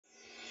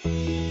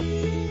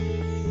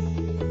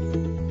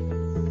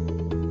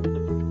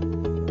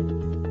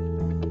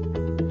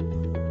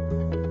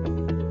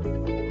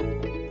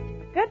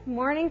Good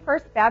morning,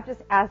 First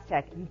Baptist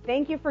Aztec, and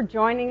thank you for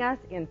joining us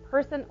in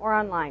person or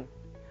online.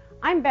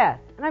 I'm Beth,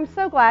 and I'm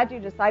so glad you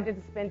decided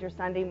to spend your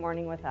Sunday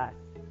morning with us.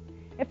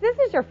 If this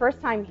is your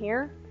first time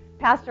here,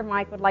 Pastor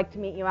Mike would like to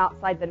meet you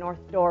outside the north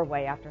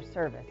doorway after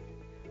service,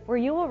 where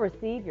you will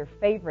receive your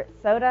favorite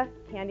soda,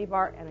 candy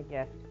bar, and a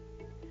gift.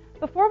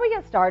 Before we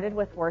get started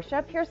with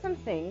worship, here's some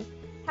things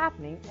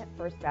happening at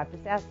First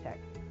Baptist Aztec.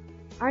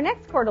 Our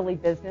next quarterly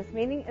business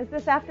meeting is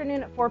this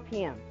afternoon at 4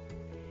 p.m.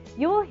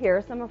 You will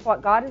hear some of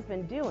what God has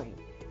been doing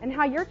and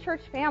how your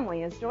church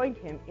family has joined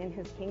him in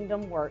his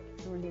kingdom work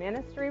through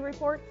ministry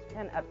reports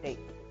and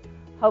updates.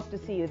 Hope to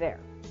see you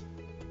there.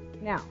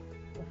 Now,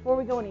 before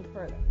we go any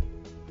further,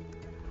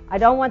 I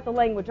don't want the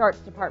language arts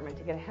department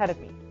to get ahead of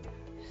me.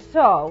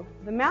 So,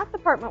 the math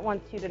department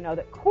wants you to know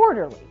that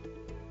quarterly,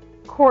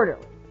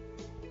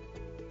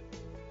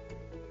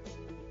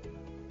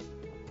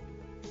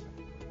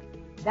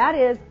 that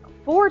is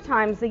 4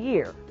 times a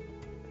year.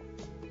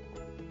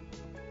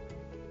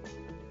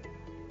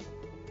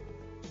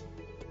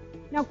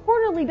 Now,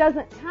 quarterly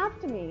doesn't have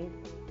to mean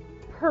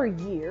per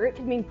year. It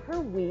can mean per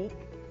week.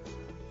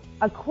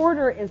 A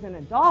quarter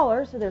isn't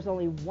 $1, so there's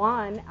only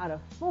 1 out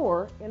of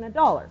 4 in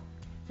 $1.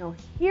 Now,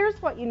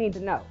 here's what you need to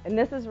know, and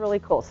this is really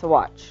cool, so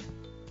watch.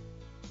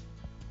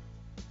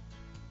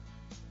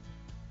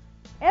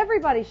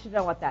 Everybody should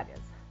know what that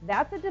is.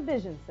 That's a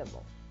division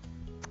symbol.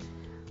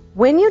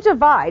 When you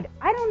divide,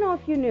 I don't know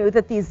if you knew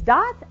that these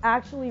dots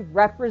actually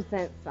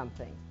represent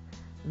something.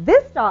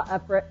 This dot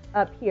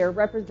up here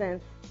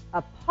represents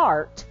a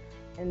part,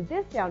 and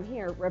this down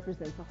here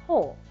represents a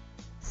whole.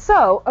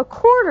 So a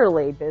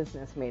quarterly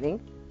business meeting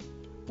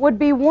would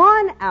be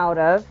 1 out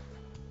of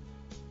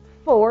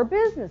 4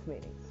 business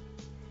meetings.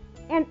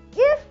 And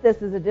if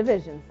this is a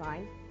division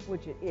sign,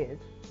 which it is,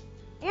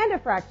 and a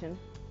fraction,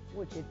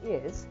 which it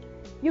is,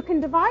 you can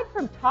divide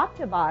from top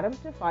to bottom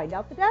to find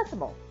out the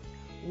decimal.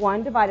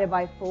 1 divided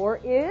by 4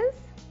 is,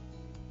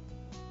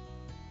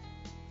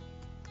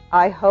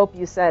 I hope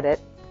you said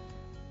it,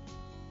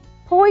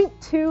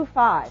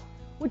 0.25,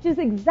 which is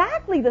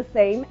exactly the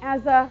same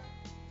as a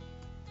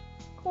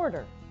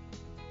quarter.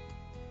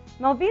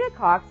 Melvina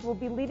Cox will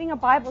be leading a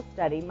Bible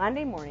study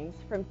Monday mornings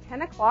from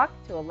 10 o'clock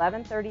to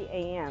 11:30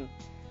 a.m.,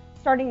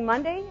 starting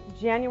Monday,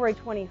 January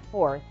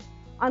 24th,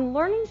 on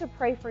learning to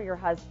pray for your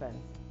husbands.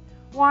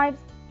 Wives,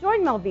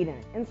 join Melvina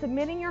in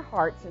submitting your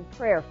hearts in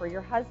prayer for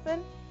your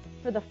husband,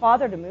 for the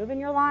Father to move in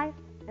your life,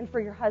 and for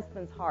your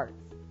husband's hearts.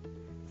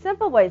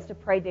 Simple ways to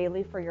pray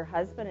daily for your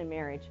husband and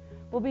marriage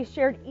will be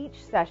shared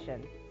each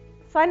session.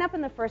 Sign up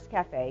in the First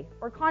Cafe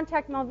or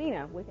contact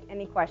Melvina with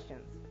any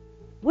questions.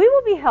 We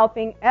will be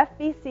helping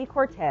FBC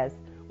Cortez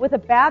with a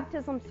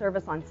baptism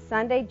service on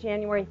Sunday,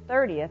 January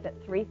 30th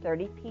at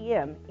 3:30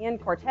 p.m. in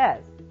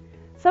Cortez.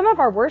 Some of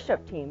our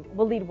worship team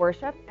will lead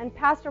worship, and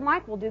Pastor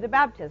Mike will do the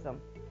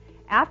baptism.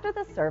 After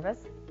the service,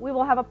 we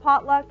will have a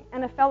potluck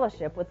and a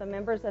fellowship with the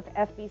members of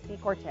FBC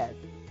Cortez.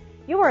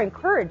 You are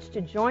encouraged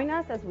to join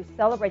us as we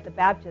celebrate the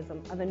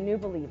baptism of a new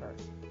believer.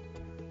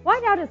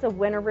 Whiteout is a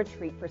winter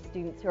retreat for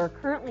students who are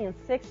currently in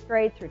 6th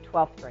grade through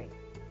 12th grade.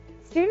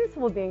 Students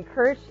will be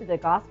encouraged to the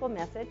gospel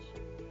message,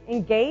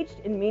 engaged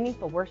in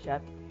meaningful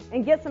worship,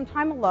 and get some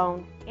time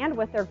alone and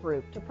with their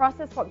group to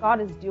process what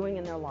God is doing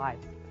in their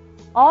lives.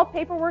 All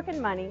paperwork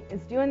and money is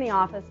due in the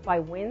office by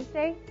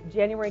Wednesday,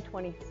 January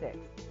 26th.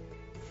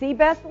 See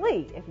Beth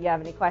Lee if you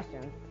have any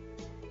questions.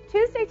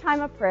 Tuesday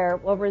time of prayer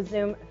will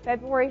resume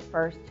February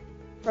 1st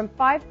from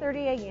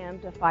 5:30 a.m.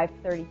 to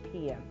 5:30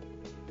 p.m.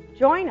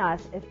 Join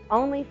us, if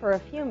only for a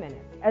few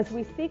minutes, as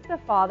we seek the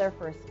Father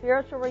for a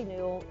spiritual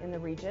renewal in the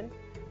region,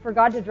 for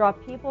God to draw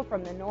people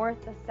from the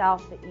north, the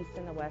south, the east,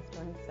 and the west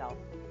for himself,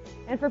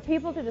 and for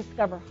people to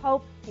discover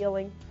hope,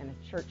 healing, and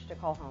a church to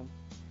call home.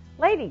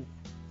 Ladies,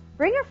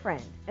 bring a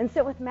friend and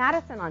sit with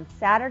Madison on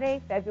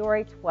Saturday,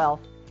 February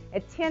 12th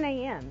at 10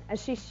 a.m.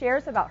 as she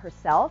shares about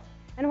herself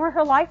and where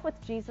her life with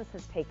Jesus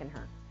has taken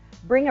her.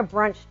 Bring a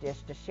brunch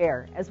dish to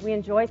share as we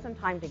enjoy some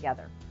time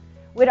together.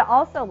 We'd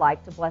also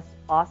like to bless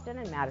Austin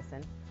and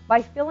Madison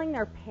by filling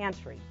their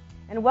pantry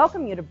and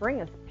welcome you to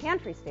bring a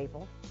pantry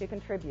staple to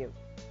contribute.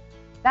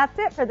 That's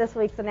it for this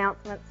week's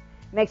announcements.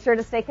 Make sure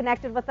to stay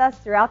connected with us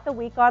throughout the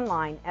week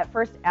online at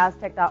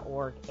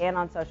firstaztec.org and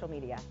on social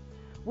media.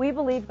 We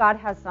believe God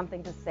has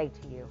something to say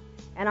to you,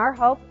 and our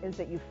hope is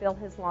that you feel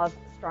his love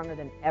stronger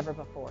than ever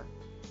before.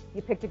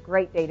 You picked a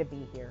great day to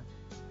be here,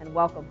 and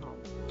welcome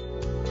home.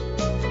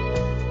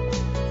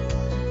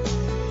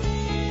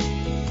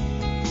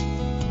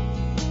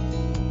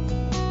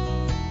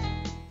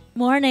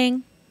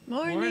 Morning.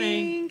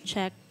 Morning.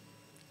 Check.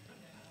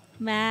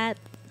 Matt.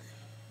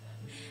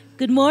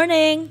 Good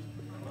morning.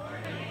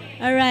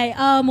 All right.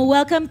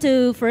 Welcome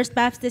to First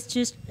Baptist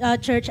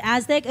Church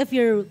Aztec. If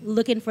you're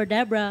looking for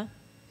Deborah,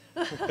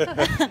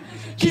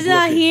 she's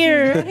not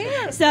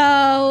here.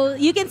 So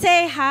you can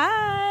say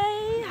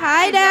hi.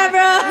 Hi,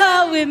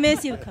 Deborah. We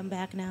miss you. Come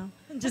back now.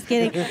 Just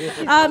kidding.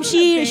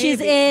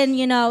 She's in,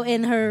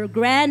 in her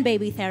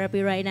grandbaby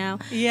therapy right now.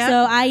 Yep.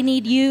 So I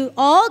need you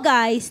all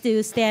guys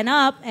to stand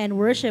up and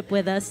worship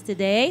with us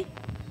today.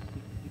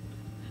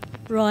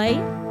 Roy.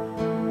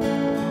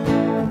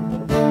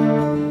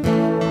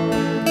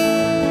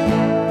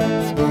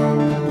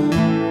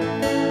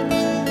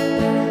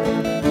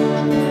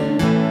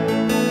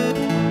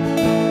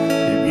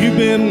 You've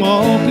been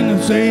walking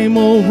the same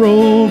old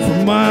road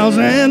for miles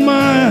and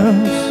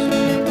miles.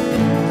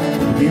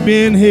 You've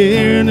been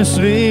hearing the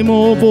same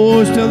old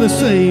voice tell the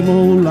same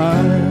old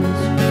lies.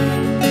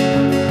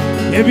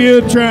 If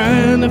you're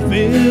trying to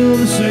fill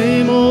the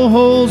same old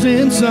holes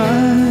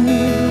inside,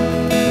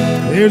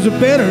 there's a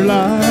better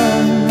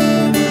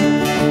life.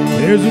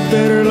 There's a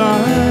better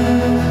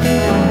life.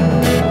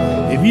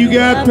 If you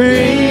got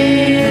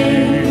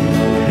pain,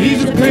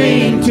 he's a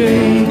pain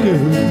taker.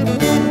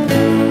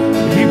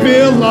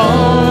 Feel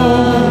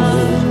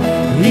lost,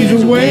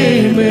 he's a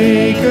way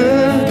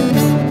maker.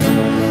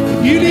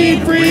 If you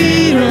need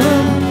freedom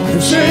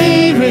and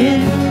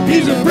saving,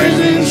 he's a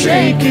prison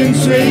shaking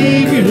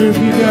savior. If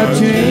you got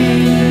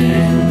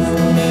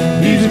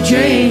chains, he's a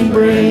chain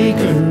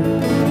breaker.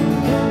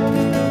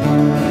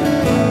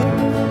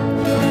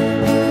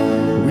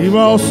 We've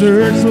all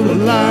searched for the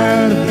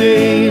light of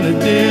day and the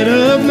dead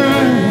of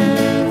night.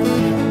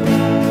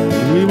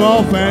 We've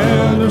all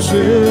found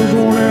ourselves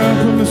worn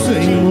out from the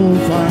same old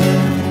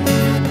fight.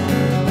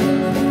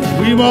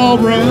 We've all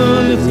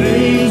run to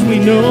things we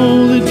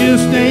know that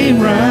just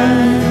ain't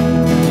right.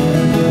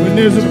 When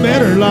there's a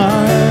better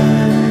life,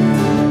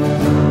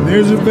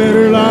 there's a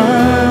better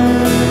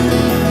life.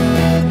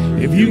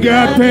 If you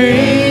got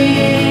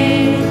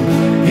pain,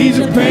 he's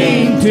a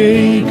pain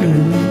taker.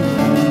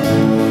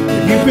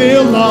 If you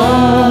feel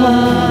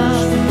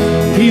lost,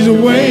 he's a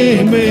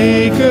way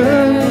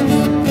maker.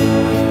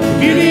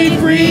 You need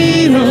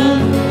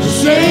freedom to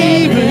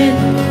save it.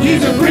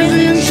 He's a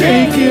prison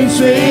shaking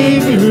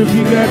savior. If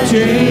you got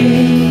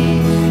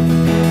chains,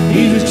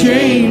 he's a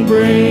chain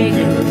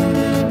breaker.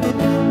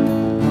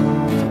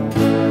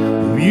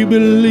 If you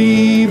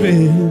believe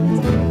it,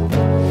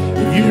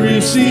 if you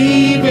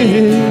receive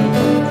it,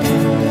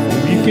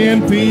 if you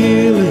can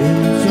feel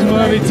it,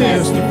 somebody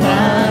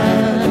testify.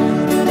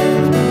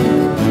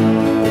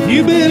 If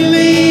you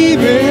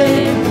believe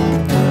it,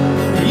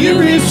 if you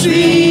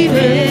receive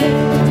it,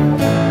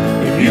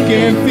 you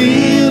can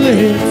feel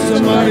it,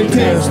 somebody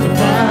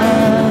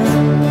testify.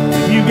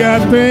 If you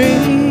got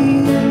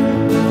pain,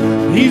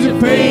 he's a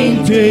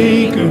pain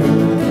taker.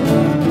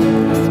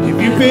 If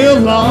you feel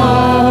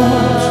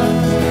lost,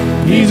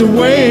 he's a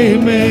way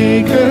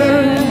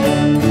maker.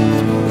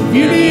 If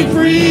you need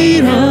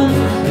freedom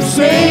to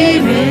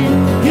save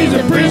it, he's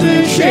a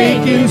prison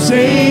shaking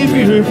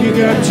savior. If you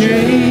got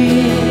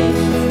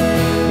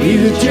chains,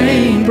 he's a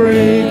chain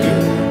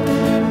breaker.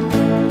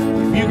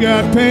 If you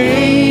got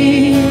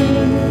pain,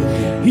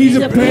 he's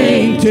a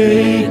pain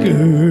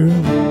taker.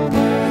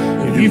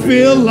 If you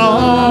feel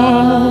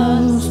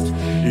lost,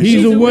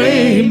 he's a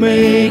way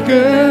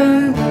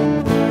maker.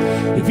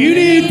 If you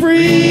need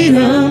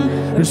freedom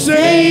or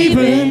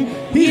saving,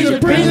 he's a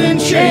prison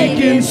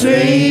shaking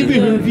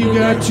savior. If you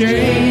got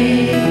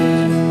chains,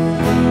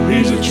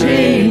 he's a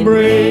chain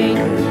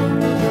breaker.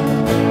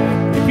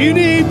 If you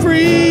need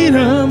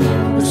freedom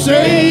or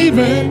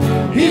saving,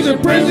 he's a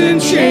prison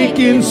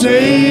shaking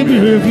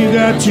savior. If you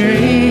got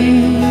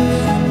chains,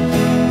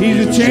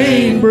 he's a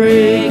chain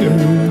breaker.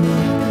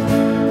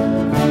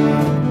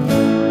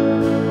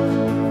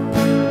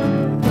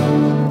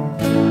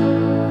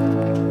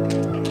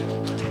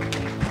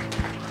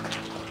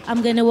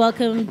 I'm going to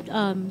welcome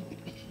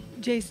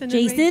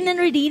Jason and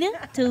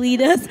Regina to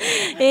lead us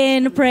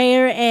in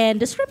prayer and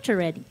the scripture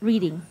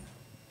reading.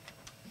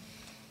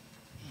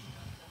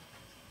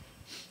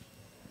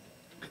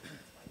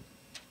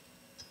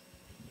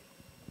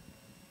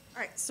 All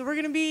right, so we're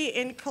going to be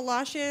in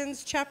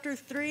Colossians chapter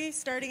 3,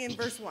 starting in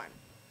verse 1.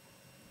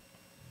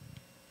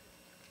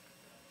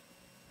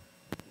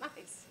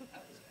 Nice.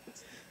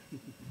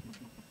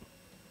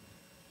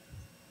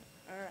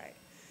 All right.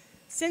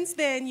 Since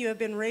then you have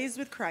been raised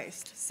with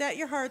Christ. Set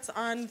your hearts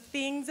on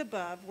things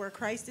above, where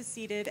Christ is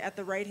seated at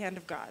the right hand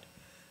of God.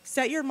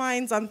 Set your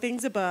minds on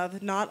things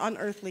above, not on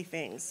earthly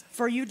things.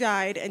 For you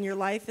died, and your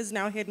life is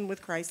now hidden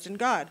with Christ in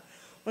God.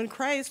 When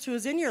Christ, who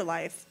is in your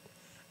life,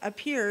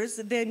 appears,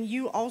 then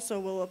you also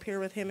will appear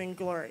with him in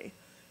glory.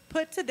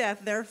 Put to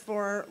death,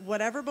 therefore,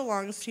 whatever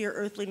belongs to your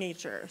earthly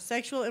nature: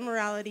 sexual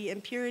immorality,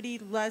 impurity,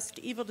 lust,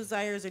 evil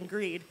desires, and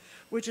greed,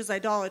 which is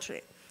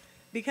idolatry.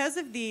 Because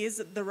of these,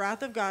 the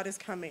wrath of God is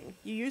coming.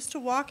 You used to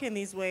walk in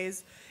these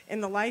ways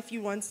in the life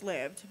you once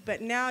lived,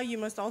 but now you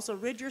must also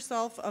rid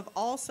yourself of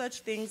all such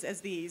things as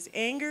these: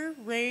 anger,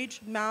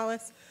 rage,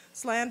 malice,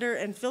 slander,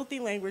 and filthy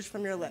language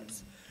from your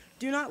lips.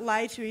 Do not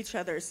lie to each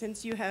other,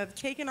 since you have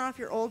taken off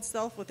your old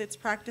self with its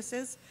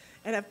practices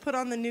and have put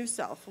on the new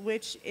self,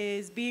 which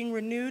is being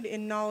renewed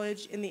in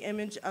knowledge in the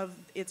image of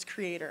its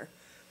creator.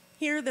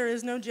 Here there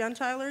is no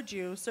Gentile or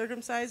Jew,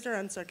 circumcised or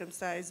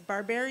uncircumcised,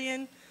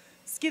 barbarian,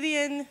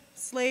 Scythian,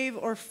 slave,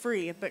 or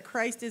free, but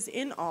Christ is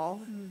in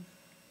all.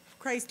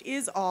 Christ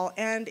is all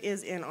and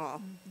is in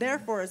all.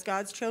 Therefore, as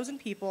God's chosen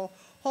people,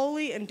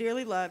 holy and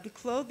dearly loved,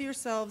 clothe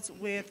yourselves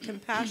with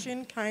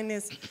compassion,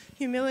 kindness,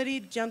 humility,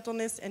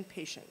 gentleness, and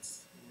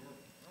patience.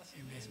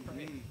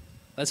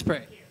 Let's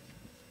pray.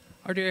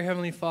 Our dear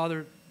Heavenly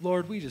Father,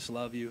 Lord, we just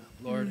love you,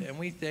 Lord, and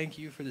we thank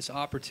you for this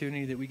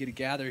opportunity that we get to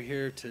gather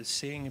here to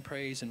sing and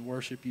praise and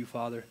worship you,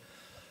 Father.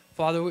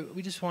 Father,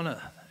 we just want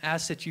to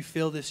ask that you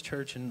fill this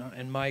church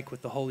and Mike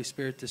with the Holy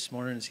Spirit this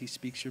morning as he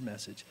speaks your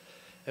message.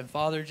 And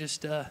Father,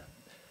 just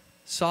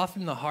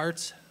soften the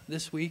hearts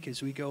this week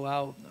as we go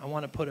out. I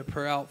want to put a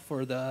prayer out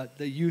for the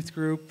youth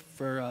group,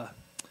 for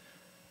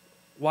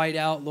White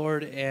Out,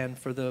 Lord, and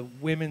for the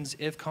women's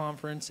IF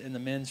conference and the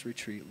men's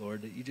retreat,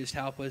 Lord, that you just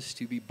help us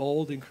to be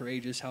bold and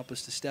courageous, help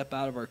us to step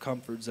out of our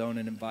comfort zone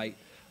and invite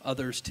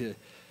others to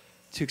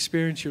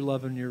experience your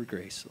love and your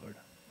grace, Lord.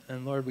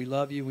 And Lord, we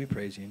love you, we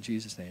praise you. In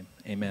Jesus' name,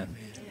 amen.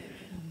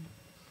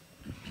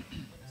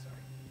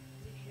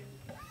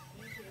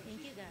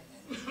 Thank you, guys.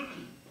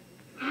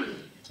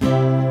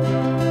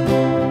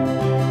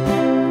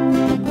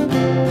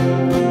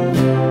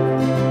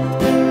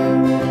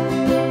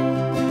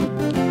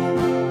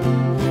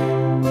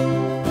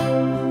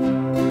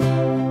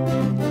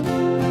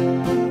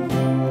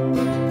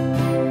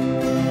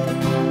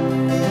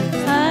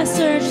 I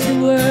searched the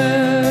world,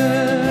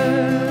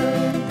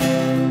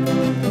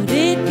 but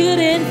it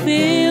couldn't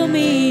fill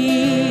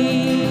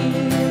me.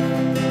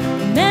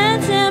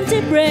 Man's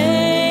empty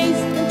brains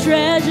and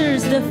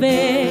treasures the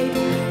faith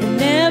are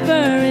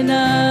never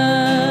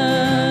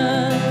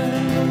enough.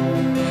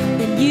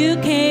 Then you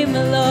came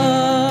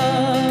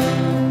along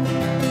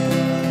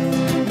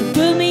and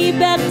put me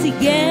back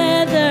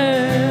together,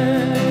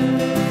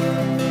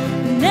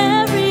 and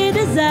every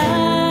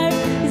desire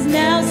is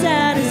now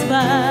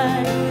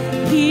satisfied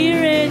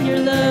here in your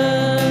love.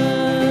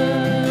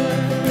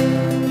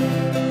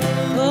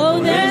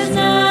 Oh, there's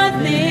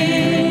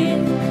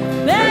nothing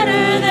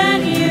better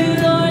than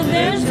you, Lord.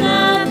 There's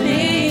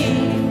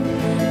nothing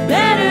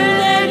better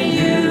than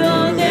you.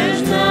 Oh,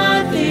 there's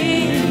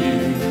nothing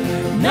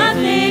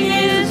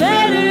is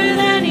better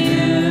than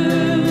you.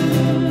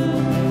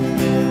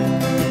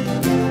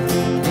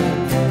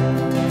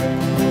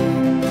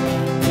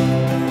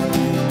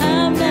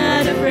 I'm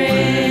not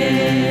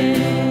afraid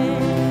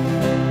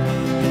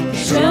to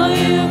show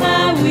you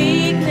my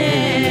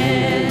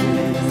weakness,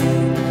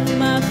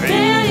 my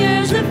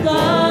failures and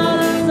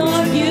flaws.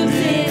 Lord, you've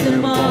seen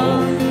them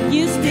all.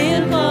 You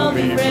still call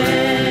me friend.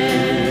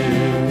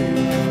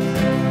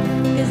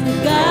 'Cause the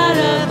God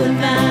of the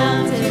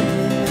mountain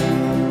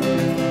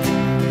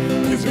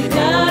is the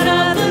God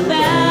of the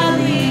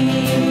valley.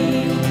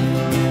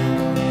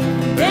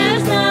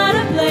 There's not a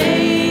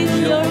place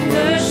your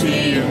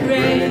mercy and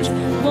grace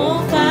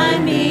won't find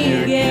me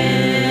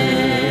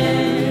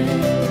again.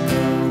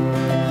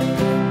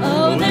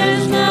 Oh,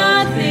 there's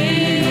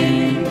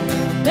nothing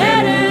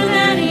better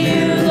than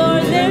you,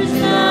 Lord. There's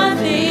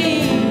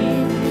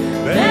nothing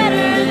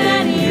better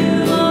than you.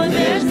 Oh,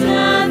 there's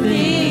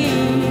nothing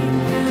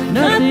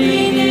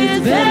is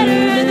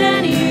better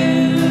than you.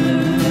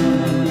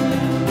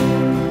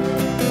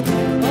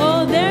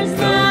 Oh, there's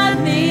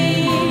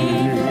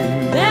nothing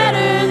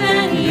better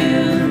than you.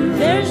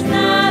 There's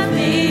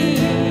nothing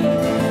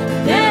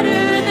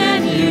better than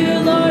you,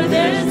 Lord.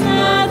 There's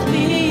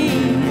nothing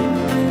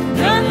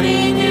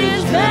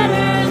is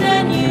better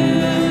than you.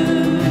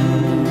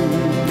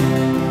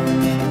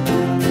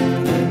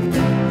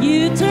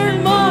 You turn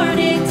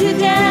mourning to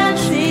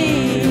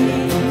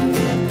dancing.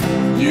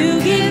 You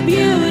give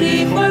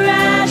beauty for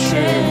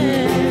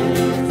ashes.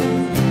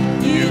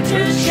 You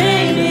turn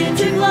shame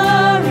into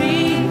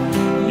glory.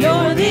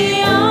 You're the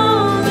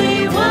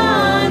only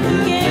one who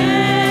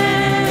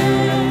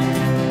can.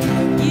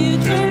 You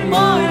turn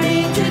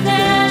mourning to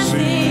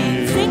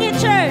dancing. Sing it,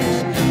 church.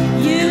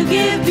 You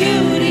give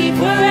beauty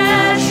for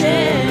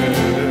ashes.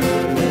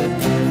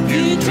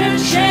 You turn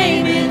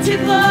shame into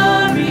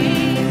glory.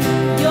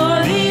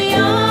 You're the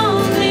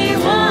only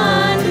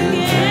one who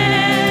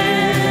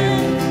can.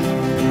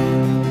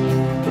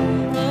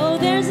 Oh,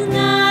 there's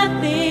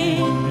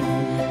nothing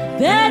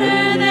better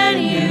than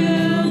you.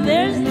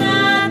 There's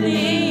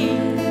nothing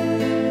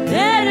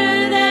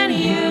better than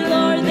you,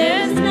 Lord.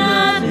 There's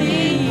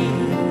nothing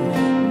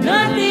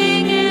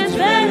is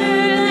better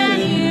than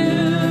you.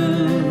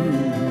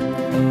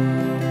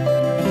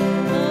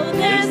 Oh,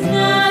 there's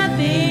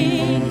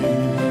nothing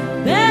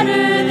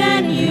better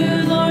than you,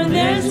 Lord.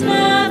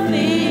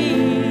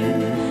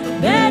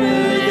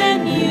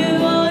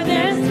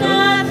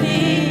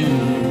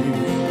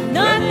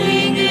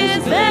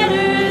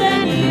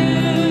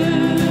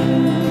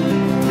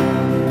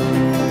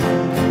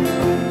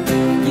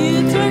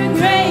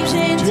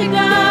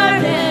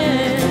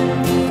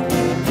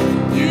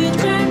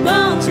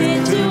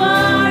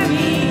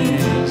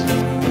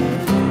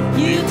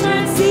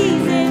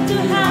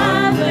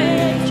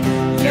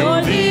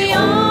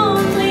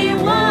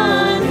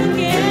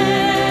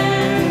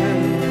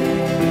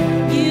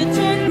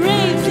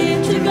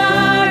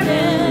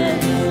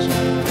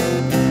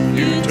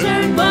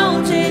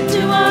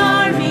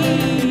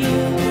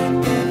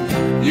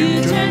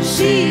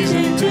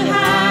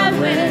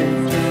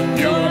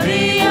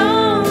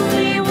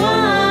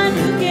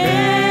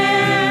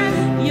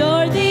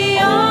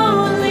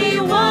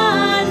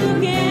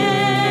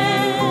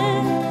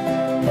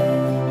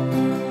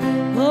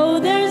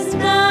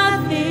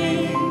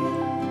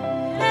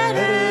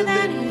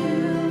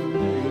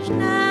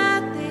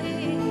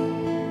 nothing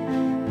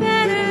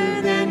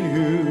better than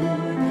you.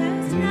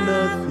 There's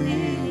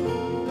nothing,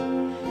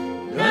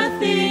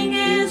 nothing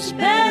is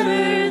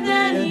better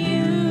than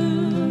you.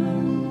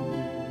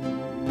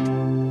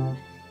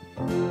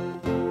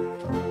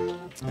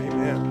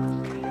 Amen.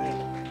 Amen.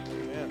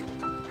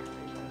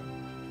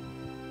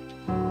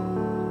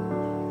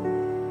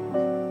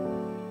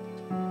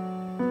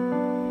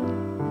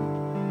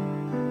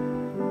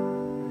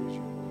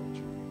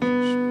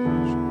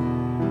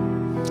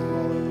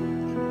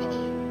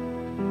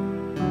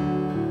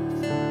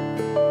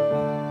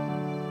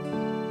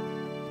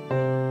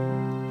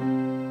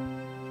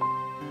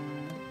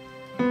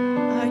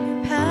 Are you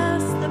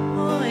past the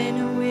point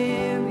of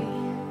weary?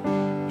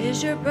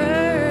 Is your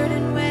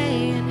burden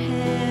weighing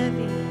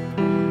heavy?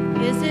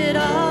 Is it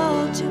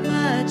all too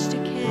much to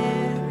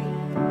carry?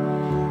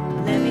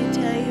 Let me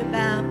tell you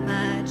about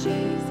my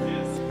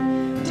Jesus.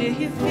 Do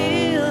you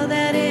feel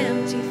that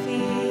empty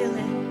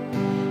feeling?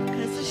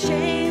 'Cause the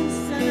shame's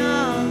done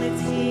all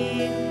it's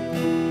healing,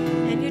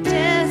 and you're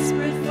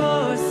desperate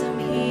for some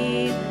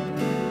healing.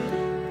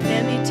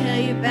 Let me tell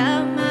you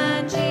about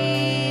my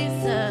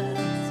Jesus.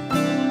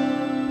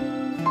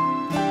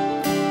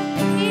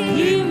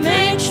 He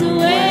makes a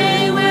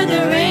way where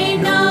there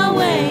ain't no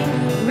way,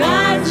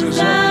 rises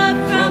up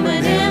from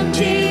an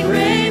empty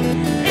grave.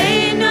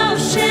 Ain't no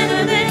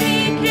sinner that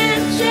he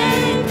can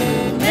save.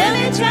 Let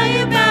me tell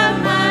you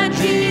about my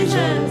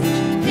Jesus.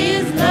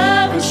 His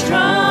love is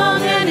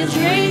strong and his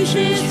grace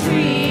is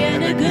free.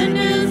 And the good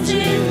news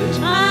is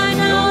I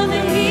know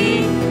that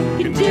he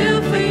can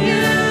do for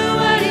you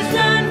what he's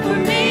done for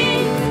me.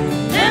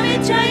 Let me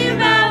tell you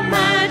about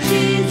my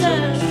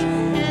Jesus,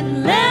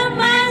 and let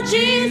my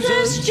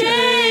Jesus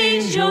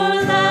change your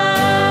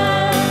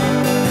life.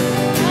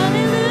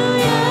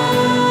 Hallelujah.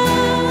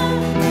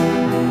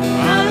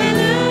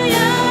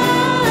 Hallelujah.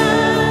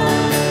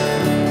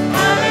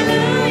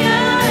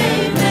 Hallelujah.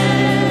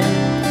 Amen.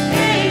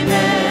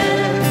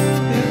 Amen.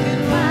 Who can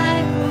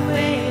wipe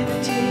away the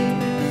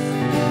tears,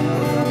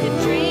 broken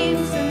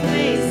dreams and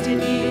wasted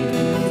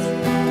years,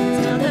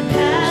 tell the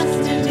past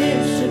to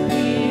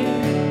disappear.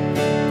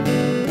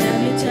 Let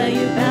me tell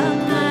you about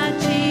my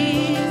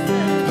Jesus.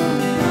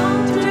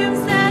 Long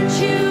times that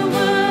you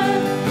were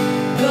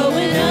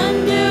going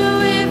under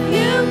if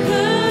you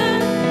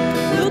could.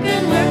 Who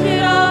can work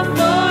it all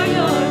for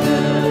your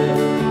good?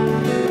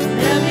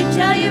 Let me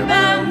tell you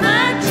about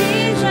my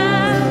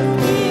Jesus.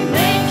 He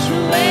makes a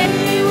way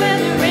where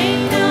there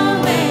ain't no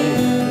way,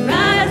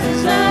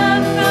 rises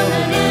up from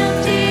an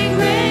empty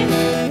grave.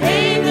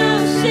 Ain't no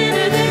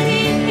sinner that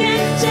he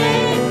can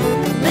save.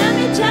 Let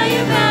me tell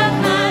you about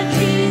my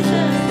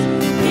Jesus.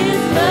 His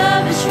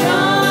love is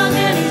strong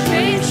and his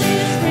grace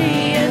is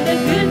free. And the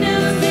good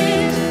news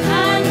is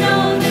I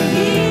know that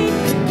he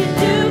can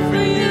do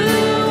for you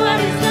what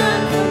he's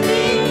done for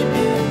me.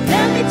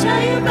 Let me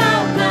tell you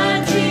about my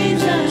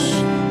Jesus,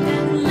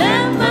 and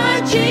let my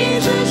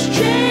Jesus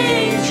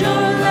change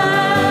your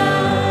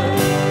life.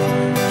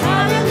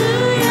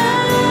 Hallelujah.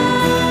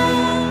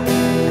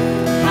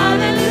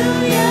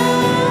 Hallelujah.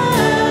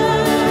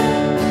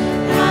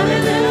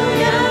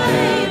 Hallelujah.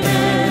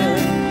 Amen.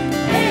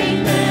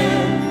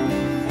 Amen.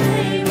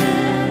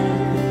 Amen.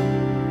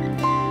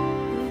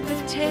 Who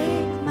would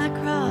take my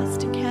cross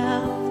to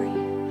Calvary,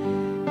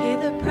 pay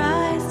the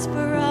price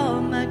for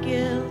all my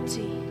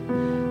guilty?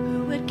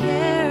 Who would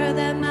care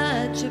that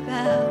much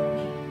about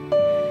me?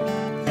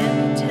 Let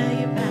me tell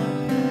you about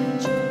my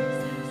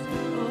Jesus.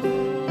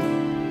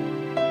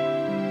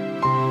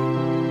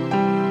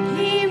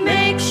 He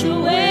makes a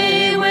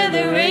way where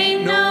there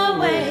ain't no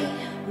way,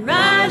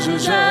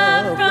 rises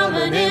up from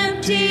an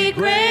empty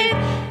grave.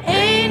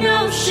 Ain't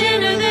no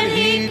sinner that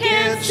he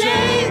can't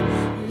save.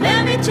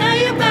 Let me tell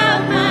you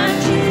about my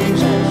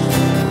Jesus.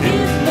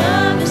 His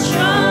love is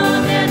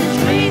strong and his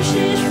grace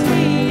is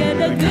free. And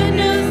the good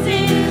news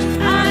is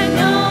I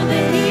know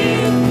that he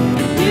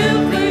can do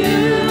for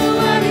you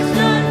what he's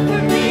done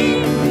for me.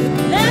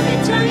 Let me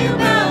tell you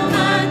about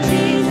my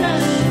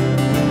Jesus.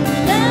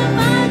 Let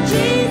my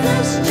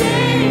Jesus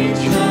change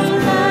your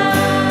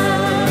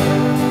life.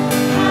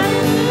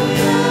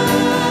 Hallelujah.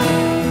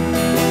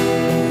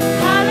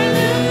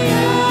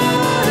 Hallelujah.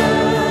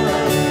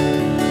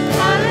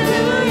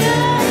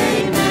 Hallelujah.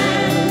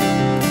 Amen.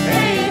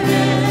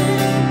 Amen.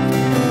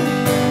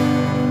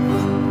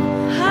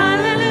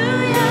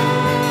 Hallelujah.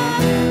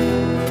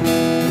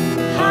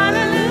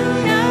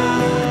 Hallelujah.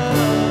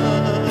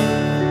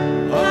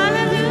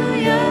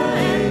 Hallelujah.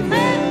 And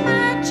let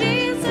my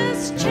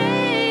Jesus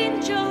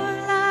change your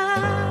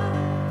life.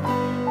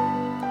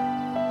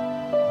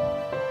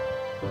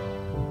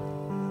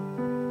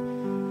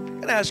 I'm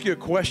going to ask you a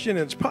question,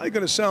 and it's probably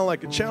going to sound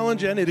like a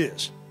challenge, and it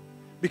is,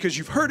 because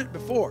you've heard it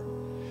before.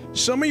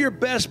 Some of your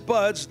best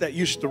buds that you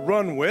used to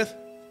run with,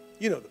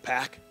 you know, the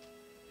pack,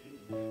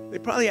 they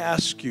probably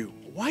ask you,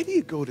 why do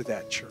you go to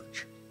that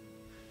church?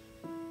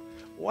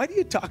 Why do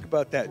you talk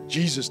about that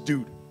Jesus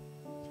dude?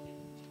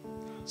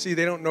 See,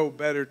 they don't know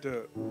better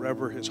to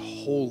rever his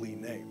holy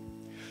name.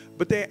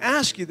 But they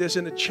ask you this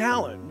in a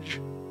challenge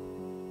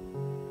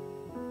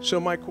So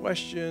my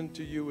question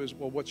to you is,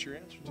 well, what's your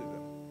answer to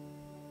them?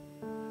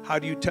 How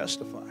do you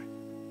testify?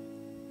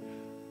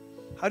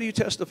 How do you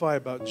testify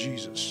about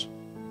Jesus?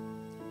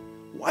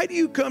 Why do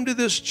you come to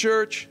this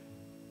church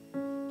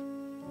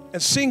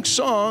and sing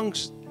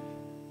songs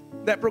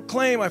that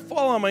proclaim, I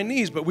fall on my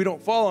knees, but we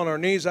don't fall on our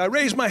knees. I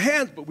raise my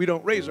hands, but we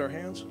don't raise our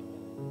hands.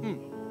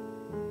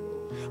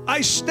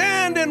 I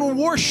stand and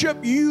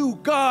worship you,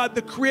 God,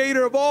 the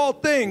creator of all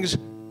things,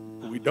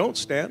 but we don't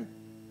stand.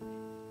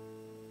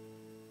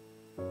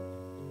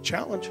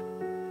 Challenge.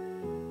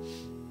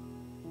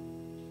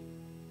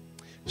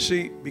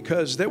 See,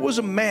 because there was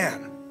a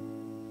man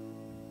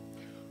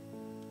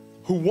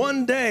who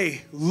one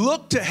day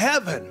looked to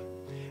heaven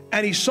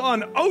and he saw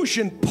an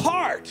ocean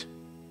part.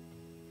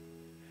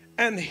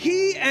 And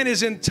he and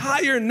his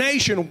entire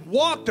nation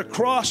walked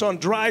across on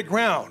dry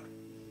ground.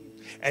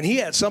 And he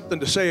had something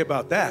to say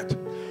about that.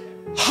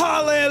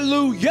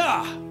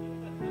 Hallelujah.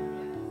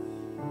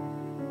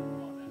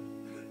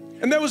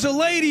 And there was a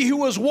lady who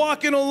was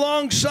walking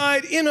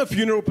alongside in a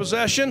funeral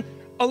procession,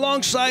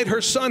 alongside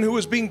her son who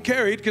was being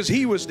carried because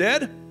he was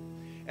dead.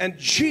 And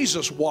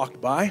Jesus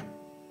walked by.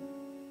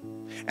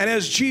 And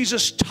as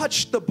Jesus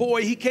touched the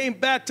boy, he came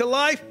back to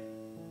life.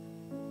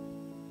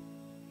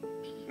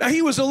 Now,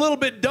 he was a little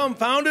bit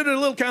dumbfounded, a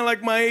little kind of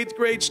like my 8th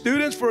grade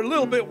students for a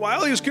little bit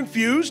while. He was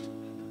confused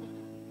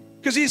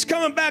because he's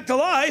coming back to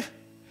life.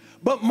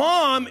 But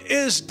mom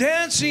is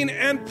dancing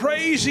and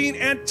praising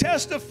and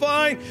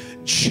testifying,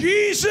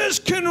 Jesus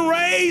can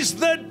raise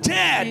the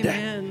dead.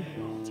 Amen.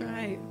 That's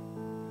right.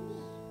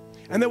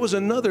 And there was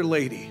another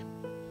lady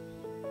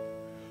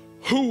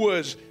who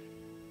was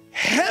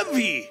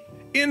heavy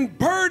in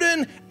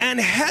burden and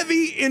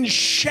heavy in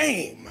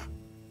shame.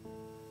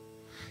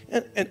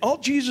 And all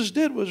Jesus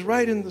did was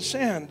write in the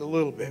sand a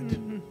little bit.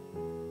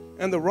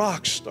 And the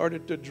rocks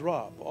started to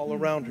drop all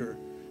around her.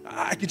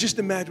 I could just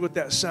imagine what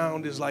that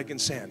sound is like in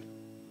sand.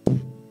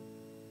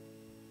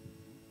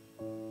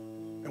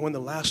 And when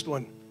the last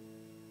one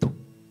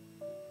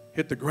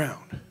hit the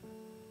ground,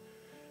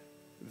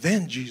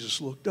 then Jesus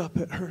looked up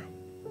at her.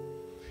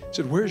 He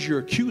said, where's your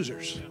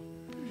accusers?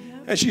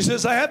 And she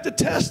says, I have to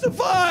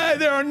testify,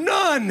 there are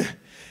none.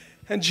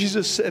 And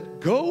Jesus said,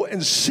 go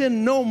and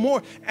sin no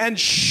more. And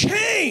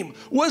shame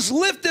was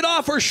lifted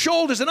off her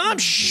shoulders. And I'm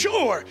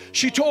sure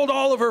she told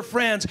all of her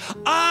friends,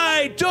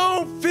 I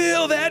don't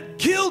feel that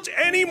guilt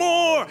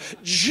anymore.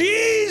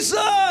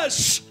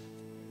 Jesus.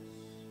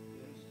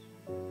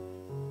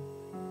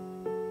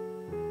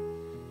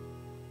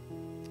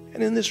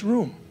 And in this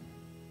room,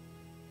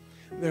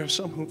 there are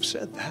some who've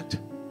said that.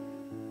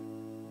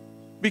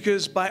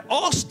 Because by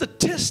all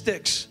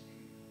statistics,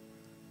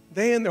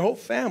 they and their whole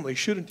family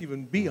shouldn't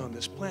even be on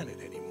this planet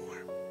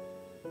anymore.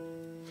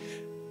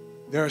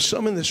 There are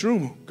some in this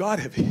room God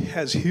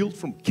has healed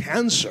from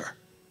cancer,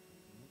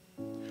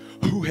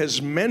 who has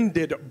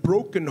mended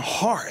broken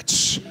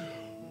hearts,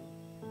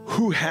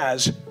 who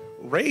has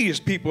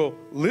raised people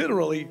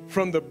literally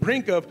from the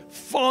brink of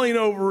falling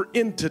over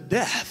into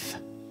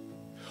death,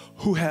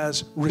 who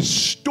has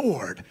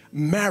restored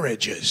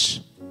marriages.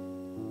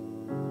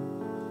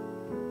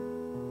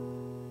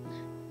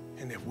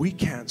 If we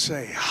can't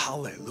say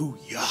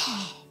hallelujah,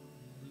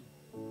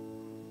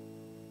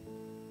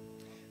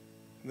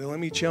 then let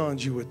me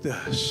challenge you with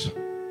this.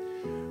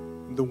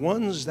 The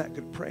ones that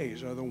could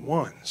praise are the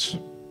ones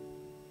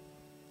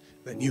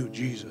that knew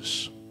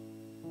Jesus.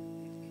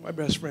 My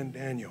best friend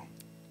Daniel,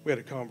 we had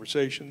a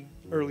conversation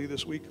early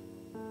this week.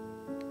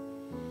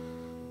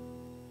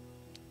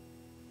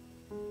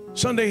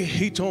 Sunday,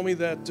 he told me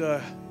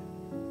that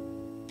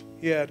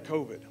he had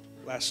COVID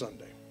last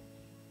Sunday.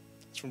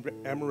 It's from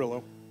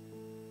Amarillo.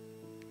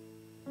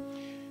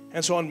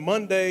 And so on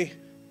Monday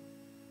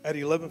at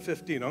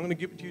 11:15, I'm going to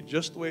give it to you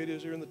just the way it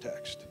is here in the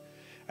text.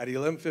 At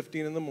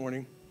 11:15 in the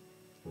morning,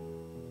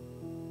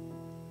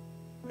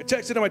 I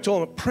texted him. I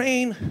told him,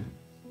 praying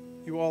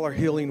you all are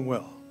healing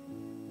well.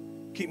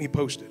 Keep me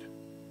posted.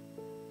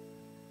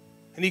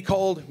 And he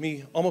called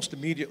me almost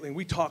immediately, and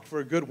we talked for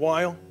a good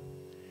while.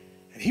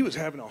 And he was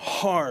having a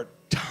hard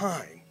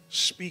time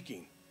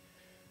speaking.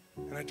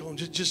 And I told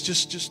him,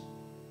 just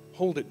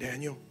hold it,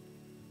 Daniel.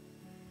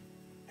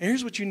 And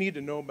here's what you need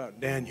to know about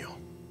Daniel.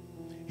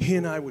 He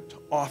and I would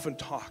often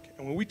talk.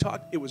 And when we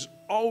talked, it was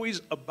always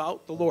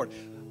about the Lord.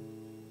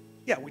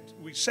 Yeah,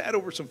 we sat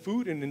over some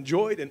food and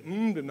enjoyed and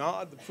and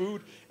nod the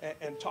food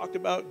and talked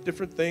about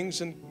different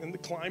things and the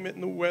climate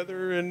and the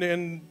weather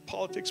and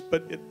politics.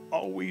 But it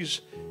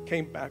always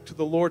came back to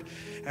the Lord.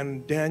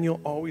 And Daniel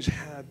always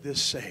had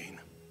this saying,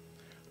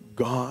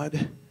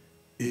 God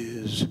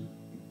is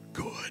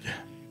good.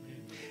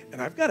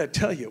 And I've got to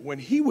tell you, when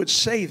he would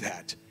say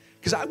that,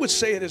 because I would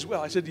say it as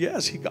well. I said,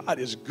 yes, God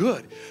is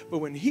good. But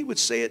when he would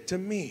say it to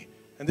me,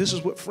 and this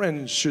is what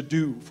friends should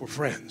do for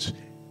friends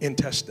in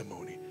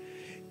testimony,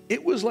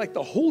 it was like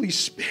the Holy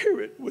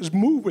Spirit was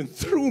moving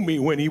through me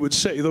when he would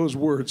say those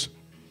words.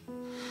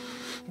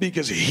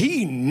 Because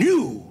he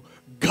knew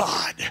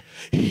God.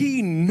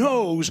 He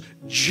knows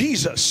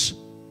Jesus.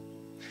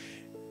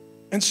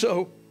 And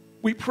so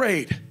we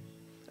prayed.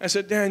 I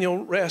said,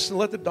 Daniel, rest and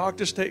let the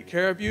doctors take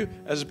care of you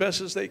as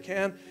best as they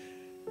can.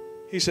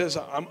 He says,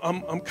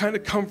 I'm kind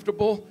of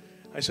comfortable.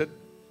 I said,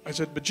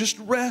 but just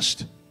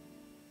rest.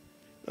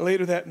 And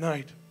later that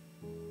night,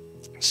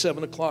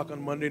 7 o'clock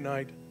on Monday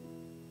night,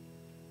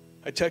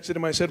 I texted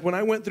him. I said, when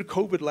I went through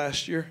COVID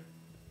last year,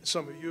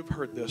 some of you have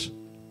heard this,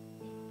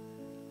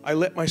 I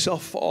let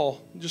myself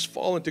fall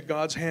into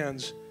God's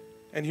hands,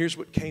 and here's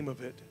what came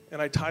of it.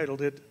 And I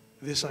titled it,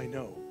 This I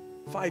Know.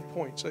 5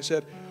 points. I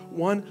said,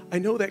 1, I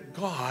know that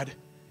God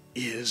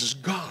is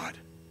God.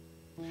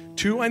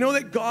 2, I know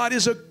that God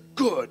is a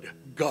good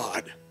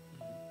God.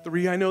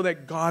 3, I know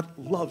that God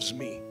loves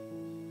me.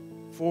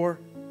 4,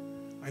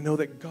 I know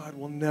that God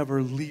will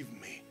never leave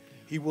me.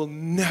 He will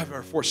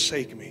never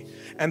forsake me.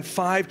 And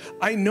 5,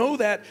 I know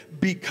that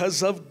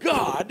because of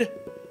God,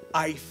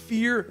 I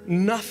fear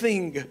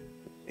nothing,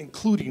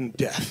 including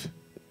death,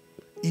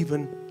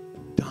 even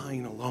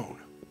dying alone.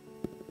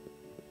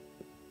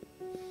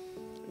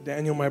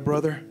 Daniel, my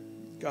brother,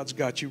 God's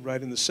got you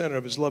right in the center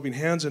of his loving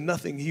hands, and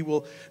nothing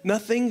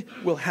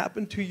will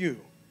happen to you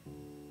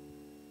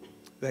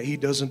that he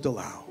doesn't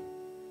allow.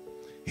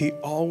 He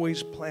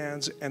always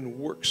plans and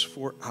works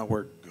for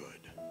our good.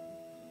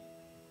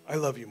 I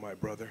love you, my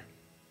brother.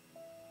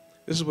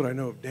 This is what I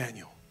know of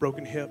Daniel.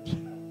 Broken hips,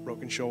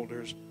 broken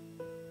shoulders,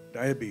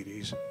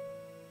 diabetes,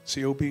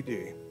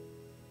 COPD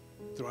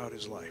throughout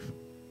his life.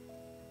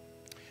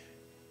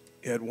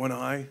 He had one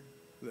eye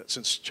that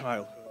since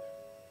childhood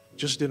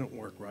just didn't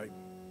work right.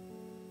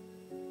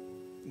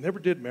 Never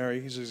did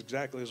marry. He's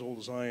exactly as old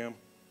as I am.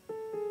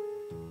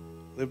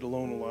 Lived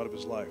alone a lot of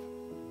his life.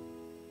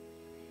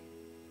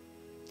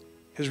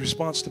 His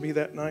response to me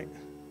that night,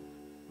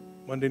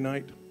 Monday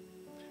night,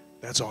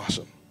 that's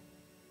awesome.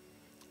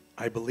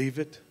 I believe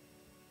it.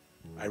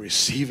 I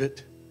receive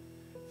it.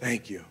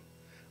 Thank you.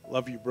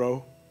 Love you,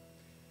 bro.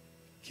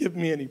 Give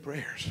me any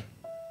prayers.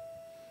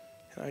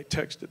 And I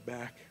texted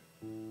back,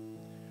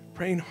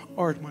 praying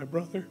hard, my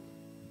brother.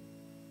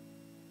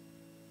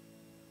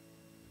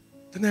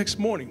 The next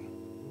morning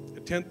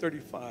at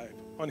 10:35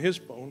 on his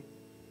phone,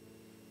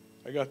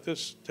 I got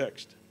this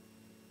text.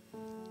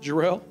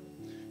 Jarrell,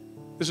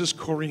 this is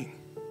Corrine,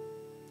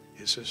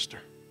 his sister.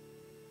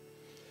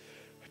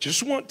 I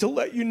just want to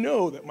let you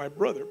know that my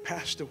brother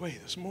passed away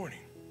this morning.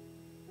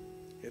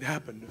 It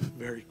happened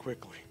very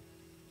quickly.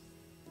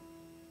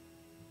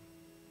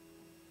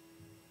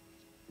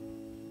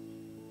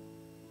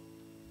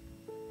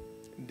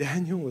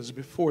 Daniel is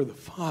before the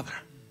Father.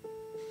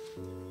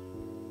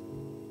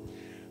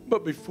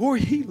 But before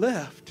he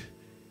left,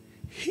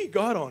 he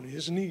got on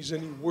his knees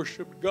and he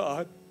worshiped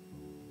God.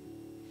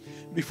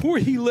 Before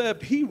he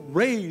left, he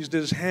raised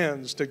his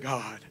hands to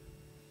God.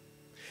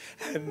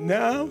 And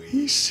now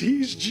he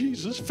sees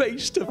Jesus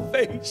face to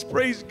face.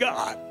 Praise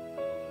God.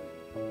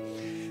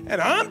 And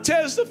I'm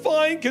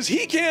testifying, because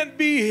he can't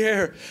be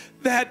here,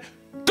 that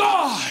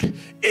God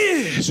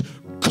is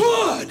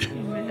good.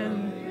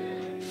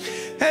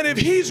 And if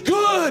he's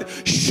good,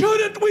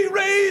 shouldn't we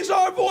raise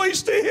our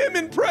voice to him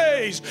in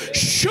praise?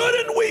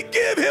 Shouldn't we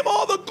give him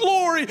all the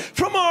glory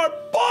from our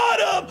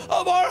bottom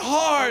of our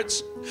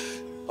hearts?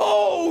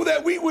 Oh,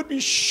 that we would be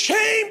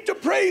shamed to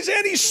praise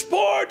any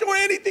sport or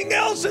anything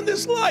else in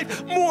this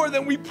life more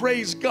than we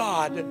praise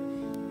God.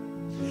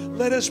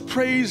 Let us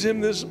praise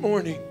him this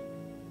morning.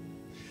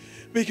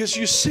 Because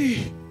you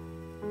see,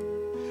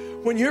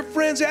 when your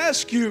friends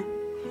ask you,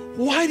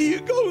 why do you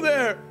go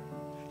there?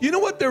 You know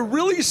what they're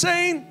really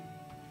saying?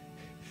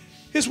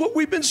 Is what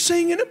we've been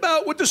singing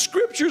about with the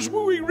scriptures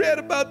we read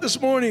about this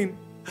morning.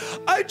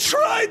 I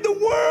tried the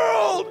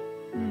world.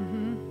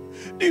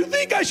 Do you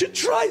think I should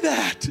try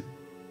that?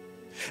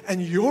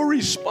 And your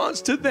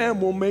response to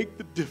them will make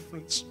the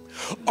difference.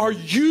 Are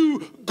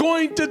you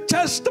going to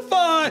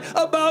testify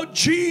about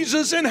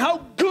Jesus and how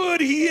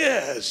good he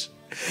is?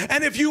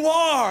 And if you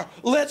are,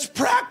 let's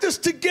practice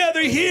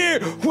together here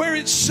where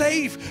it's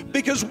safe,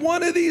 because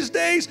one of these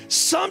days,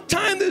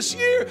 sometime this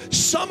year,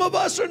 some of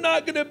us are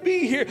not going to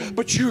be here,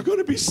 but you're going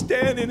to be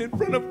standing in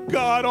front of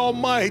God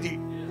Almighty.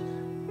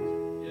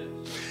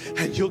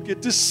 And you'll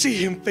get to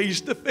see him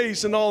face to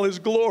face in all his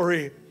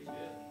glory.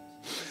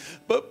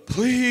 But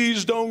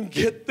please don't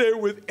get there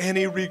with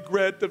any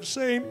regret of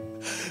saying,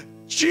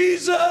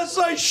 Jesus,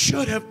 I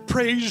should have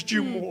praised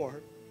you more.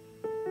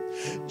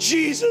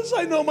 Jesus,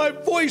 I know my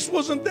voice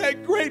wasn't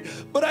that great,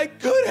 but I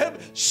could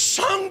have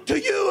sung to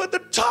you at the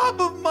top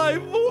of my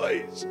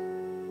voice.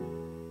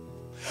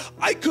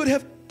 I could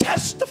have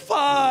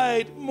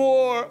testified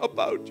more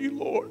about you,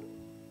 Lord.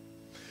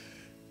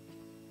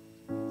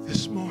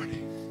 This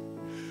morning,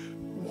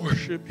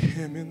 worship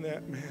him in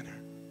that manner.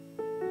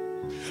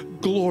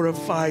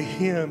 Glorify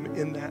him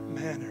in that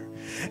manner.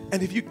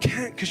 And if you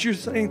can't, because you're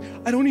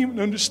saying, I don't even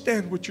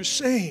understand what you're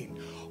saying,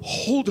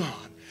 hold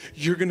on.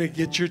 You're going to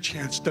get your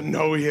chance to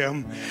know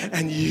him.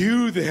 And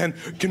you then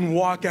can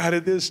walk out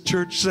of this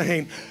church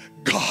saying,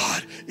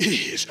 God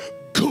is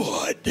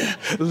good.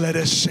 Let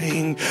us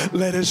sing.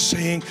 Let us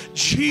sing.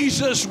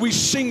 Jesus, we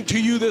sing to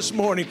you this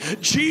morning.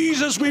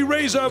 Jesus, we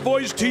raise our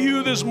voice to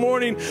you this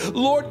morning.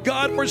 Lord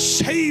God, for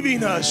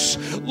saving us.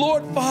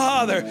 Lord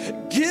Father,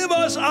 give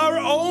us our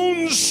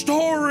own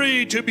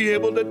story to be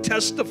able to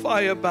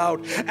testify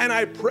about. And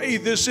I pray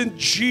this in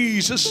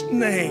Jesus'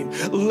 name.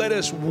 Let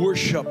us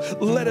worship.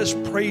 Let us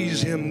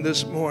praise him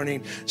this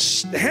morning.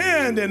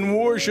 Stand and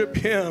worship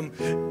him.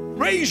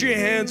 Raise your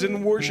hands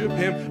and worship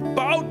him.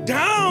 Bow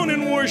down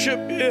and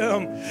worship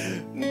him.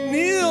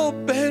 Kneel,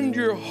 bend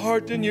your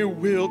heart and your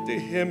will to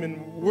him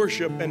in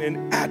worship and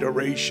in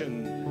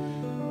adoration.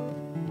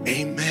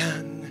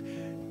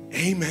 Amen.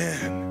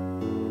 Amen.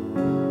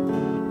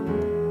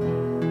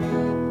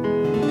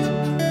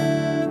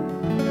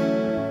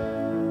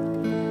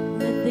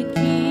 Let the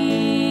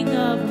King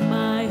of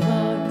my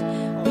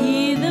heart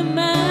be the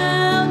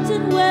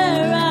mountain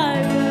where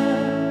I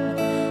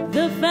run,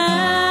 the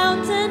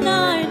fountain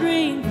I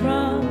drink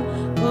from.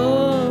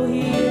 Oh,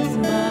 he is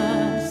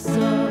my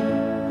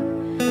song.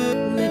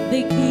 Let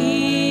the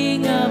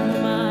King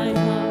of my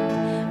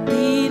heart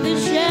be the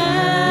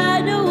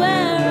shadow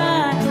where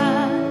I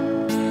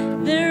hide,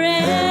 the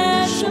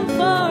ransom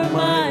for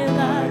my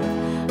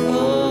life.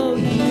 Oh,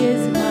 he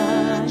is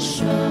my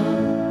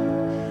song.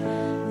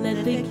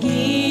 Let the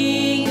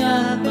King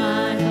of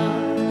my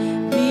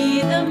heart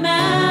be the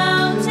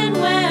mountain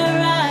where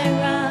I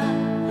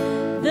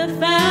run, the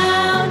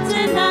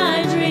fountain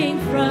I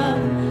drink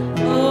from.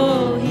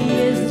 Oh, he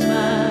is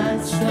my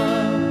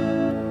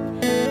song.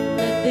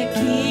 Let the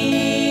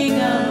King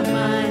of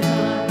my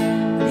heart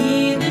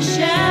be the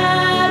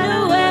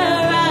shadow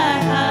where I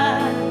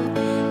hide,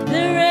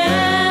 the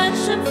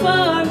ransom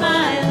for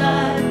my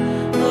life.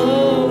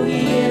 Oh,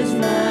 he is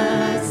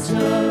my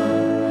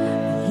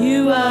song.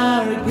 You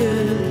are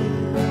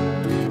good,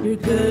 you're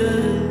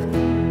good.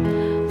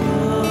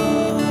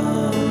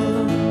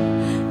 Oh,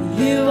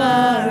 you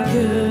are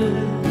good,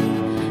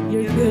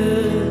 you're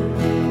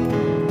good.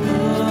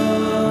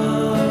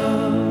 Oh,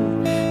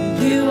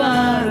 you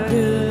are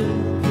good,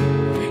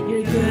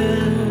 you're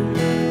good.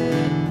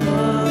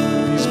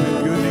 He's been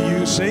Oh, good to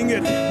you. Sing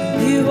it.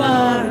 you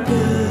are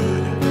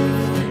good,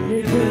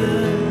 you're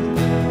good.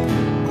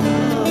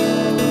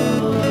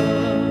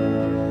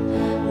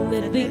 Oh,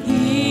 let the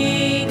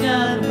King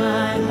of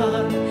my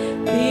heart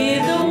be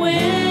the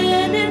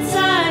wind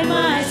inside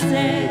my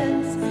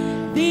sails,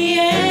 the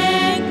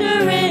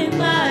anchor in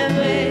my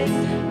waves.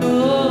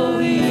 Oh,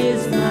 he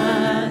is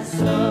my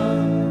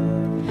song.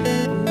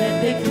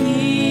 Let the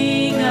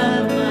King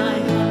of my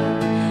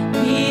heart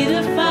be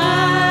the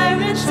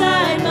fire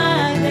inside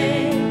my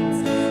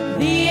veins,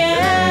 the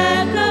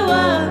echo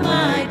of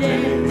my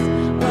days.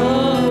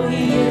 Oh,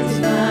 he is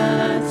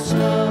my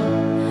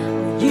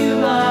song.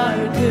 You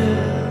are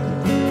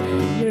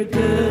good, you're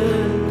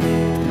good.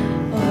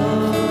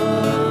 Oh,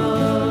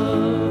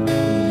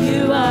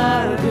 you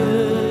are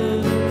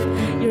good,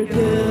 you're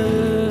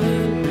good.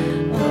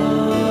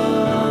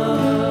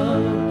 Oh,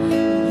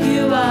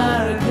 you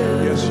are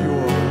good. Yes, you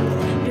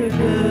are. You're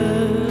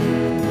good.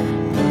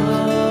 Oh,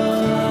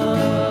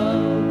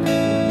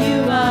 you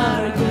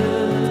are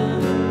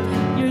good.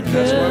 You're good.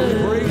 That's why we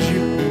praise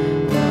you.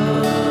 Oh,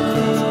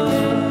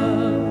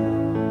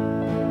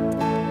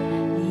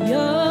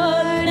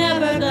 you're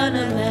never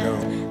gonna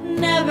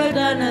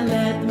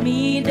let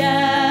me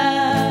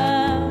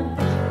down.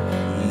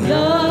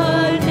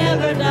 You're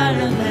never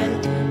gonna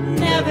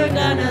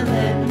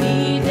let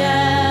me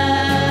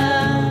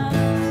down.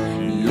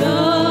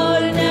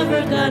 You're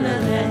never gonna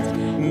let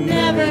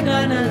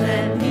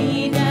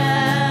me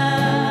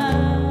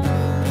down.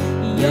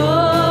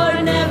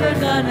 You're never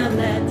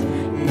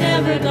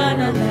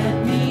gonna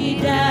let me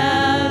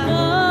down.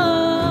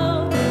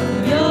 Oh,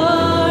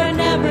 you're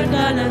never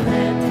gonna let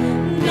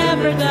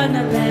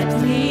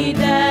me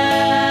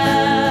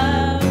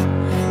down.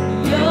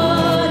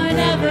 You're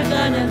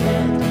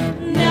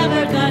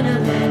never gonna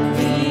let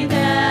me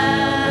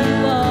down.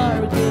 You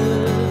are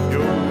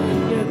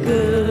good, you're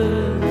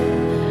good.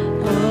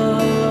 Oh,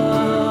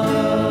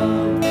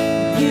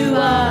 you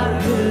are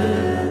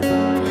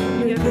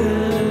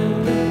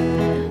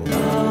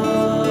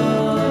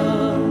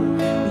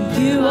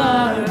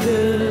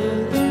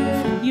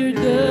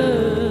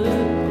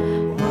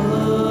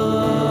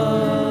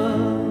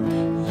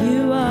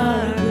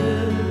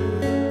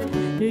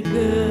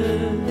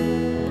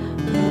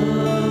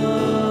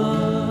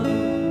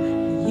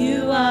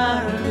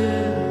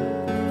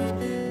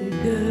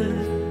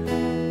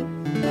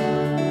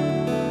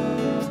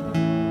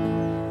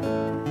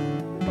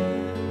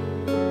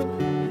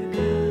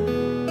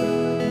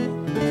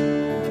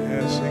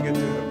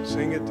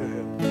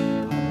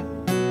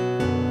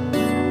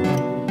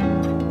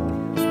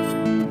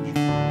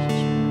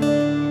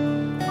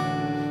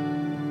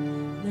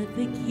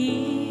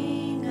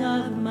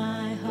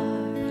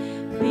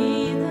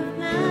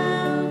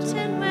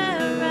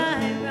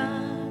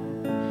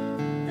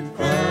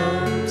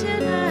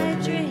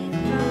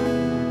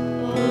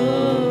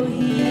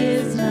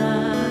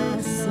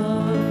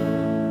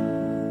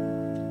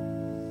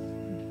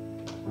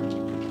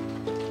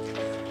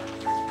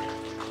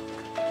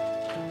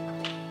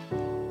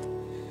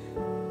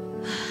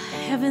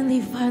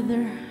Heavenly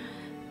Father,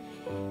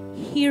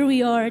 here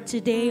we are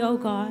today, oh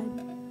God,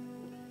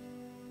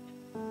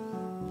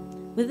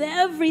 with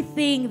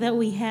everything that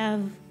we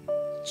have,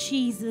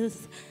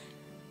 Jesus.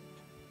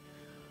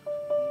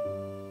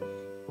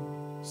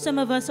 Some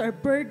of us are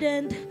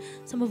burdened,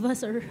 some of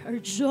us are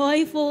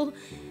joyful,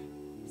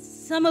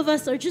 some of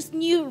us are just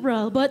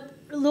neutral, but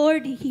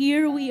Lord,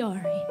 here we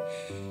are.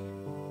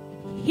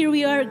 Here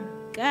we are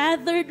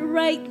gathered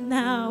right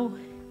now,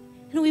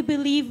 and we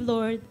believe,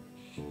 Lord,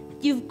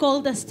 that you've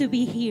called us to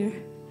be here.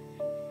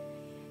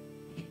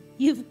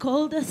 You've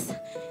called us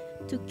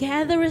to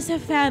gather as a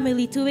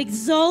family, to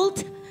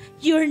exalt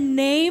your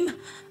name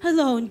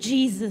alone,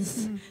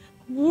 Jesus.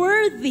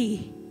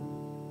 Worthy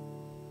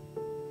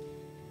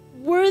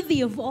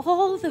of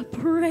all the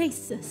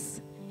praises,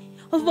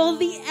 of all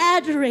the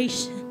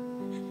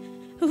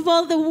adoration, of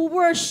all the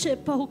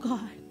worship, oh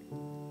God.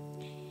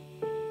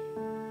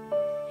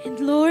 And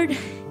Lord,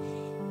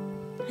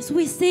 as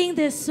we sing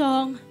this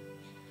song,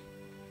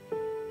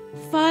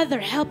 Father,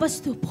 help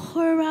us to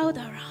pour out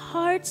our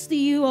hearts to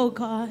you, oh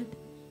God,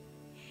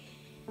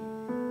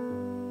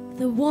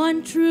 the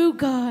one true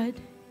God.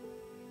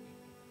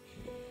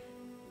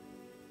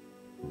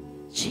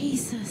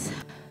 Jesus,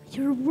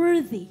 you're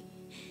worthy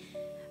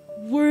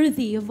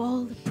of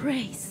all the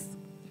praise.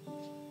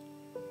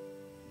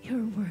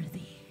 You're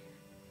worthy.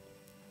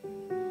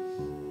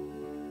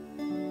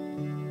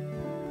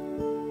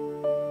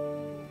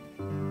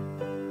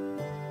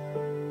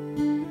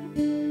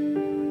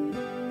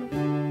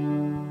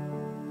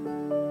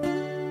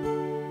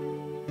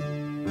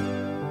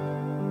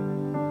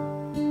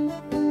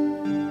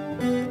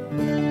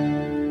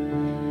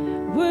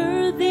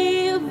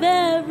 Worthy of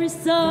every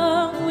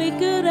song we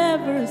could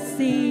ever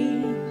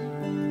sing.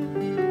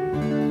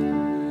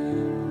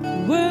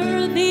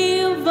 Worthy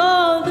of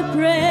all the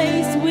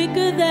praise we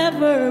could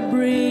ever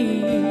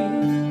bring.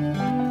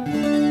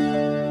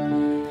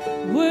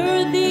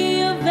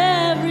 Worthy of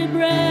every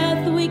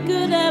breath we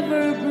could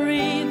ever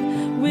breathe.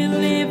 We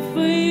live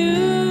for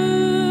you.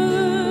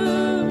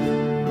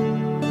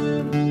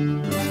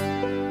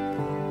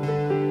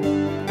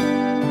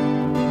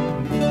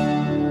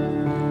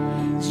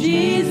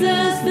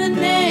 Jesus, the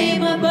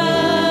name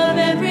above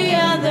every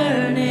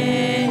other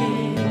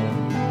name.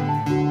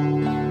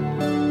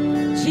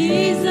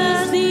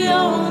 Jesus, the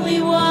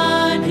only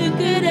one who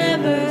could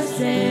ever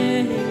save.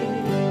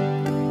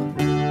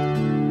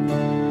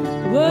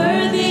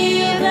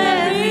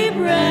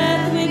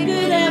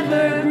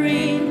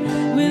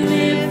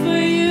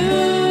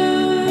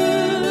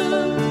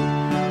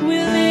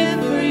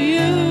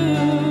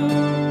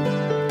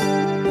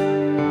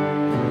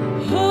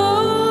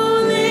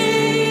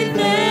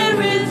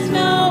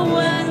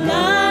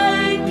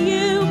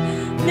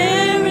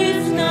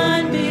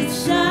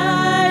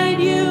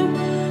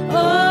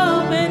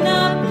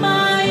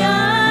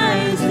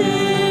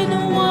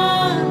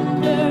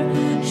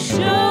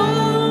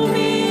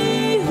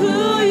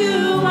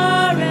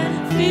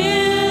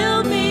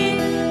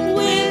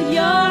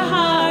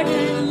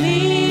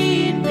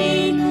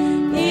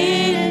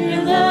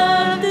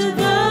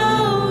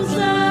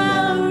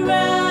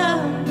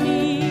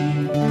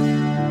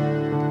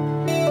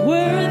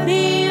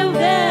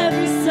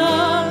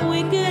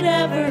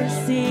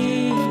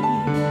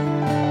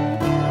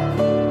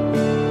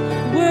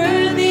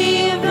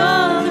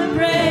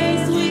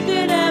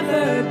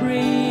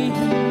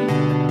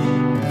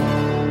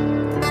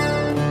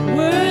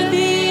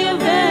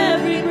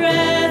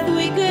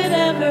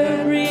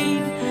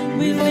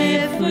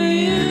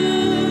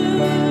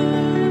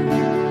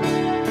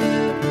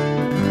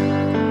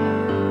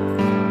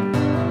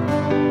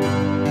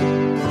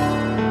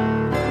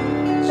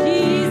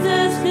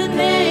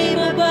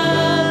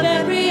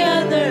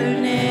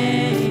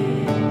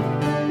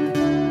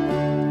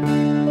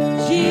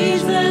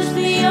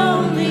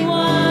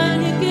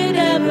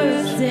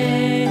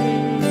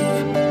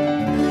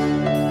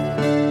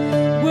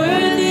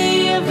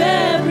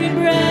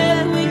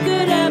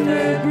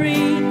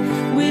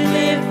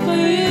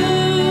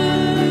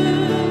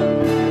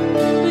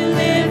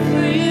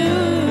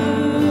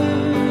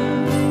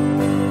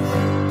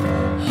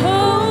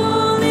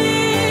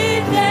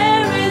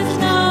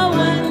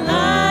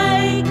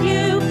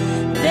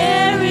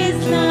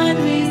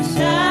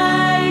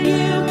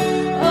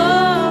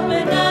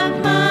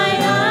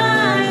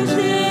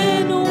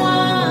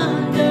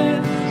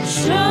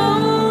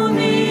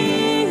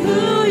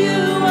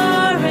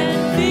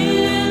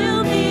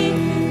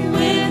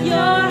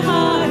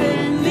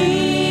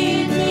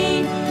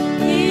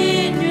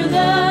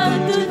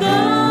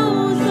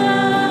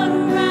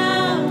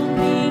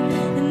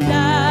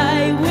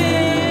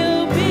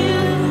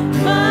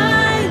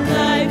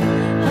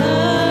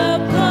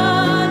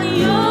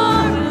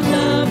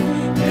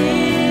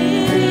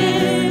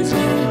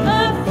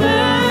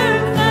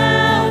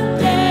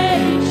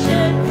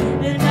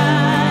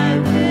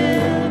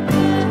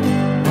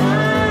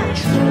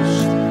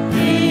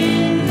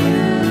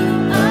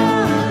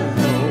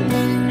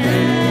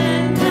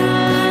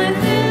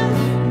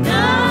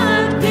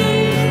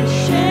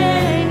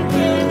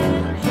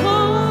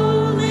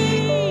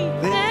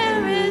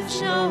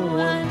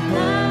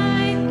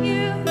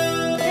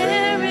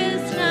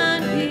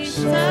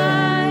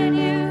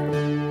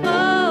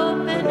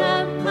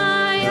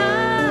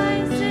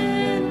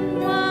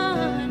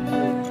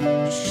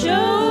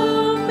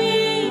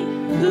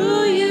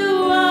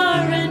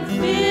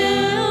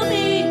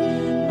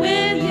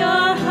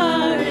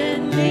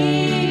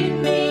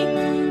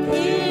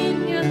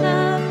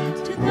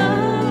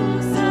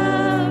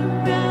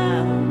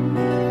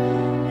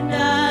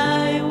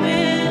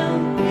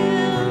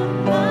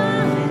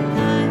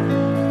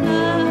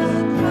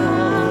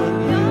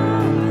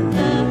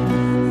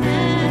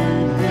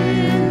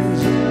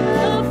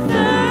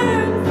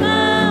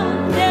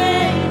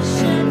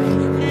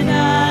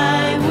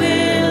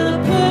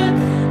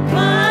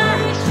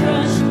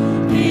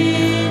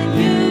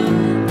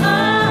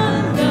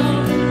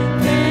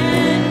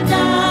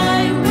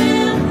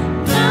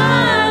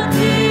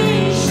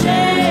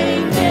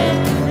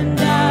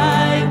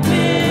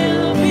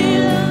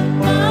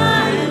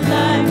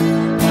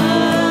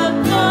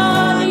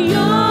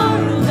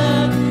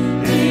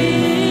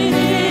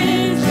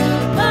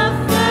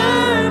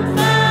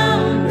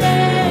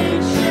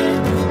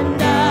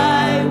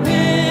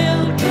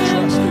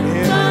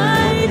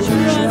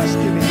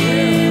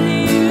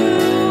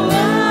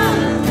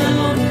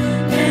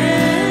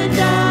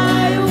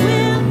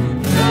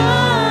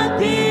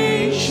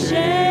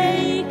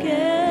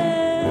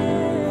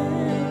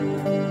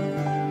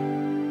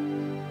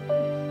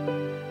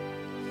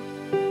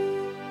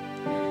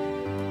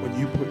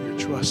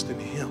 trust in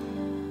Him,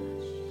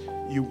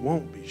 you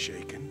won't be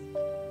shaken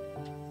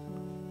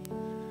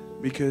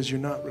because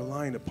you're not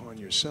relying upon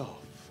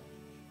yourself.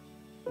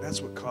 That's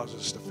what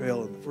causes us to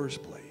fail in the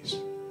first place.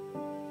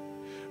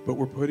 But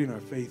we're putting our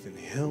faith in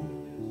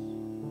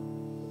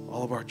Him.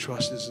 All of our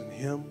trust is in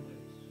Him.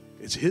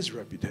 It's His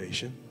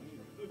reputation.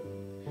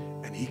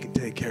 And He can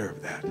take care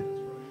of that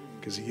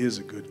because He is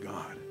a good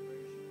God.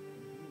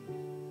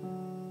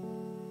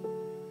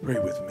 Pray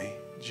with me.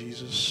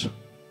 Jesus,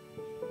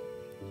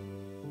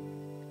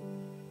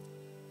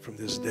 from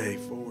this day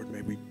forward,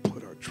 may we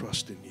put our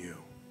trust in You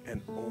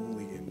and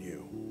only in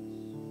You.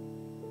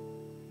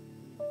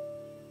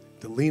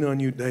 To lean on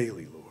You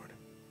daily, Lord.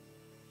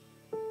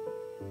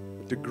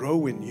 To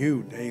grow in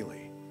You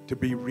daily. To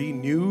be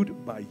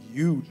renewed by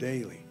You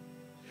daily.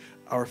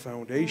 Our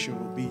foundation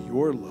will be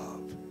Your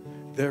love.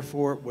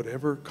 Therefore,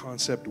 whatever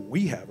concept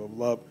we have of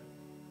love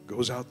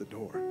goes out the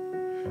door.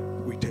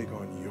 We take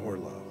on Your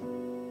love.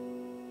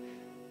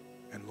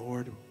 And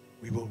Lord,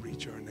 we will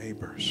reach our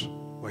neighbors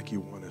like You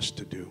want us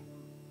to do.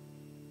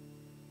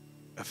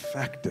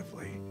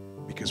 Effectively,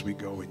 because we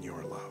go in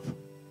Your love.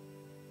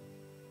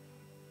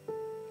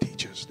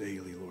 Teach us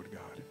daily, Lord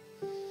God,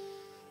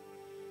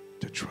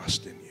 to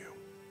trust in You.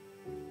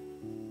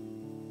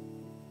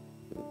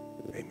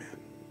 Amen.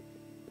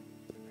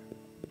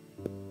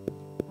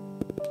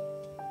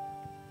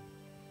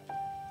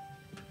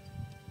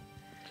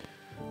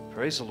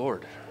 Praise the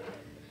Lord.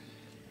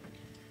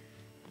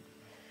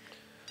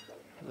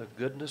 The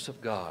goodness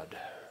of God.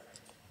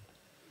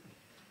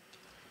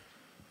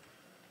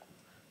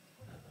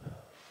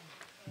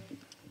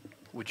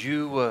 Would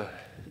you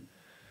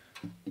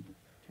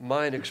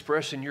mind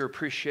expressing your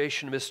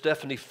appreciation to Miss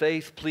Stephanie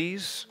Faith,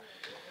 please?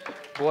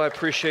 Boy, I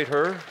appreciate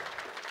her.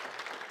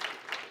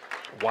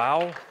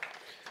 Wow.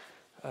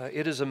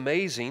 It is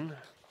amazing.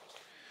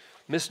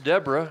 Miss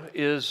Deborah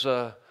is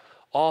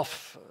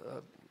off,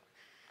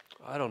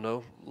 I don't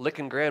know,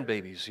 licking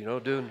grandbabies, you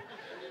know,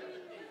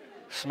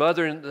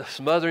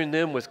 smothering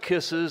them with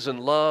kisses and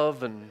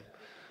love and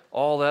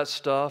all that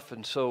stuff.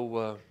 And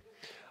so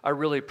I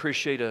really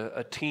appreciate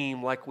a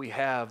team like we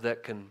have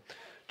that can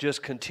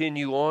just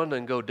continue on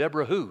and go,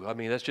 Deborah who? I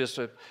mean, that's just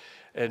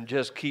and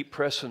just keep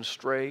pressing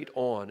straight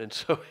on. And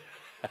so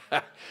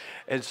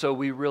and so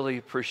we really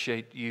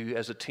appreciate you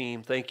as a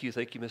team. Thank you,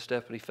 Miss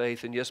Stephanie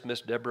Faith. And yes,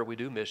 Miss Deborah, we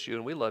do miss you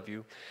and we love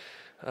you.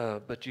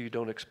 But you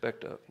don't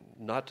expect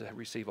not to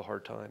receive a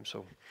hard time.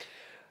 So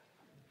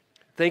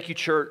thank you,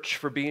 church,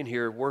 for being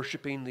here,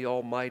 worshiping the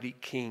Almighty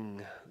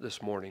King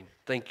this morning.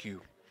 Thank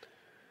you.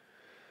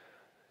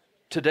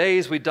 Today,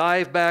 as we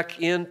dive back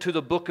into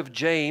the book of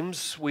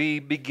James, we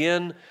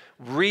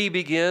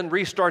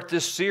restart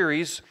this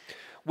series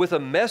with a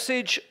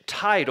message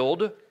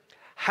titled,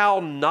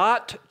 How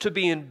Not to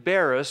Be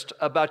Embarrassed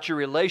About Your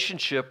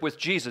Relationship with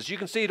Jesus. You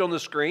can see it on the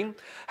screen.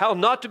 How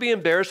not to be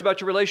embarrassed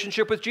about your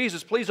relationship with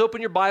Jesus. Please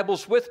open your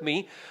Bibles with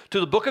me to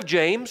the book of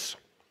James,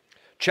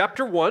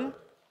 chapter 1,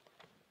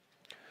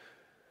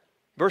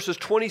 verses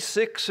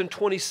 26 and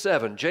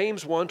 27.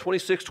 James 1,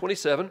 26,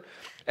 27.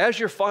 As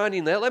you're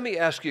finding that, let me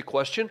ask you a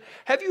question.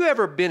 Have you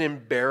ever been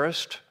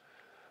embarrassed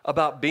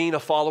about being a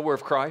follower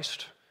of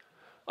Christ?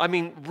 I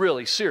mean,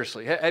 really,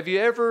 seriously. Have you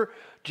ever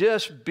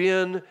just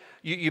been,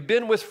 you've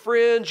been with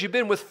friends, you've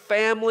been with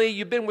family,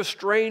 you've been with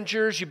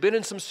strangers, you've been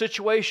in some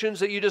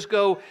situations that you just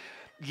go,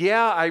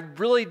 yeah, I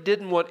really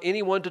didn't want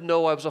anyone to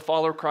know I was a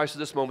follower of Christ at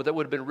this moment. That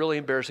would have been really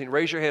embarrassing.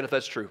 Raise your hand if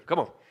that's true. Come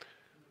on.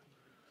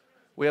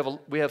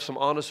 We have some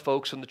honest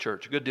folks in the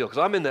church. Good deal, because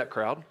I'm in that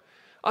crowd.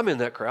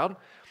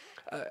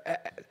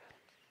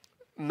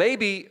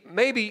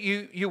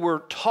 Maybe you were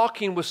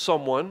talking with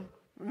someone.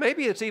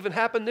 Maybe it's even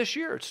happened this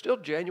year. It's still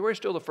January,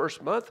 still the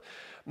first month.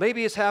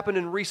 Maybe it's happened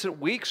in recent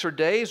weeks or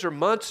days or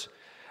months,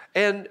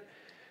 and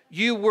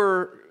you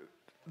were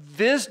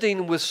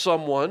visiting with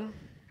someone,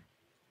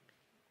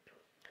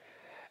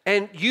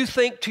 and you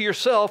think to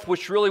yourself,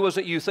 which really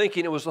wasn't you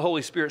thinking, it was the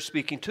Holy Spirit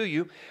speaking to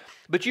you,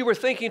 but you were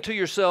thinking to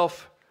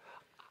yourself,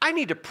 I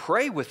need to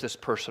pray with this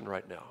person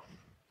right now.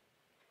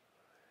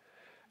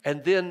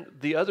 And then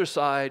the other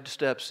side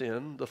steps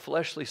in, the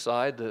fleshly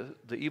side,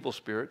 the evil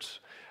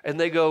spirits, and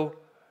they go,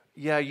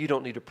 yeah, you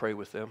don't need to pray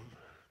with them.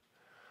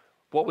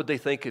 What would they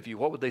think of you?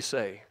 What would they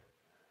say?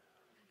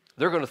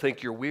 They're going to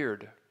think you're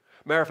weird.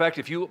 Matter of fact,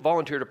 if you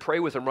volunteer to pray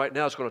with them right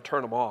now, it's going to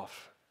turn them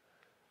off.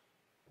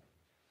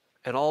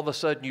 And all of a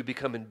sudden you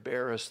become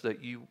embarrassed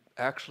that you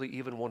actually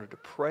even wanted to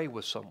pray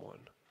with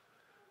someone.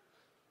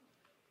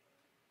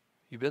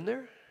 You been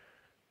there?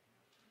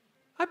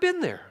 I've been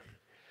there.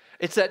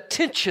 It's that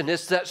tension,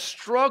 it's that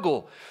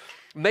struggle.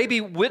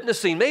 Maybe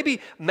witnessing, maybe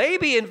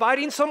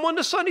inviting someone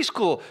to Sunday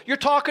school. You're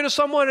talking to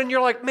someone and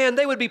you're like, man,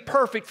 they would be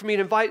perfect for me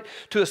to invite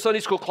to a Sunday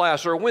school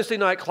class or a Wednesday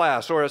night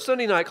class or a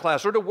Sunday night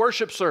class or to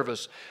worship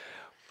service.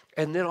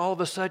 And then all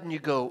of a sudden you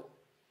go,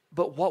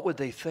 but what would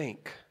they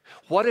think?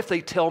 What if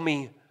they tell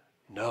me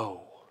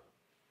no?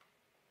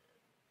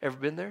 Ever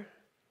been there?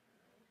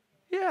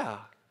 Yeah.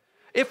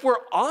 If we're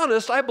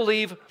honest, I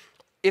believe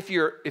if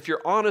you're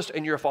honest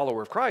and you're a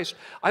follower of Christ,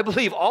 I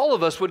believe all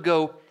of us would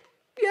go,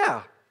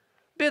 yeah,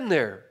 Been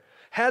there.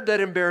 Had that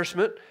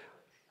embarrassment,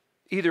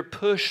 either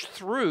pushed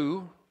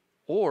through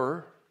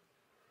or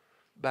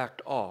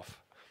backed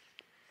off.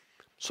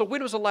 So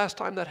when was the last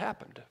time that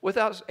happened?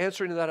 Without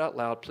answering that out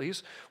loud,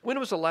 please. When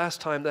was the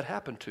last time that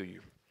happened to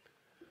you?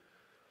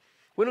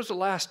 When was the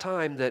last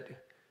time that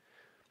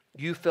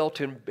you felt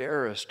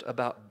embarrassed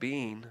about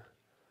being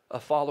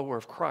a follower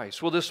of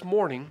Christ? Well, this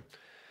morning,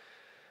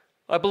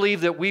 I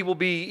believe that we will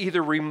be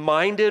either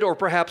reminded or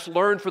perhaps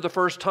learn for the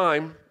first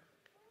time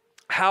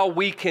how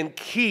we can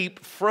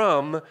keep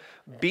from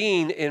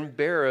being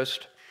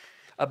embarrassed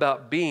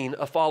about being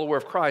a follower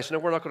of Christ. Now,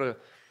 we're not going to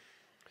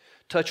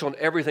touch on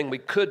everything we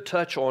could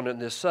touch on in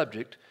this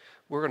subject.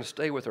 We're going to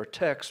stay with our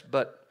text,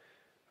 but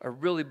I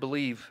really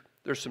believe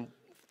there's some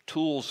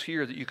tools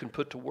here that you can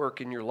put to work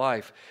in your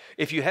life.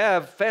 If you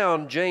have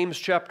found James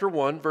chapter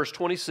 1, verse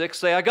 26,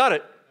 say, I got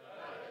it.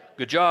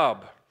 Good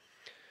job.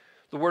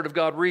 The Word of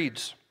God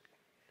reads,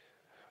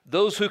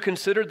 those who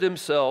considered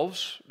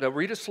themselves, now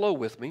read it slow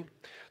with me,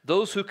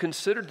 those who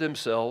considered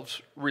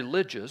themselves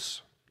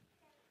religious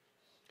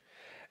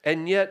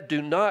and yet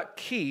do not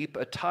keep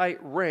a tight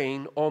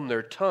rein on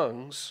their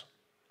tongues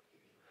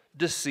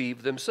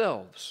deceive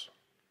themselves.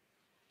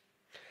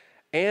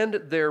 And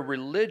their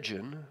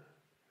religion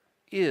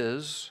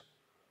is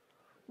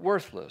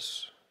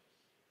worthless.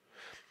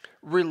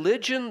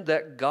 Religion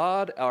that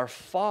God our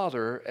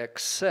Father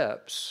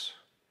accepts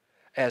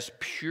as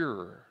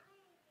pure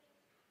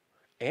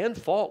and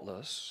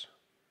faultless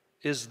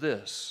is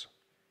this: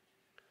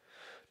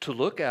 to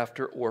look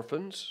after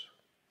orphans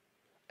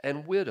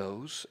and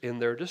widows in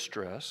their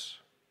distress,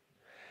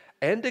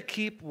 and to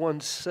keep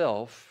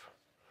oneself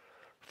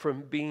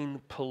from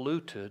being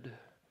polluted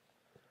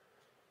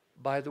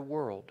by the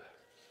world.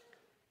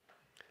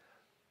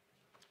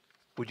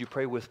 Would you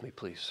pray with me,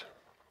 please?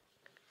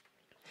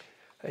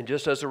 And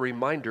just as a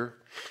reminder,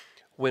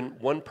 when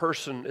one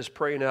person is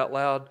praying out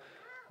loud,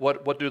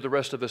 what do the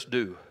rest of us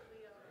do?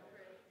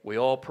 We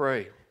all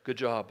pray. Good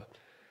job.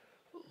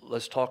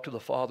 Let's talk to the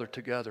Father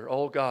together.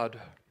 Oh God,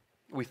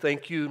 we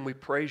thank you and we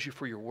praise you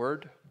for your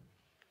word.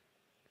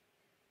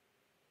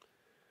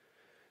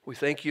 We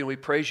thank you and we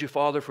praise you,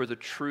 Father, for the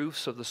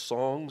truths of the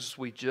songs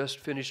we just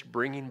finished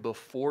bringing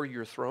before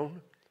your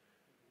throne.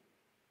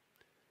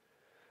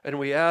 And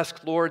we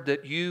ask, Lord,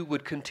 that you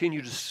would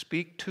continue to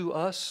speak to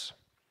us.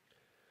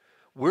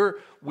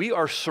 We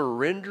are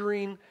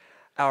surrendering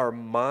our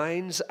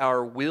minds,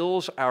 our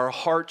wills, our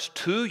hearts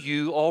to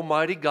you,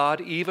 Almighty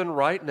God, even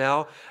right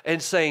now,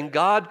 and saying,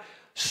 God,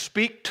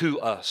 speak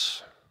to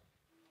us.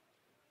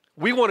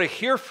 We want to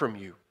hear from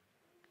you.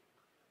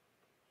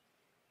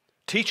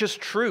 Teach us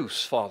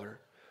truths, Father,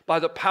 by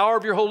the power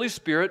of your Holy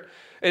Spirit,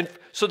 and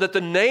so that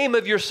the name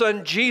of your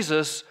Son,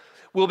 Jesus,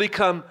 will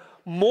become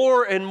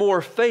more and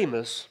more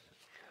famous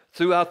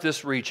throughout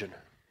this region.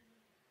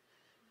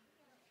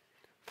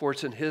 For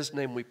it's in his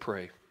name we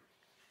pray.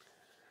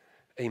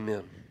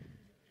 Amen.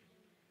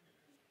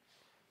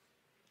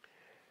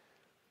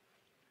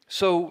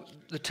 So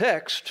the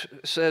text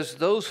says,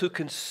 those who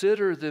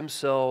consider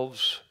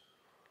themselves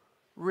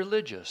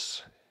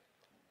religious.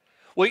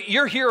 Well,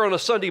 you're here on a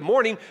Sunday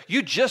morning,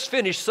 you just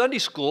finished Sunday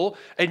school,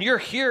 and you're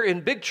here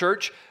in big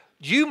church.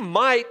 You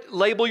might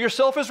label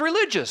yourself as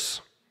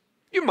religious.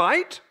 You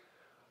might,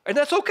 and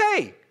that's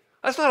okay.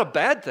 That's not a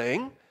bad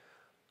thing.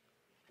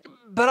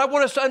 But I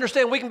want us to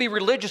understand we can be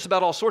religious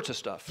about all sorts of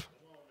stuff.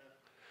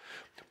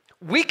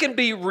 We can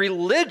be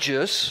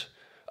religious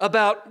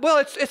about, well,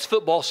 it's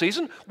football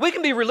season. We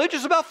can be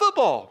religious about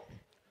football.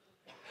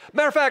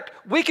 Matter of fact,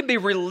 we can be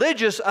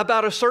religious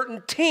about a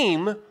certain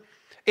team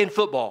in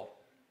football.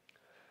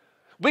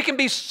 We can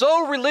be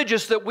so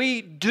religious that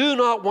we do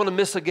not want to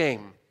miss a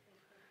game.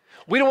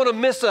 We don't want to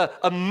miss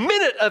a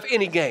minute of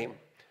any game.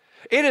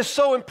 It is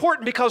so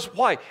important because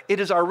why? It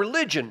is our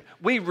religion.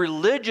 We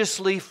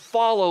religiously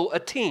follow a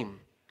team.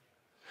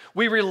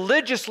 We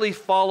religiously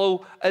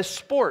follow a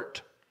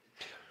sport.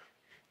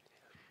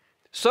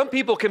 Some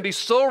people can be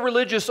so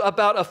religious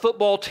about a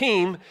football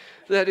team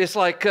that it's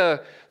like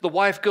the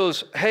wife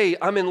goes, hey,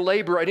 I'm in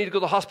labor. I need to go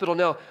to the hospital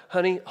now.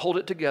 Honey, hold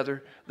it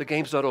together. The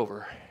game's not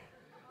over.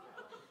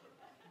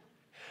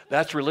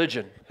 That's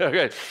religion.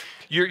 Okay.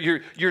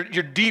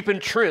 You're deep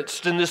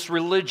entrenched in this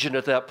religion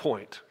at that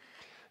point.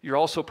 You're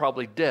also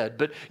probably dead,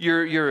 but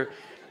you're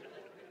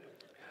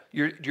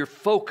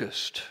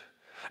focused.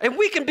 And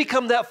we can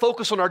become that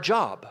focused on our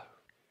job.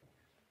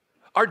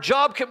 Our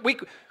job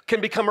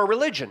can become our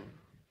religion.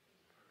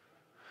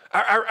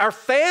 Our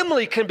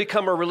family can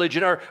become our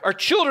religion. Our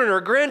children,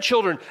 our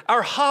grandchildren,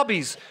 our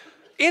hobbies.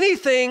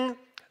 Anything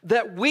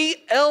that we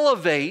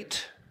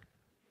elevate,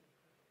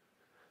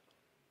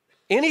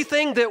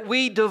 anything that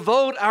we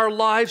devote our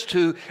lives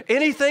to,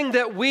 anything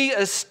that we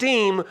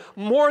esteem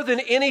more than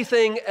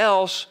anything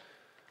else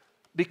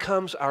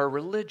becomes our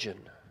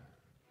religion.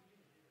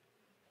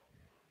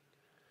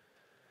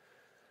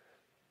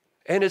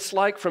 And it's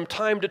like from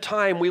time to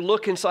time we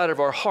look inside of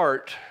our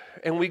heart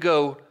and we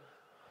go,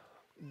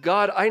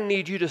 God, I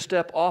need you to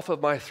step off of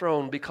my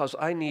throne because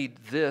I need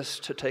this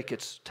to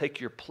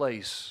take your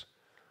place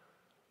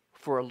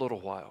for a little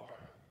while.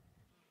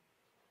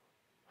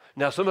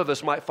 Now, some of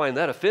us might find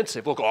that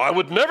offensive. We'll go, I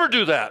would never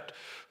do that.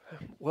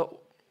 Well,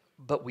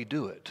 but we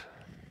do it.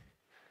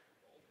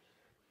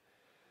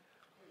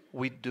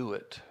 We do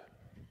it.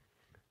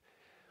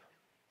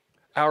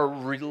 Our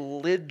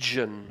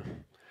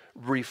religion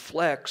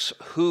reflects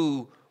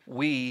who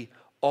we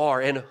are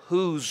and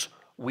whose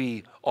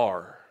we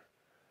are.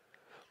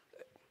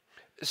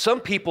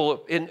 Some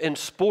people in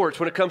sports,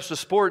 when it comes to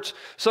sports,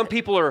 some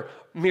people are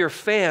mere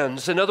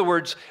fans. In other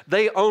words,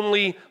 they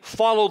only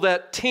follow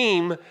that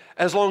team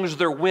as long as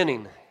they're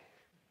winning.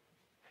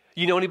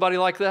 You know anybody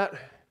like that?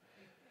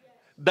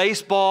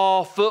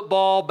 Baseball,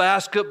 football,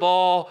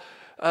 basketball,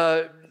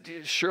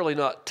 surely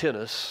not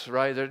tennis,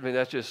 right? I mean,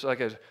 that's just like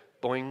a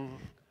boing,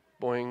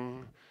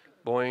 boing,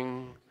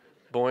 boing,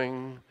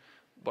 boing.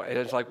 And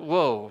it's like,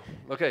 whoa,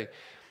 okay.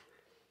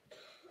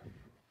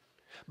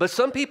 But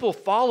some people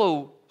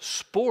follow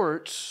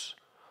sports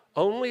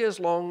only as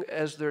long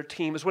as their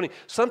team is winning.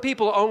 Some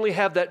people only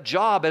have that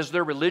job as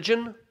their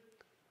religion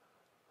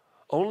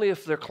only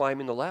if they're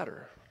climbing the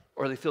ladder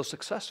or they feel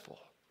successful.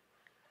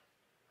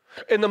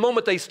 And the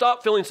moment they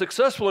stop feeling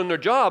successful in their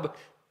job,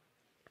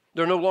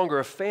 they're no longer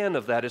a fan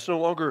of that. It's no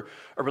longer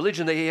a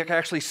religion. They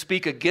actually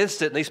speak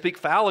against it, and they speak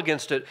foul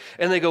against it.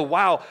 And they go,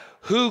 wow,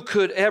 who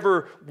could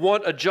ever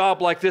want a job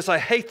like this? I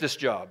hate this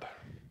job.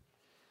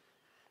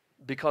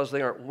 Because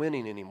they aren't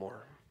winning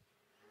anymore.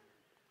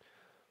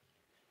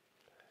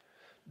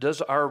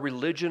 Does our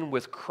religion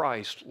with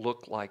Christ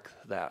look like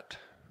that?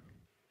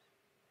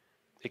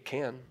 It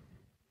can.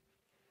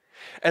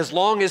 As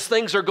long as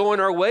things are going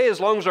our way,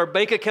 as long as our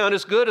bank account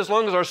is good, as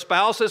long as our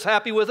spouse is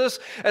happy with us,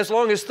 as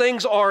long as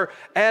things are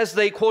as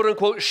they quote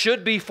unquote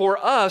should be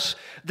for us,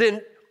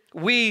 then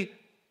we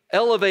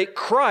elevate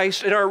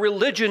Christ and our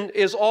religion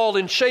is all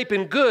in shape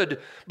and good.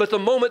 But the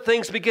moment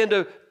things begin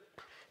to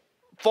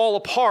fall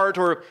apart,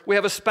 or we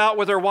have a spat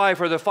with our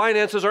wife, or the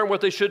finances aren't what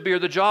they should be, or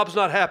the job's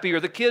not happy, or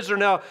the kids are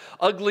now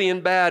ugly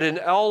and bad, and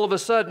all of a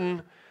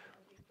sudden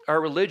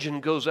our religion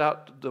goes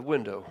out the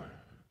window.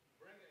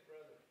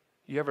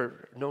 You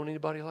ever known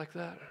anybody like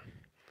that?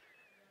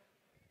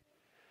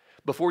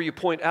 Before you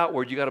point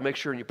outward, you got to make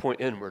sure you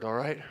point inward, all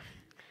right?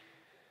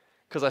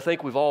 Because I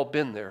think we've all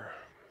been there.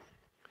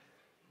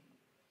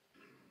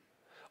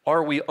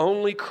 Are we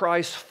only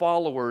Christ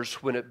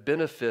followers when it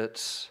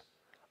benefits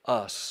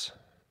us?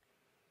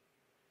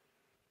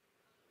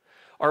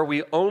 Are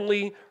we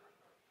only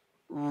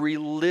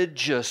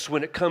religious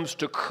when it comes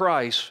to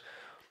Christ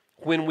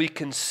when we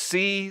can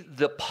see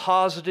the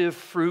positive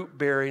fruit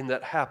bearing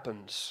that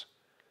happens?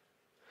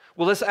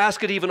 Well, let's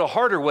ask it even a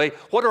harder way.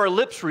 What do our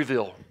lips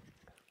reveal?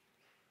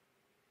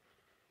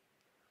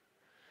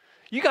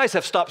 You guys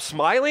have stopped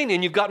smiling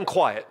and you've gotten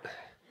quiet.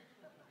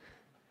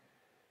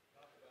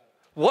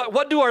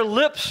 What do our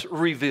lips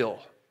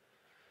reveal?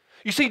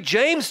 You see,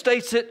 James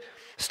states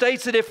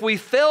that if we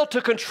fail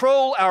to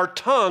control our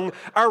tongue,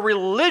 our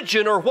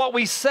religion, or what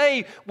we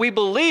say we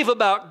believe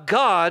about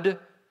God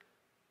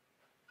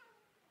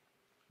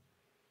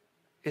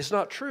is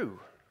not true.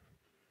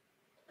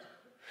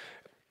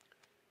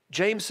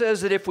 James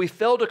says that if we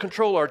fail to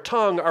control our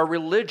tongue, our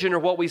religion, or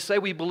what we say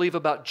we believe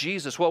about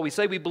Jesus, what we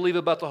say we believe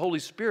about the Holy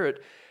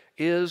Spirit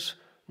is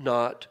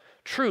not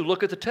true.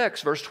 Look at the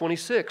text, verse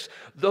 26.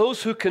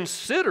 Those who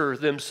consider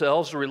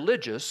themselves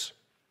religious,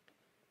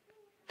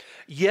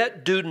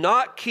 yet do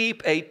not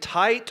keep a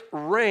tight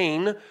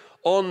rein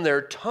on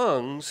their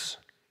tongues,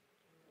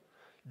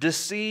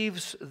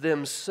 deceives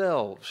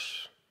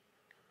themselves.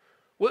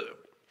 What,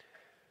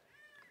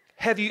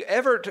 have you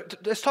ever,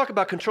 let's talk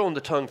about controlling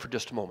the tongue for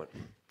just a moment.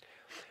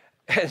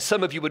 And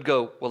some of you would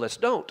go, well, let's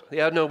don't.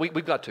 Yeah, no,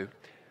 we've got to.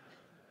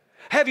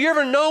 Have you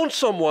ever known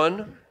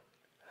someone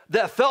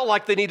that felt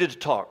like they needed to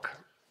talk?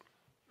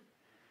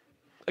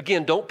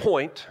 Again, don't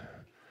point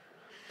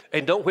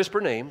and don't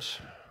whisper names.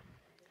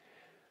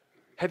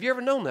 Have you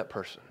ever known that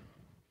person?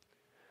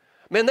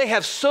 Man, they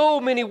have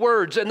so many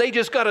words and they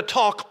just got to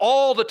talk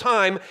all the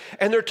time,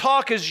 and their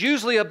talk is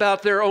usually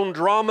about their own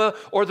drama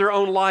or their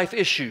own life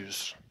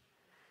issues.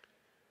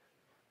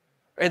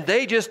 And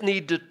they just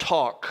need to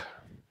talk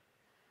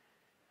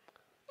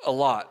a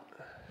lot,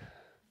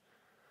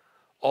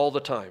 all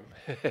the time,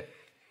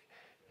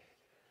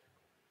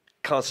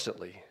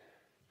 constantly.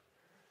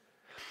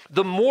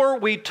 The more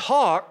we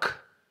talk,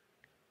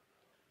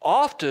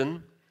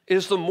 often,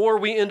 is the more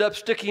we end up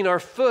sticking our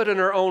foot in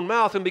our own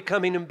mouth and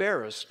becoming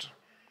embarrassed.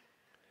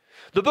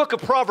 The book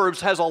of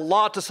Proverbs has a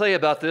lot to say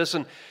about this,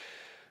 and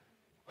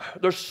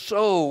there's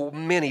so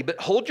many,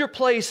 but hold your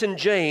place in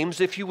James,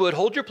 if you would.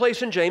 Hold your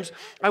place in James.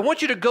 I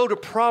want you to go to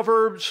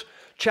Proverbs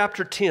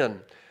chapter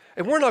 10.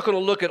 And we're not going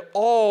to look at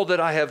all that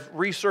I have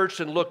researched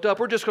and looked up.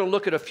 We're just going to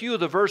look at a few of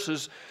the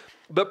verses.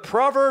 But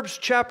Proverbs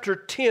chapter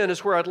 10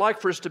 is where I'd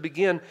like for us to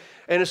begin.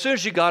 And as soon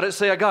as you got it,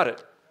 say, I got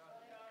it.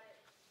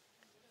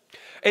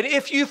 And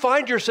if you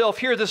find yourself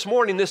here this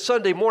morning, this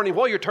Sunday morning,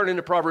 while you're turning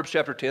to Proverbs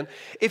chapter 10,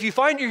 if you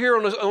find you're here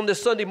on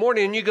this Sunday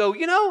morning and you go,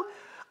 you know,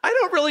 I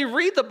don't really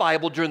read the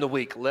Bible during the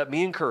week, let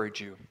me encourage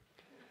you.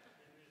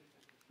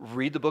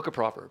 Read the book of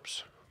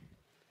Proverbs.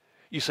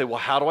 You say, well,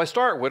 how do I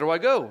start? Where do I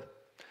go?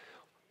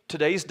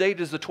 Today's date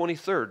is the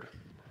 23rd.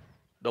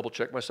 Double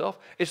check myself.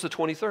 It's the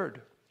 23rd.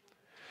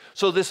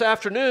 So this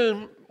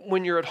afternoon,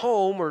 when you're at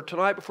home or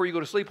tonight before you go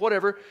to sleep,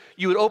 whatever,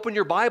 you would open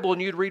your Bible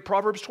and you'd read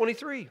Proverbs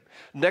 23.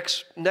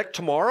 Next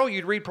tomorrow,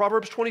 you'd read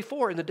Proverbs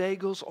 24, and the day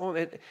goes on.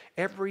 And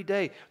every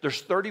day,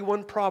 there's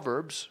 31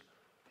 Proverbs,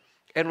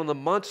 and on the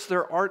months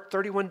there aren't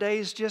 31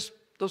 days, just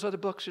those other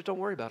books, just don't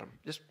worry about them.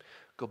 Just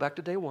go back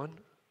to day 1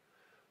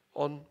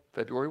 on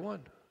February 1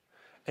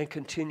 and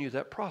continue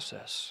that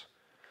process.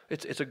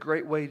 It's a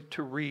great way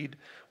to read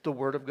the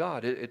Word of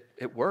God.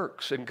 It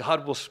works, and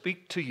God will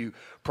speak to you.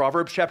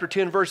 Proverbs chapter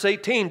 10, verse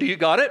 18. Do you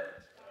got it?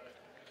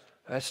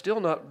 That's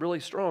still not really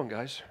strong,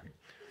 guys.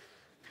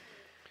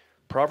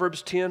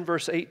 Proverbs 10,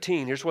 verse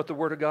 18. Here's what the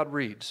Word of God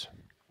reads.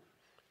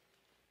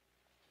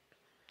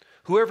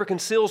 Whoever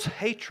conceals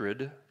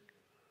hatred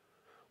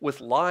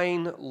with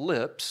lying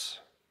lips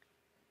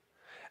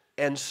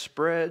and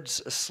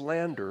spreads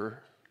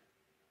slander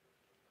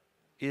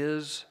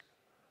is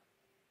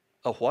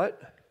a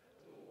what?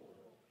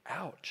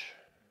 Ouch.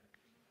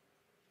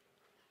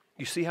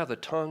 You see how the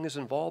tongue is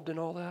involved in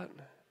all that?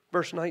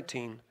 Verse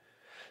 19.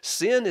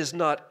 Sin is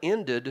not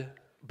ended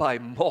by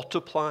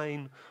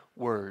multiplying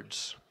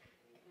words.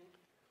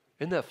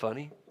 Isn't that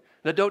funny?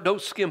 Now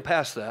don't skim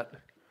past that.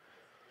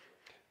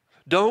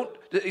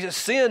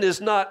 Sin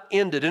is not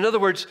ended. In other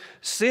words,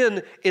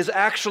 sin is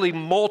actually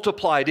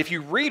multiplied. If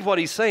you read what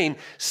he's saying,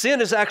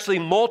 sin is actually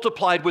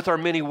multiplied with our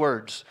many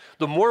words.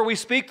 The more we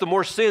speak, the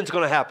more sin's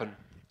going to happen.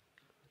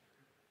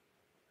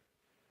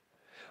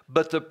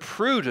 But the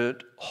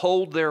prudent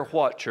hold their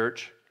what,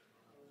 church?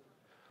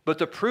 But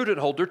the prudent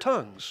hold their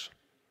tongues.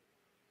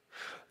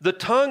 The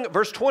tongue,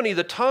 verse 20,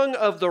 the tongue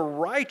of the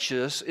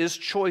righteous is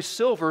choice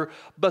silver,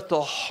 but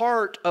the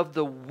heart of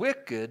the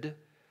wicked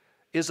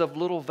is of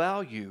little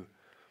value.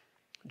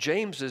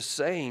 James is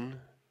saying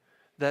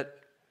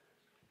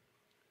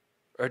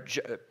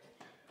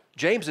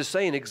James is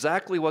saying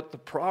exactly what the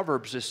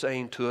Proverbs is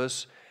saying to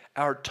us.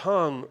 Our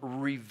tongue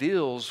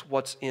reveals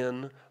what's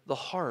in the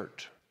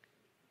heart.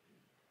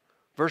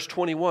 Verse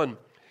 21,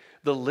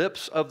 the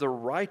lips of the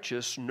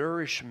righteous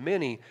nourish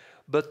many,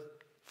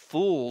 but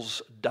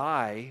fools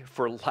die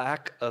for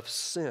lack of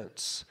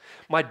sense.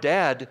 My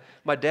dad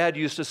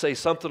used to say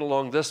something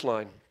along this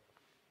line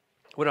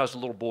when I was a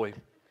little boy,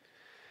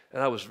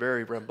 and I was a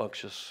very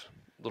rambunctious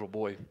little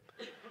boy.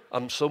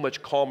 I'm so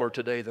much calmer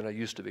today than I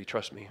used to be,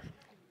 trust me.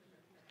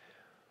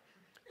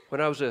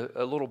 When I was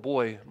a little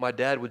boy, my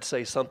dad would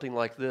say something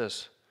like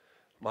this,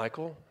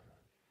 Michael,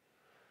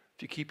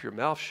 if you keep your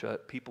mouth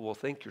shut, people will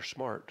think you're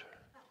smart.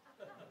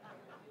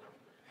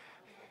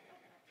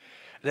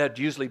 That'd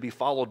usually be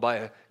followed by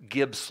a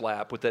Gibbs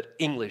slap with that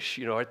English,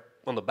 right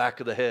on the back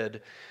of the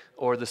head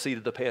or the seat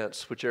of the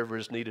pants, whichever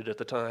is needed at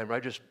the time,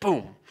 right? Just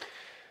boom.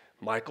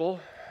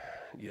 Michael,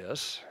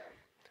 yes.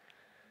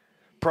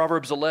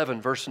 Proverbs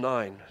 11, verse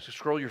 9. So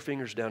scroll your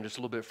fingers down just a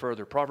little bit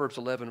further. Proverbs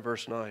 11,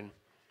 verse 9.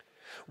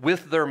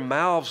 With their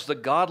mouths the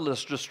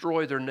godless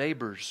destroy their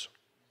neighbors,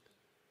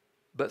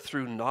 but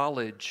through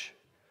knowledge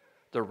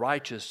the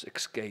righteous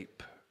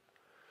escape.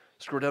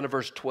 Scroll down to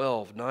verse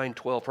 12,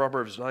 9:12,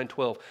 Proverbs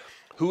 9:12.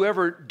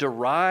 Whoever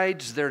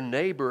derides their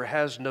neighbor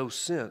has no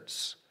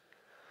sense,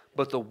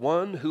 but the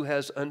one who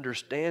has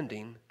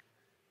understanding,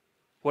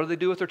 what do they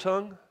do with their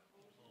tongue?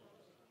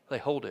 They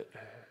hold it.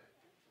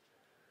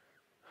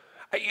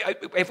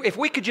 If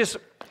we could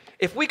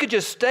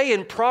just stay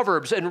in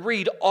Proverbs and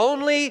read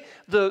only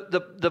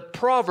the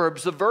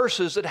Proverbs, the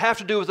verses that have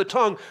to do with the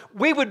tongue,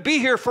 we would be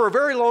here for a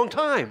very long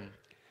time.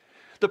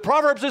 The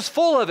Proverbs is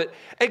full of it.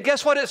 And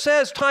guess what it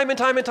says time and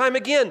time and time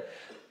again?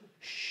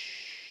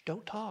 Shh,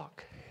 don't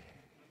talk.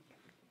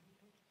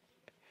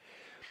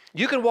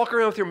 You can walk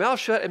around with your mouth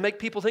shut and make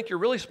people think you're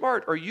really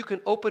smart, or you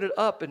can open it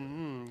up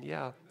and,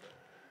 yeah.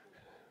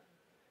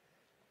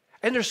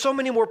 And there's so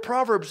many more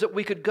Proverbs that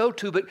we could go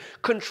to, but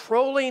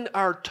controlling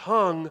our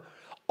tongue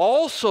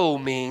also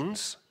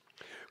means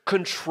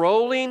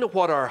controlling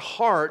what our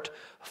heart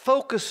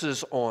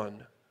focuses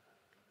on.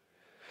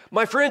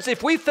 My friends,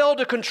 if we fail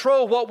to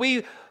control what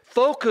we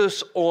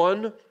focus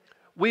on,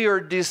 we are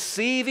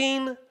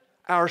deceiving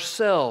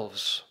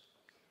ourselves.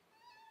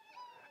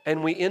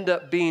 And we end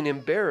up being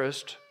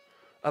embarrassed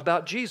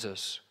about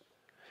Jesus.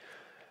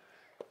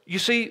 You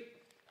see,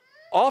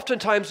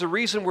 oftentimes the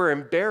reason we're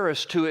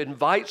embarrassed to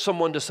invite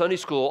someone to Sunday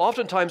school,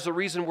 oftentimes the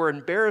reason we're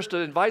embarrassed to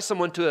invite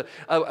someone to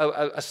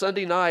a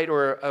Sunday night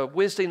or a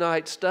Wednesday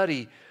night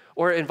study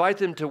or invite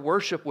them to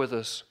worship with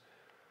us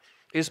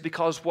is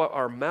because what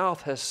our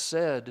mouth has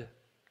said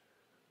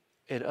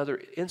in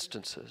other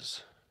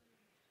instances.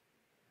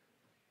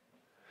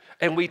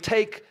 And we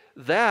take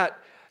that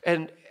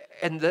and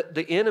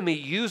the enemy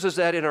uses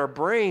that in our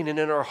brain and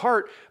in our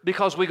heart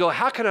because we go,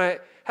 how can I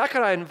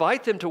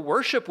invite them to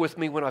worship with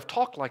me when I've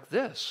talked like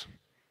this?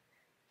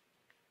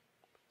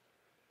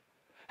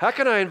 How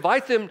can I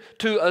invite them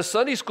to a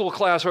Sunday school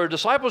class or a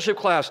discipleship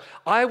class?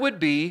 I would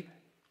be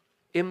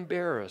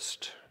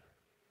embarrassed.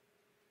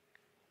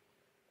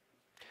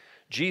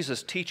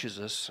 Jesus teaches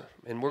us,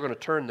 and we're going to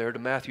turn there to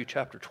Matthew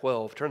chapter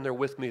 12. Turn there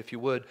with me if you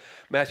would.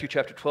 Matthew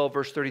chapter 12,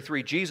 verse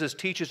 33. Jesus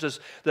teaches us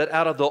that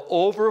out of the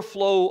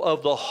overflow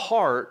of the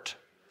heart,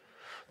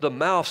 the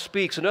mouth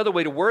speaks. Another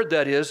way to word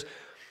that is,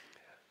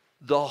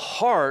 the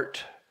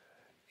heart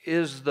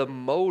is the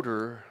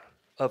motor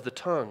of the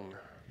tongue.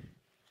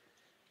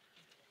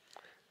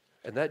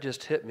 And that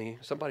just hit me.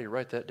 Somebody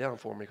write that down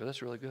for me because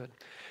that's really good.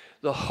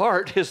 The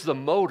heart is the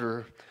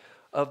motor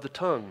of the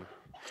tongue.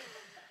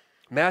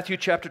 Matthew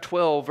chapter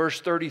 12,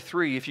 verse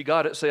 33. If you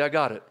got it, say, I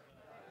got it.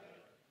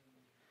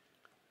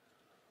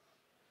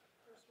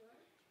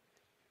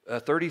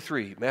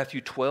 33. Matthew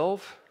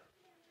 12,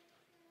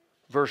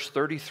 verse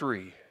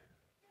 33.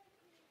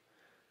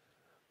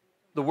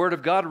 The Word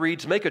of God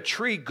reads, make a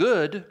tree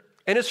good,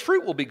 and its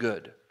fruit will be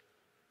good.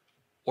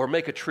 Or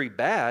make a tree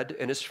bad,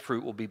 and its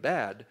fruit will be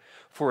bad.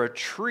 For a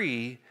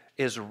tree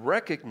is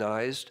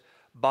recognized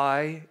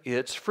by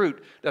its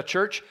fruit. Now,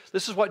 church,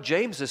 this is what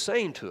James is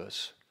saying to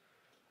us.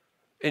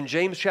 In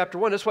James chapter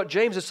 1, that's what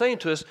James is saying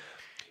to us.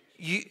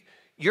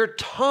 Your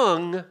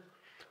tongue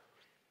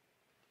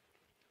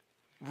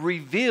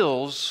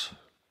reveals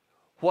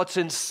what's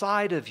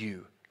inside of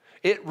you.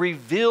 It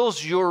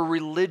reveals your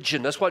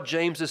religion. That's what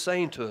James is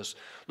saying to us.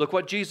 Look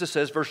what Jesus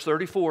says, verse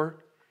 34.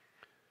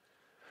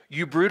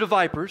 You brood of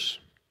vipers,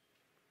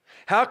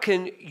 how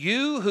can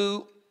you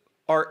who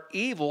are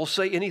evil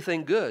say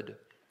anything good?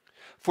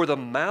 For the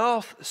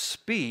mouth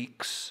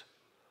speaks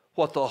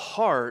what the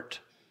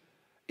heart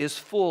is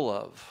full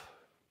of.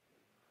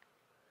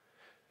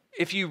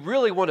 If you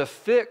really want to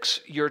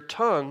fix your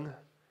tongue,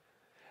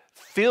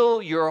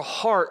 fill your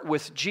heart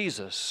with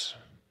Jesus.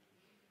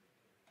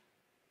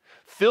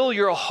 Fill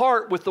your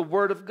heart with the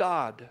Word of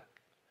God.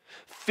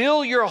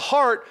 Fill your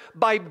heart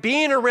by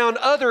being around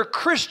other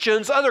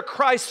Christians, other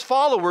Christ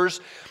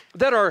followers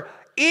that are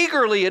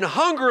eagerly and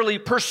hungrily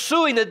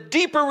pursuing a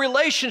deeper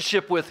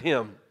relationship with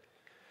Him.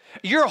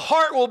 Your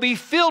heart will be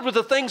filled with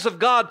the things of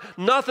God,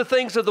 not the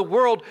things of the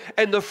world,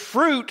 and the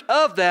fruit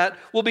of that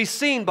will be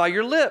seen by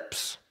your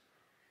lips.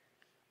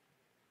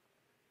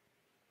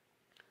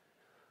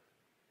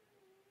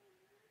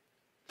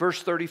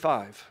 Verse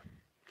 35.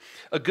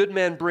 A good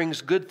man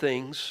brings good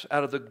things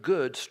out of the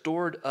good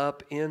stored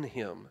up in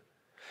him,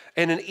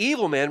 and an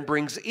evil man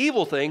brings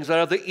evil things out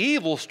of the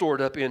evil stored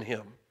up in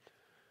him.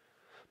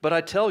 But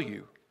I tell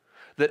you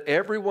that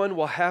everyone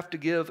will have to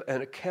give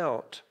an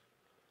account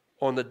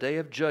on the day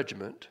of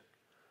judgment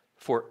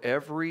for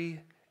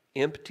every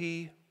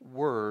empty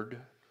word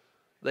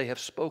they have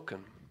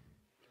spoken.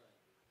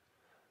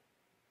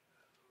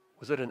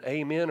 Was it an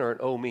amen or an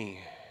oh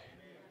me?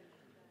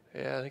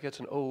 Yeah, I think that's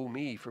an oh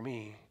me for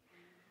me.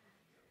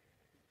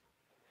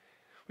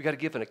 We got to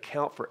give an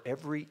account for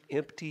every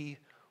empty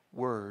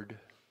word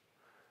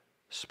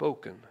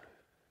spoken.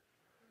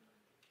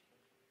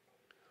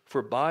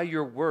 For by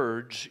your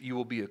words you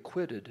will be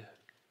acquitted,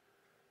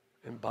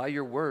 and by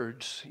your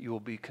words you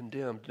will be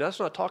condemned. Now, that's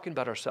not talking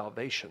about our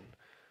salvation,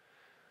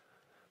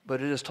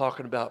 but it is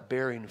talking about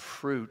bearing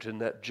fruit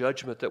and that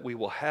judgment that we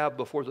will have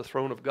before the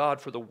throne of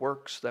God for the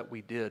works that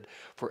we did,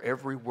 for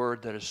every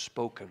word that is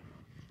spoken.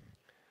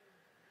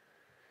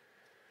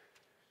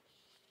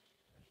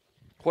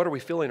 What are we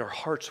filling our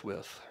hearts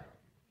with?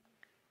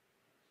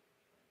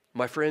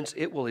 My friends,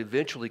 it will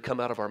eventually come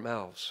out of our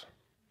mouths.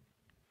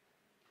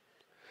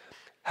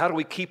 How do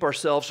we keep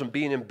ourselves from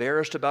being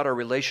embarrassed about our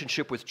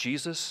relationship with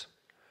Jesus?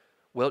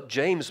 Well,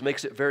 James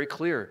makes it very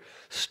clear.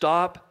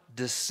 Stop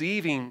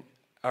deceiving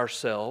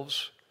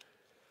ourselves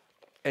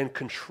and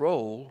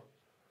control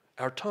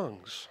our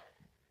tongues.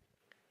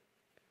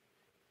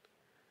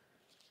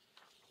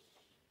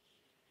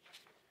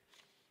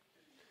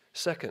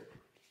 Second,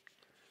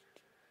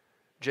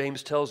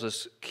 James tells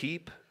us,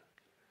 keep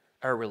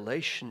our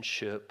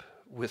relationship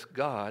with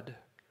God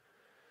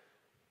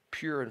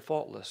pure and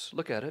faultless.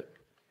 Look at it.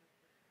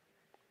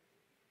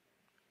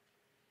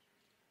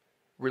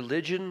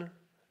 Religion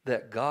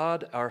that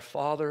God our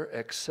Father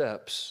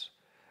accepts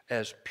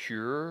as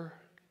pure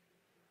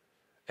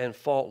and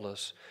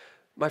faultless.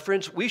 My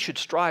friends, we should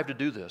strive to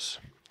do this.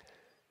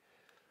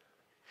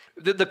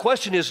 The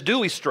question is, do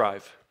we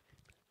strive?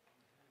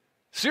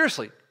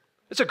 Seriously,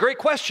 it's a great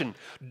question.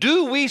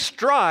 Do we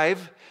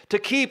strive to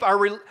keep our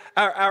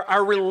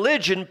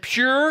religion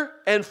pure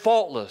and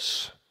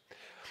faultless?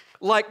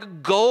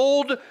 Like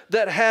gold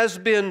that has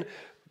been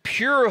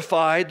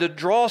purified, the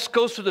dross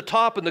goes to the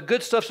top and the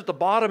good stuff's at the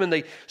bottom, and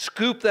they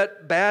scoop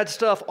that bad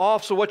stuff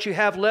off, so what you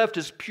have left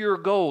is pure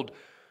gold.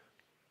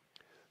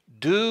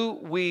 Do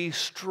we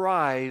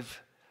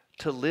strive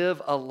to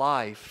live a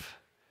life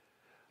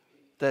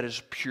that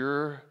is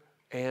pure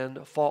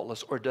and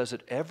faultless, or does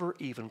it ever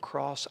even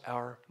cross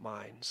our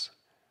minds?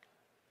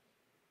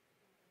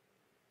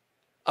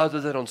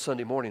 Other than on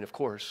Sunday morning, of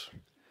course.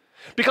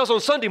 Because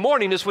on Sunday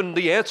morning is when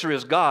the answer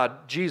is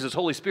God, Jesus,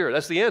 Holy Spirit.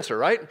 That's the answer,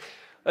 right?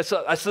 That's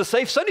the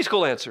safe Sunday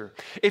school answer.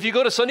 If you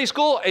go to Sunday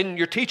school and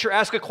your teacher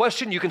asks a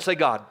question, you can say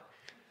God.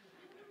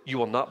 You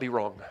will not be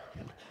wrong.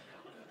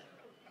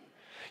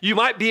 You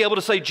might be able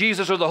to say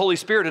Jesus or the Holy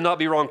Spirit and not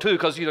be wrong too,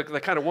 because they're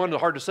kind of one, they're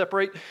hard to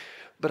separate.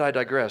 But I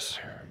digress.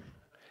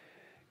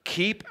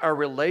 Keep our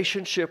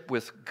relationship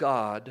with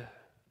God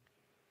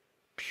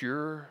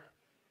pure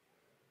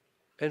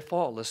and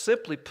faultless.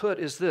 Simply put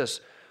is this: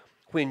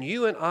 when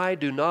you and I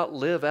do not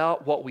live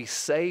out what we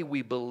say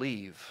we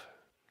believe,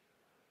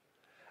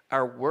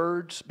 our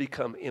words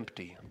become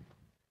empty.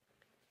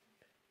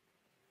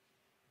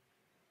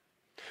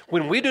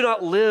 When we do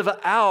not live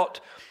out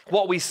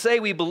what we say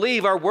we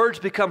believe, our words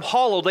become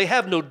hollow. They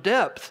have no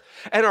depth.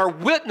 And our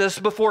witness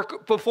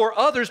before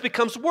others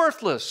becomes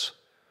worthless.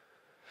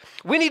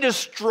 We need to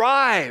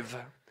strive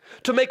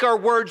to make our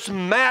words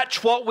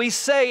match what we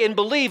say and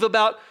believe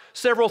about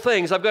several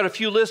things. I've got a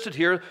few listed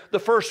here. The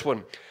first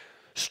one,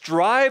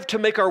 strive to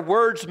make our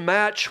words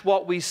match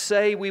what we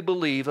say we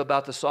believe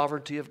about the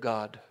sovereignty of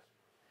God.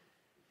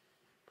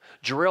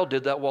 Jarrell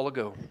did that a while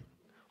ago.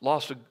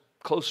 Lost a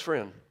close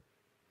friend.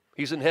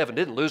 He's in heaven.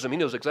 Didn't lose him. He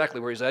knows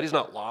exactly where he's at. He's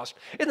not lost.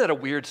 Isn't that a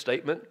weird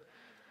statement?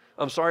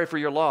 I'm sorry for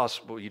your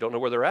loss. Well, you don't know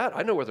where they're at?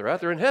 I know where they're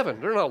at. They're in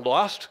heaven. They're not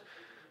lost.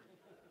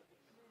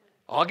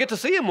 I'll get to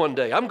see him one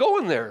day. I'm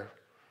going there.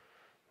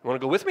 You want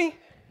to go with me?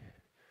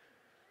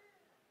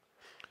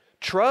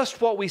 Trust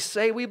what we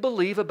say we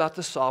believe about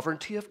the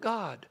sovereignty of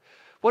God.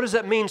 What does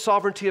that mean,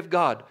 sovereignty of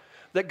God?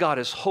 That God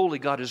is holy,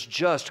 God is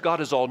just,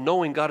 God is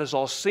all-knowing, God is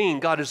all-seeing,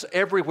 God is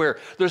everywhere.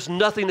 There's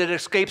nothing that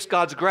escapes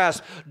God's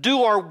grasp.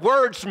 Do our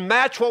words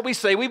match what we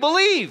say we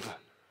believe?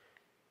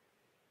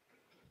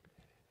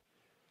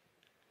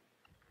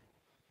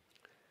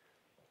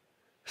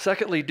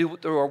 Secondly, do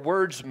our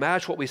words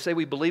match what we say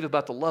we believe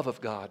about the love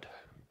of God?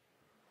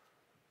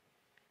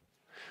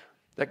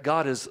 That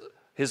God is,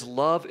 His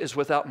love is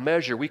without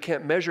measure. We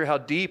can't measure how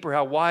deep or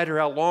how wide or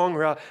how long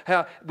or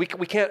how we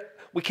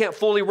can't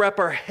fully wrap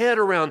our head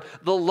around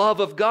the love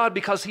of God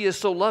because He is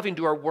so loving.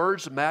 Do our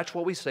words match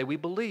what we say we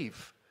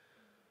believe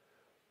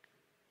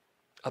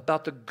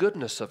about the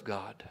goodness of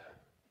God?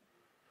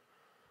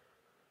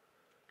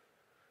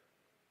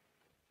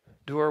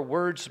 Do our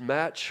words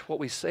match what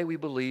we say we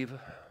believe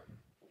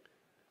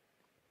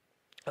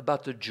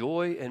about the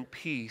joy and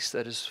peace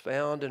that is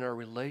found in our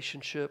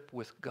relationship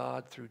with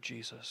God through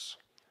Jesus?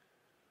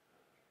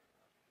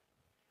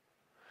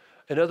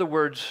 In other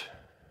words,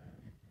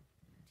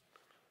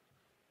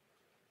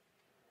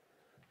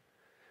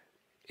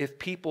 if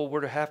people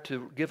were to have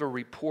to give a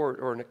report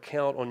or an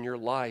account on your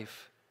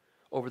life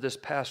over this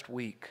past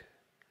week,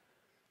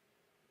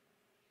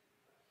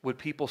 would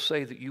people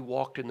say that you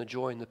walked in the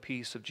joy and the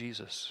peace of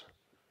Jesus?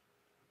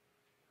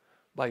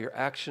 By your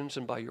actions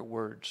and by your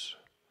words.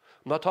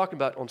 I'm not talking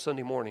about on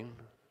Sunday morning.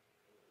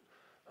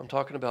 I'm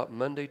talking about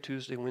Monday,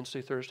 Tuesday,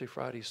 Wednesday, Thursday,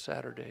 Friday,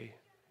 Saturday.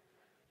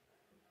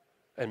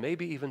 And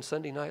maybe even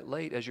Sunday night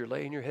late as you're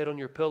laying your head on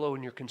your pillow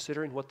and you're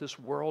considering what this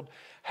world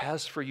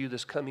has for you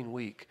this coming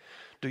week.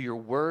 Do your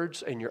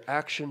words and your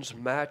actions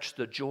match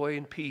the joy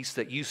and peace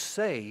that you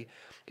say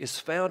is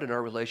found in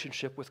our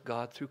relationship with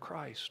God through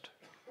Christ?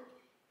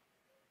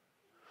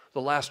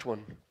 The last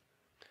one.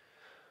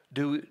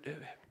 Do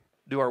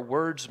our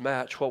words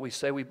match what we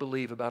say we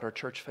believe about our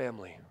church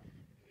family?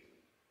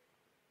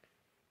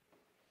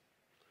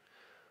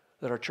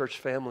 That our church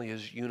family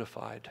is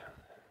unified.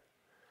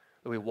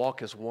 That we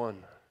walk as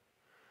one.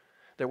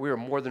 That we are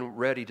more than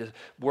ready to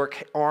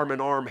work arm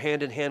in arm,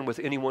 hand in hand with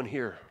anyone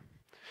here.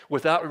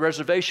 Without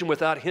reservation,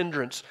 without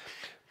hindrance.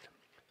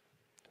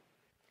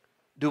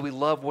 Do we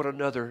love one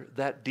another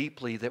that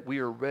deeply that we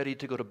are ready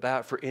to go to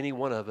bat for any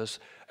one of us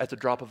at the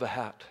drop of a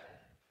hat?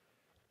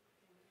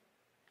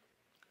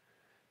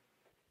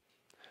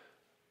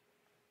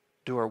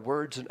 Do our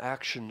words and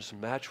actions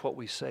match what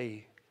we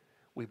say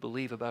we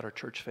believe about our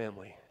church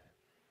family?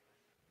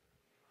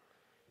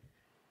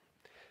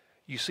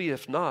 You see,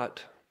 if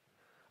not,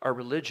 our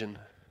religion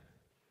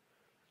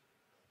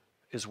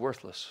is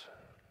worthless.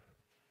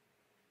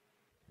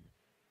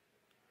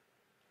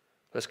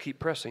 Let's keep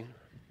pressing.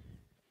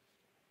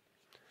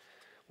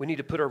 We need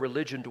to put our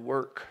religion to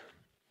work.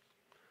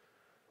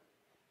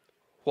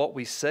 What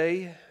we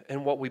say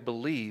and what we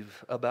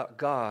believe about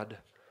God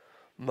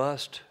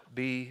must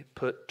be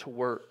put to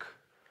work.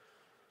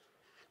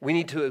 We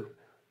need to,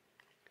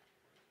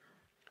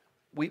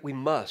 we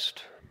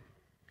must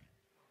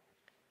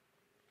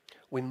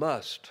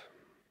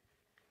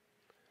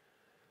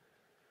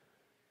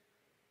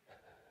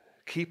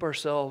keep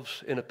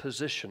ourselves in a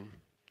position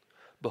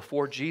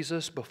before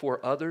Jesus,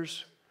 before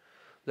others,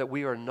 that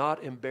we are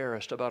not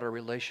embarrassed about our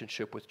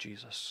relationship with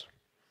Jesus.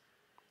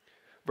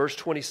 Verse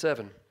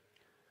 27,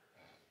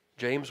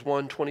 James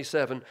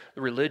 1:27,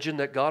 the religion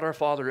that God our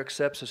Father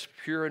accepts as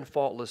pure and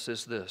faultless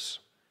is this: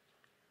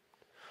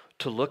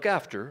 to look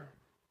after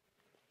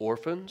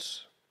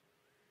orphans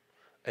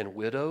and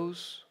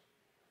widows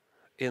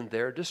in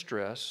their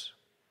distress,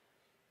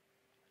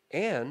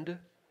 and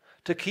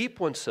to keep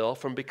oneself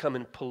from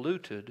becoming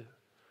polluted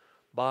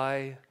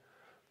by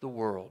the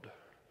world.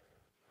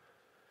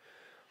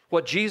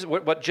 What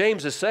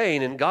James is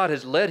saying, and God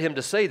has led him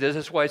to say this,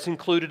 that's why it's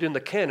included in the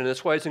canon,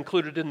 that's why it's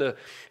included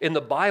in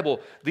the Bible.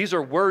 These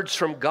are words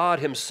from God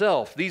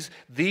Himself. This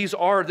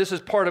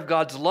is part of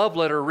God's love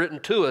letter written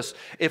to us.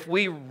 If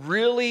we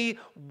really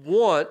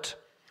want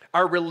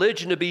our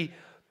religion to be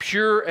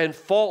pure and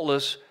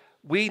faultless,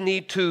 we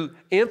need to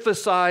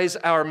emphasize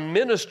our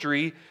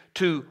ministry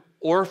to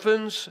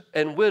orphans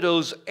and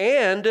widows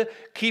and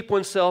keep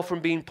oneself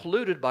from being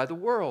polluted by the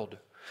world.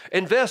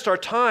 Invest our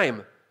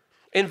time,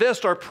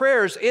 invest our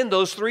prayers in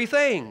those three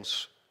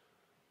things.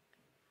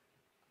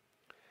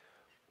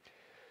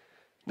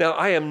 Now,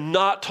 I am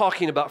not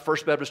talking about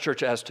First Baptist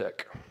Church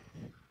Aztec.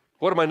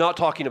 What am I not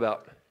talking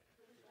about?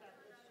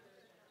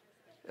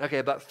 Okay,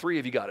 about 3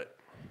 of you got it.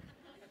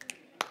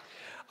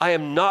 I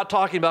am not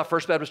talking about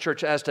First Baptist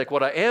Church Aztec.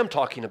 What I am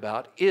talking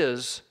about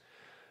is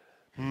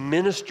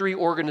ministry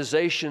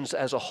organizations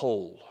as a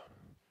whole.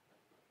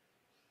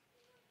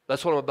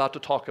 That's what I'm about to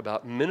talk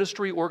about.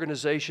 Ministry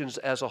organizations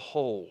as a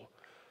whole.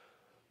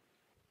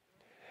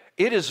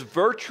 It is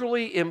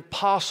virtually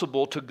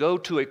impossible to go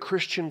to a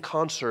Christian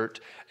concert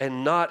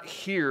and not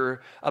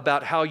hear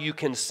about how you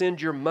can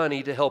send your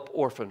money to help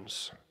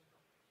orphans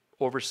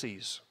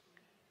overseas.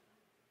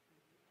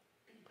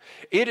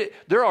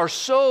 There are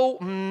so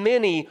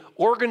many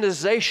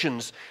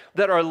organizations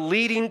that are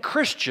leading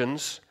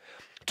Christians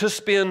to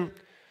spend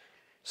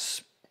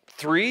 $3,000,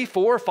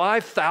 $4,000,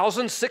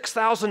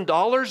 $5,000,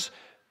 $6,000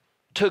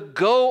 to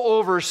go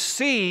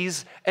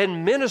overseas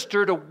and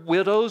minister to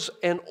widows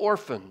and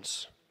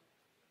orphans.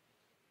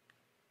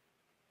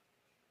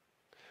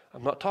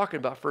 I'm not talking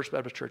about First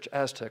Baptist Church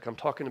Aztec. I'm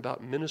talking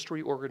about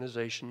ministry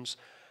organizations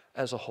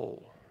as a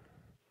whole.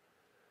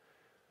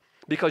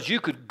 Because you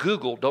could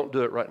Google, don't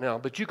do it right now,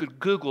 but you could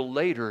Google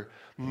later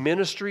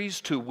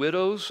ministries to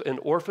widows and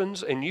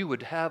orphans, and you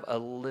would have a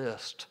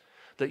list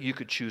that you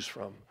could choose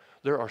from.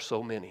 There are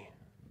so many.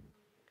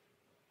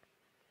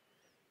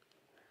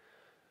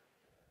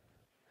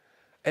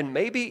 And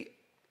maybe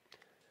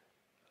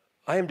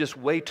I am just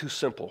way too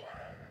simple.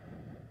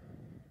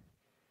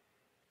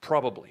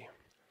 Probably.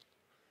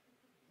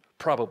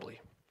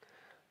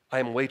 I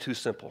am way too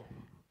simple.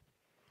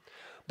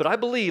 But I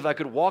believe I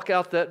could walk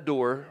out that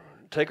door,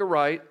 take a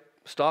right,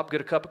 stop,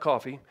 get a cup of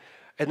coffee,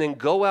 and then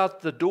go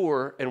out the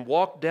door and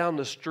walk down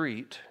the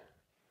street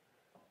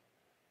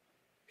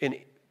in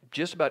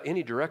just about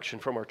any direction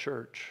from our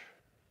church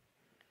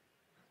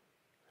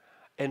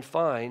and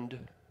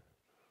find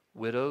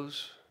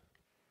widows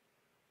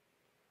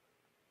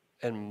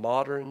and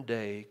modern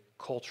day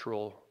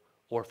cultural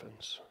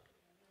orphans.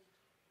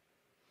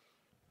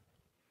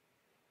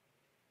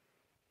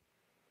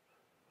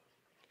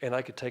 And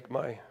I could take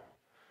my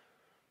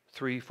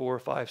 $3,000,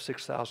 $4,000,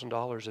 $5,000,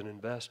 $6,000 and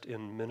invest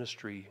in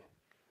ministry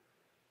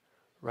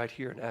right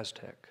here in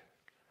Aztec,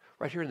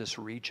 right here in this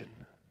region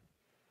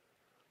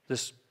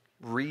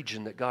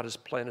that God has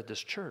planted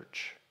this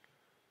church.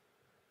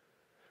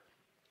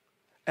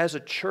 As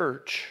a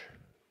church,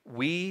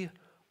 we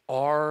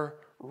are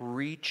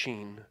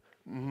reaching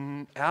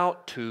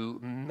out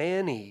to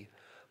many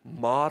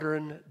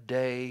modern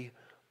day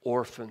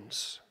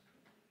orphans.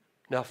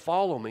 Now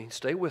follow me,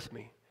 stay with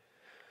me.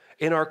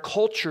 In our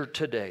culture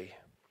today,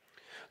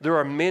 there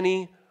are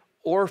many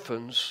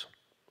orphans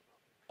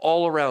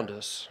all around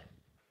us.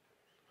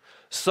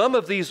 Some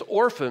of these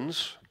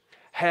orphans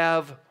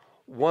have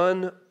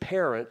one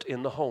parent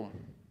in the home.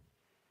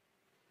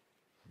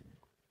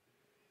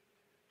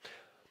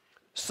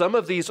 Some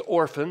of these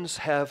orphans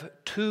have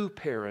 2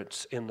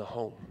 parents in the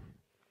home.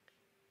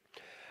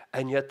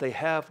 And yet they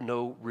have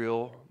no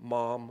real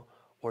mom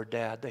or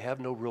dad. They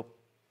have no real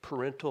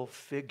parental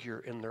figure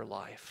in their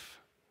life.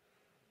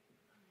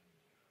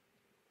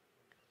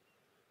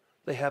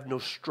 They have no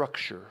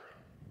structure.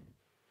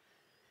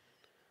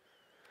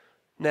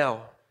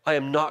 Now, I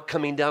am not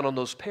coming down on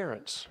those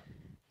parents.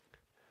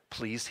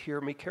 Please hear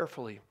me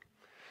carefully.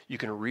 You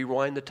can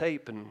rewind the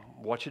tape and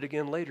watch it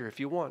again later if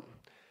you want.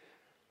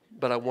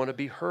 But I want to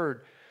be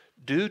heard.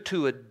 Due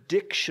to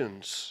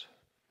addictions,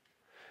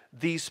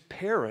 these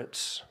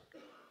parents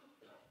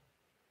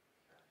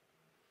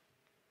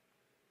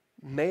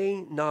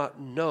may not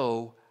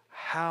know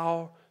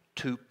how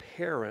to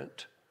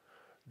parent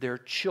their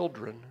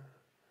children.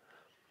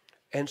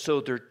 And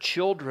so their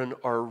children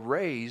are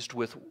raised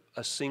with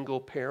a single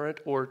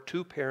parent or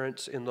 2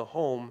 parents in the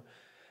home,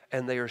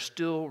 and they are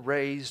still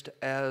raised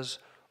as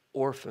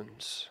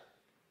orphans.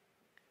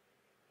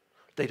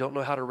 They don't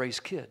know how to raise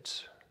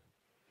kids.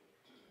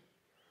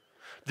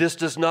 This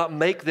does not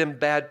make them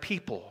bad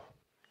people.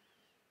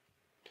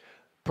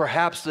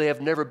 Perhaps they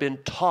have never been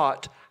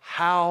taught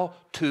how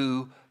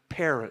to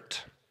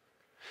parent.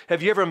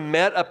 Have you ever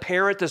met a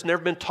parent that's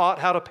never been taught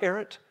how to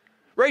parent?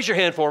 Raise your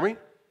hand for me.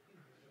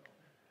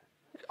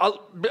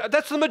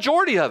 That's the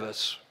majority of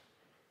us.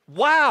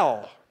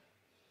 Wow.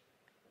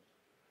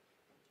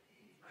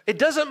 It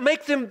doesn't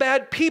make them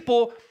bad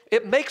people.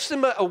 It makes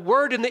them a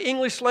word in the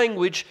English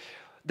language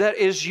that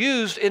is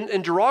used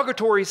in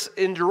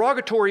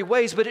derogatory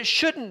ways, but it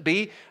shouldn't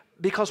be,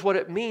 because what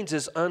it means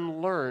is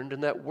unlearned,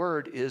 and that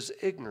word is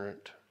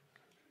ignorant.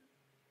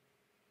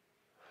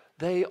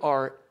 They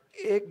are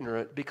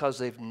ignorant because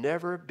they've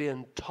never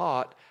been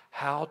taught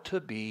how to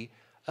be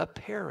a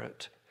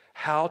parent,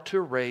 how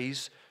to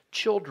raise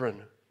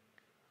children.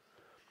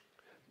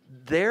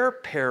 Their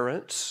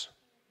parents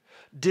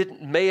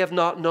may have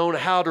not known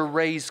how to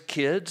raise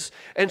kids.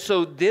 And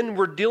so then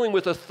we're dealing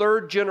with a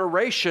third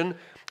generation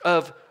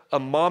of a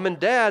mom and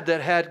dad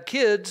that had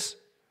kids,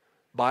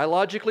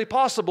 biologically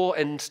possible,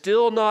 and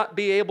still not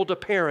be able to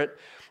parent.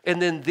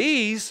 And then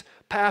these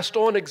passed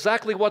on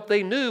exactly what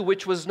they knew,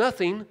 which was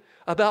nothing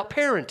about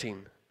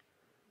parenting.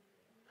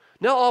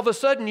 Now all of a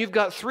sudden you've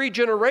got 3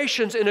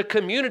 generations in a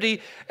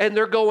community and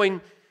they're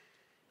going,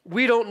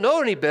 we don't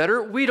know any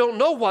better, we don't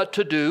know what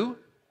to do.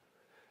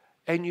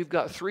 And you've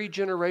got 3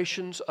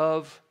 generations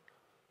of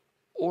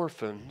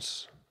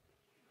orphans,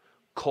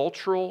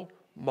 cultural,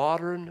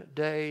 modern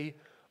day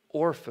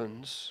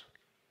orphans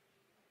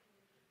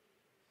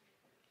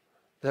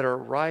that are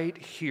right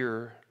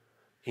here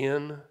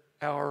in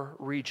our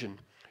region.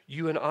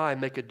 You and I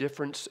make a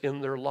difference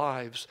in their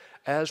lives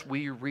as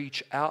we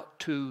reach out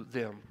to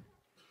them.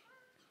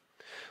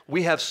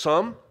 We have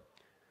some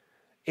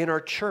in our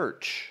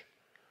church.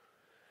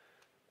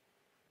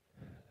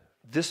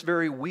 This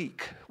very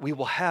week, we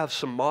will have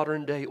some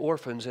modern day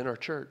orphans in our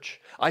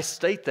church. I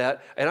state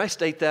that, and I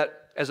state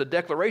that as a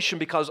declaration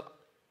because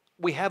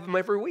we have them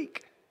every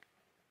week.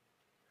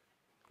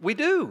 We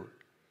do.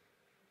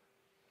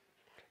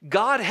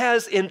 God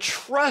has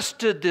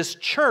entrusted this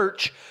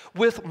church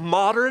with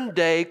modern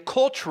day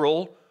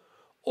cultural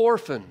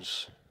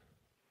orphans.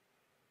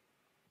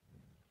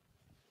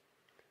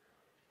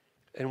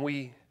 And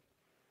we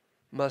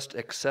must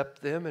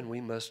accept them and we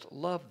must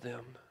love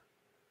them.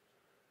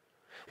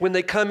 When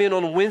they come in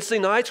on Wednesday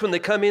nights, when they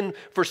come in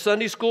for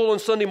Sunday school on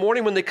Sunday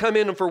morning, when they come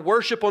in for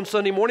worship on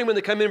Sunday morning, when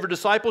they come in for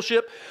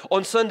discipleship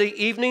on Sunday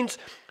evenings,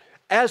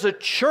 as a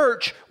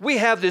church, we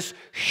have this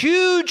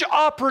huge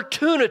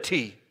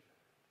opportunity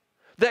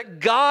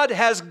that God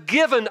has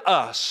given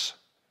us.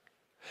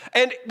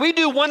 And we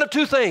do one of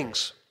 2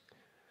 things.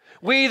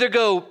 We either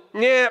go,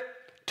 yeah,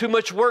 too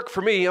much work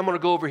for me, I'm going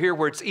to go over here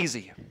where it's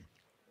easy.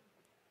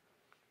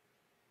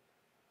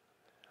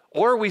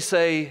 Or we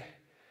say,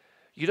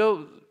 you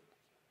know,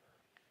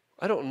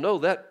 I don't know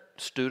that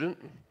student,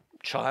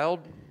 child,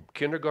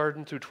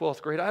 kindergarten through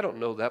 12th grade. I don't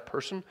know that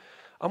person.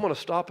 I'm going to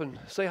stop and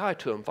say hi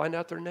to them, find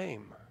out their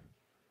name.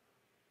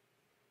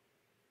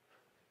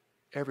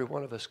 Every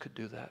one of us could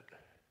do that.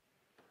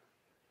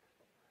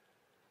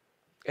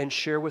 And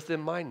share with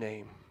them my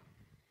name.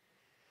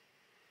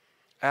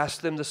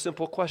 Ask them the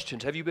simple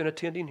questions. Have you been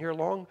attending here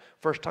long?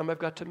 First time I've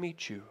got to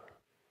meet you.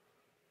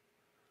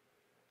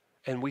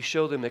 And we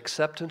show them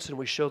acceptance and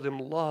we show them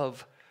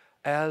love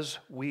as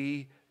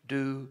we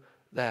do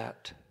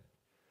that.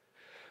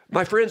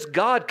 My friends,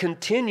 God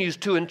continues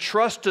to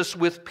entrust us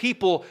with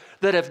people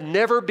that have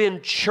never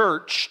been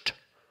churched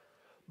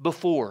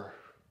before.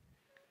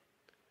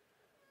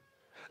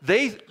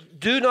 They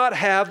do not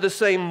have the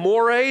same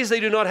mores, they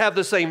do not have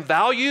the same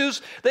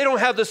values, they don't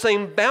have the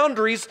same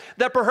boundaries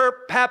that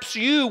perhaps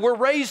you were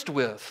raised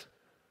with.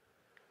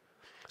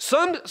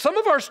 Some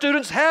of our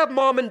students have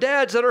mom and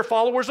dads that are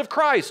followers of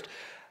Christ.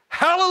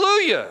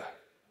 Hallelujah!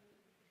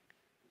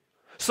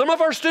 Some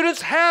of our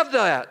students have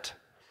that.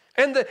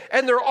 And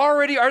they're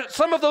already,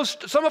 some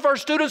of our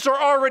students are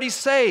already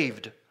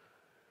saved.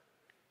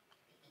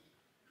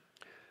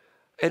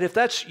 And if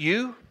that's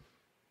you,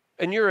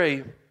 and you're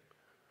a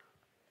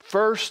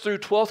 1st through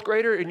 12th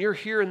grader, and you're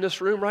here in this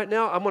room right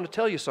now, I'm going to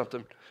tell you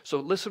something. So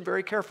listen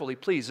very carefully,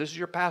 please. This is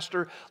your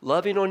pastor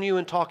loving on you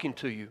and talking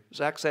to you,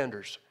 Zach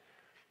Sanders.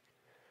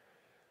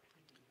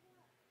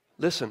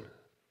 Listen,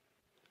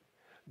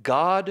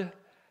 God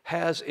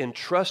has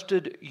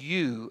entrusted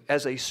you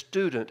as a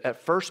student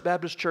at First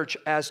Baptist Church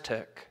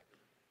Aztec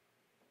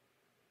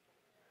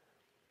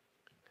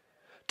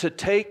to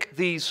take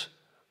these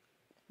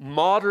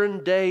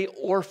modern day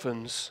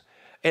orphans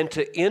and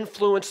to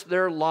influence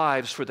their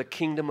lives for the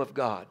kingdom of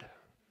God.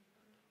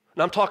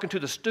 And I'm talking to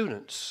the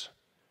students.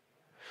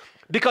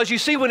 Because you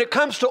see, when it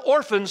comes to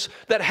orphans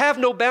that have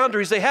no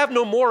boundaries, they have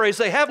no mores,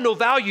 they have no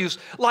values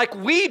like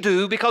we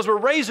do because we're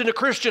raised in a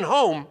Christian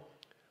home,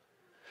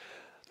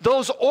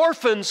 those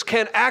orphans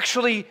can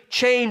actually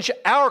change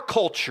our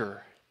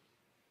culture.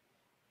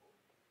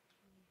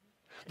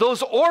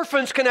 Those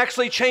orphans can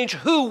actually change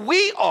who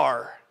we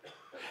are,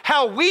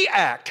 how we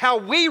act, how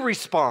we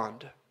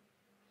respond.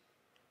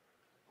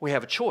 We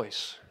have a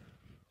choice.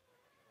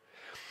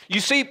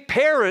 You see,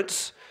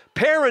 parents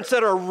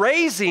that are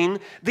raising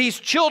these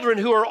children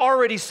who are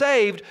already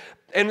saved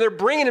and they're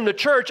bringing them to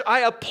church, I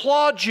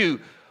applaud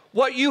you.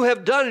 What you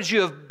have done is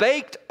you have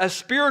baked a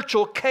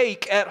spiritual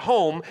cake at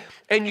home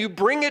and you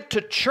bring it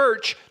to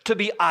church to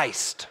be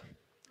iced.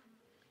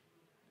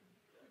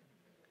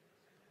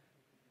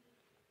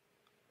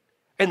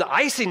 And the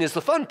icing is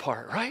the fun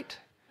part, right?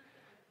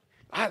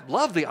 I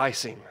love the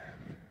icing.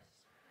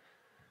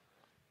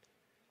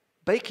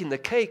 Baking the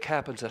cake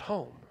happens at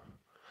home.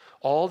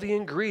 All the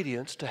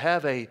ingredients to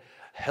have a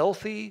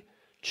healthy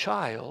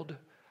child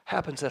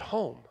happens at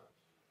home,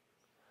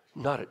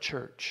 not at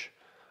church,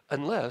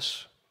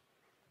 unless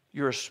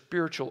you're a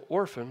spiritual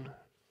orphan,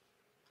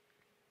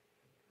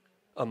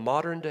 a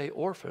modern day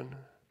orphan,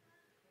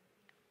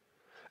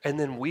 and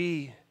then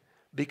we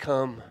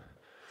become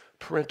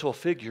parental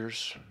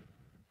figures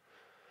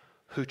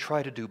who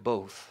try to do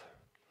both.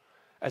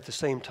 At the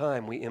same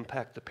time, we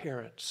impact the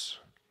parents,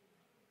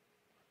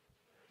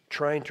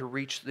 trying to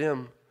reach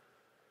them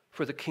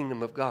for the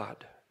kingdom of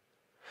God.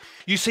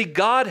 You see,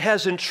 God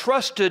has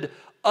entrusted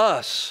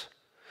us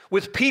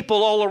with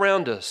people all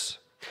around us.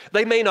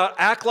 They may not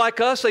act like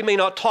us. They may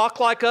not talk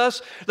like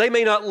us. They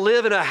may not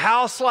live in a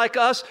house like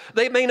us.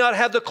 They may not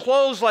have the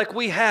clothes like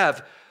we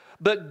have.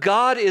 But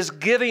God is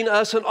giving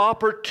us an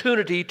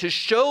opportunity to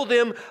show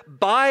them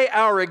by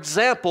our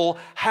example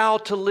how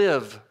to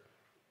live.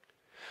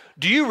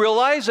 Do you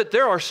realize that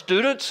there are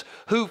students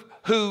who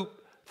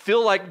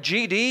feel like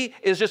GD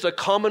is just a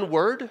common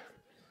word?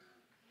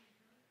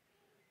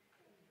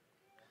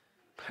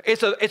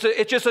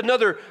 It's just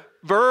another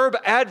verb,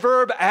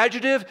 adverb,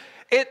 adjective.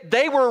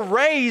 They were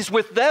raised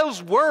with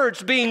those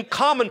words being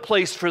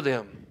commonplace for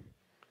them.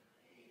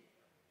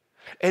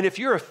 And if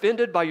you're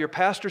offended by your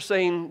pastor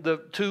saying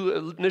the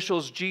two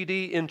initials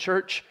GD in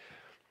church,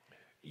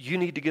 you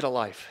need to get a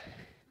life.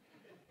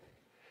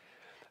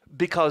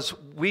 Because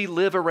we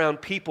live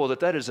around people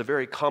that is a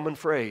very common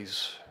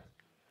phrase.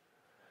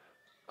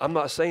 I'm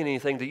not saying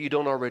anything that you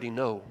don't already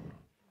know.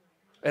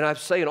 And I'm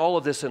saying all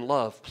of this in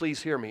love.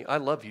 Please hear me. I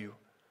love you.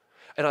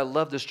 And I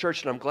love this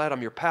church, and I'm glad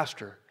I'm your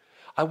pastor.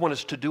 I want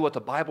us to do what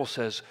the Bible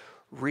says,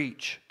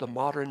 reach the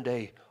modern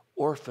day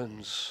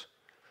orphans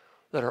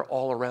that are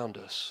all around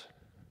us.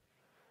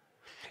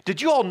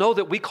 Did you all know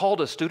that we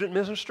called a student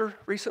minister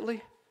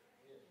recently?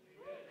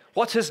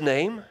 What's his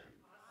name?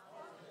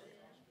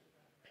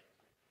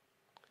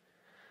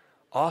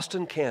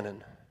 Austin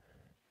Cannon.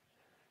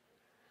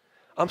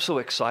 I'm so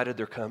excited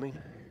they're coming.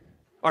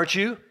 Aren't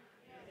you?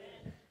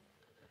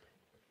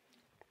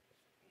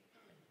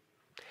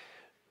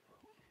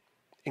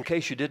 In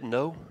case you didn't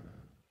know,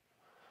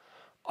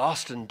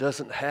 Austin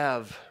doesn't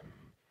have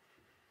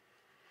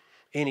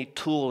any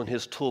tool in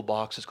his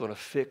toolbox that's going to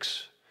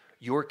fix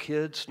your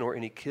kids nor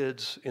any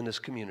kids in this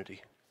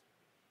community.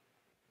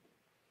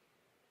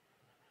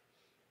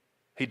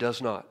 He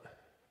does not.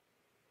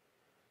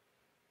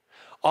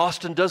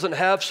 Austin doesn't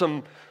have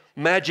some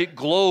magic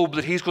globe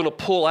that he's going to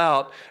pull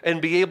out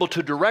and be able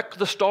to direct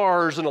the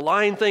stars and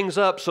align things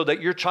up so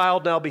that your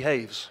child now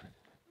behaves.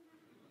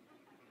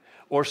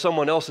 Or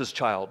someone else's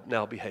child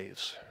now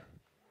behaves.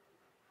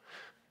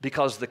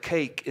 Because the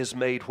cake is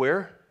made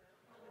where?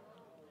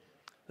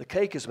 The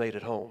cake is made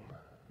at home.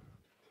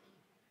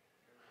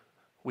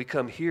 We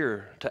come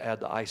here to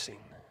add the icing.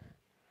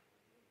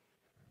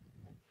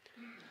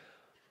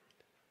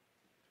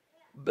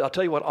 But I'll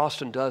tell you what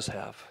Austin does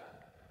have.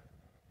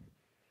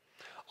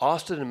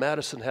 Austin and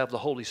Madison have the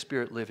Holy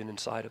Spirit living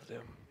inside of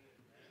them.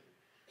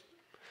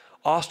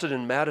 Austin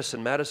and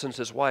Madison's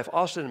his wife,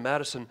 Austin and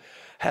Madison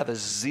have a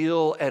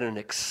zeal and an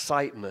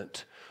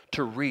excitement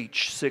to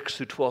reach 6th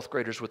through 12th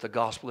graders with the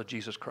gospel of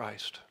Jesus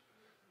Christ.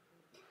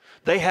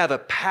 They have a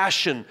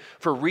passion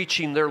for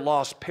reaching their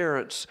lost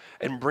parents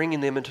and bringing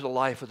them into the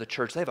life of the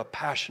church. They have a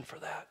passion for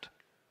that.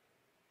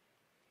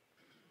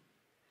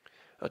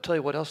 I'll tell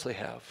you what else they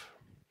have.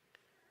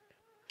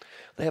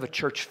 They have a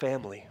church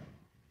family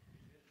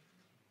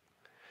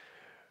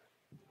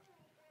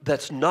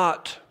that's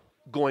not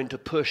going to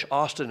push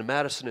Austin and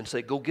Madison and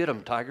say, go get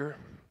them, Tiger.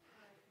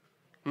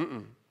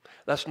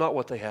 That's not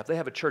what they have. They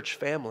have a church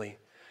family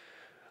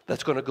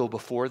that's going to go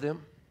before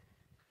them,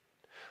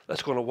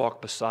 that's going to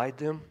walk beside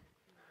them,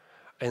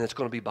 and it's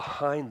going to be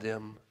behind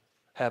them,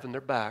 having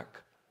their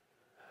back,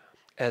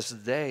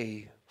 as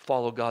they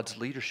follow God's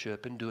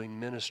leadership in doing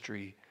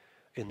ministry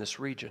in this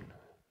region.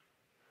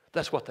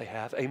 That's what they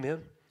have.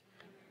 Amen?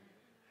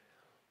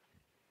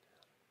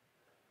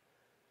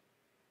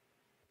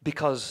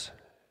 Because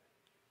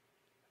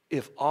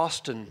if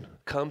Austin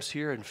comes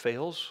here and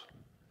fails,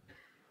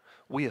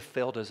 we have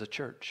failed as a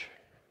church.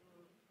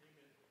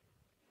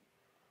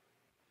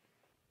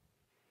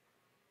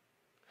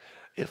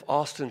 If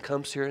Austin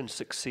comes here and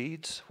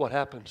succeeds, what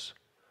happens?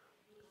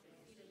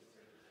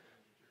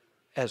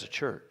 As a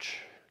church,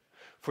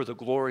 for the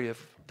glory of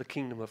the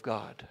kingdom of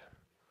God.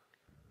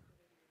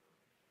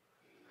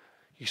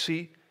 You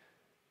see,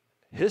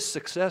 his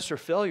success or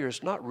failure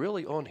is not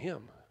really on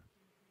him.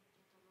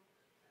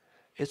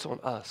 It's on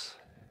us.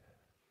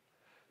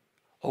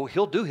 Oh,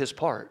 he'll do his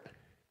part.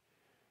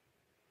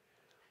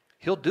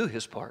 He'll do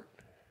his part.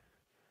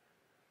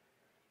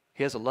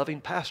 He has a loving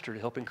pastor to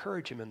help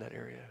encourage him in that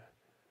area.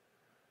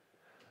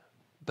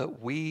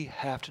 But we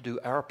have to do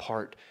our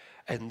part,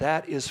 and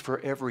that is for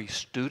every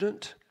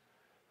student,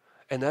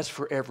 and that's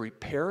for every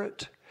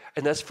parent,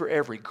 and that's for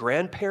every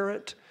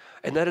grandparent,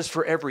 and that is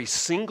for every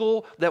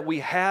single that we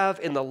have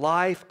in the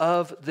life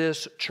of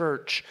this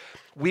church.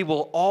 We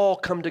will all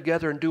come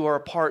together and do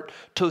our part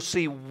to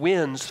see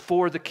wins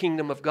for the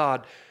kingdom of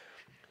God.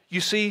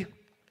 You see,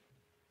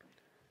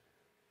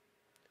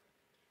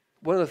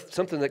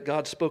 something that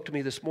God spoke to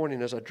me this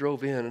morning as I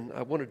drove in, and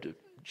I wanted to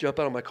jump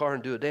out of my car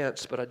and do a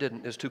dance, but I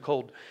didn't. It's too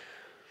cold.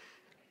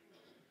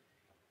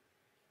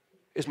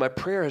 Is my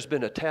prayer has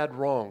been a tad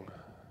wrong.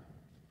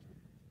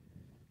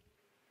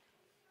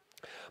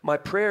 My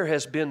prayer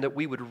has been that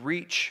we would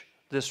reach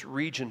this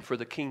region for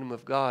the kingdom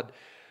of God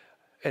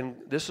And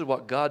this is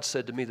what God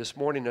said to me this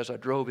morning as I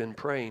drove in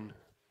praying.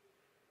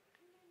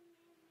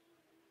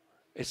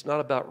 It's not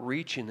about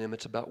reaching them,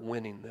 it's about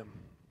winning them.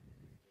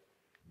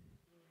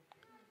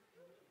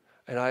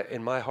 And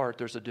in my heart,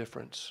 there's a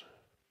difference.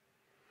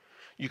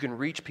 You can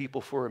reach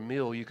people for a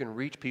meal. You can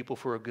reach people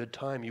for a good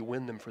time. You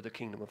win them for the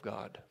kingdom of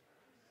God.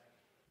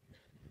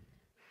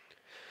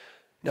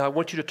 Now, I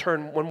want you to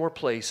turn one more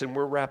place, and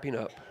we're wrapping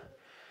up.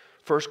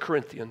 1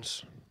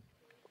 Corinthians.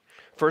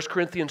 1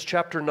 Corinthians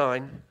chapter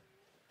 9,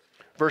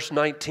 verse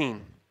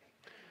 19.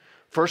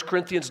 1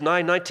 Corinthians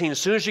 9:19. As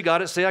soon as you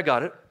got it, say, I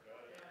got it.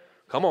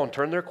 Come on,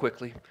 turn there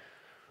quickly.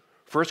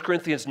 1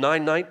 Corinthians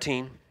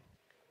 9:19.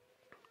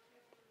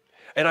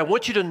 And I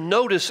want you to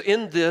notice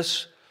in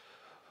this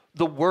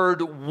the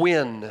word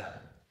win.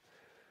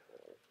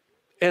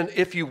 And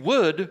if you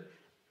would,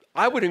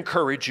 I would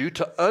encourage you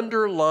to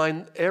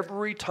underline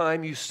every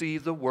time you see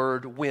the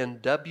word win.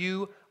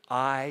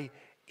 W-I-N.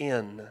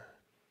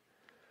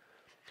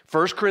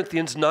 1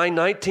 Corinthians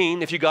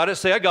 9:19. If you got it,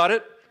 say, I got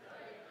it.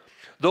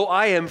 Though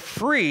I am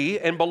free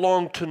and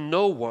belong to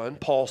no one,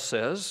 Paul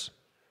says,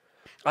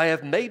 I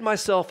have made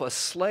myself a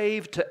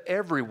slave to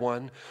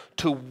everyone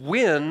to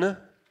win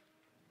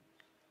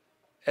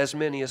as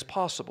many as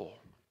possible.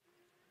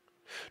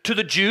 To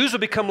the Jews, I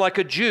become like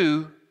a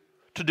Jew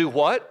to do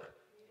what?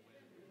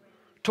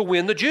 To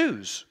win the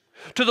Jews.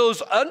 To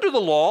those under the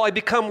law, I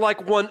become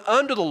like one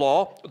under the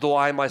law, though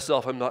I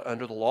myself am not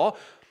under the law,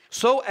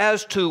 so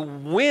as to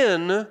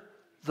win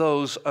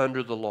those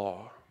under the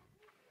law.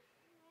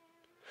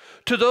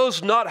 To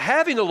those not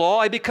having the law,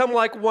 I become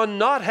like one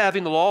not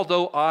having the law,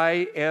 though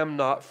I am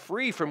not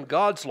free from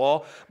God's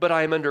law, but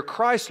I am under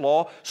Christ's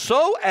law,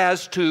 so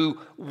as to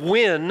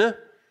win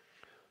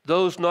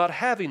those not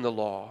having the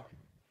law.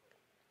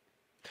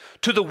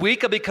 To the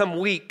weak, I become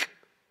weak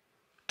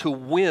to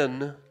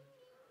win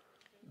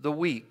the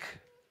weak.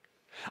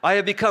 I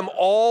have become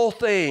all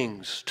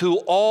things to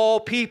all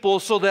people,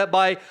 so that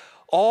by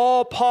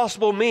all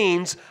possible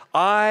means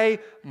I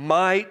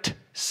might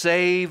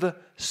save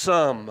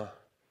some.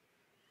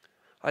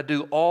 I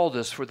do all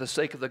this for the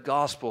sake of the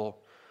gospel,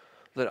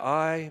 that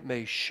I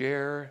may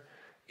share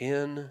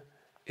in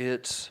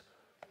its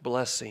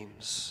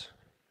blessings.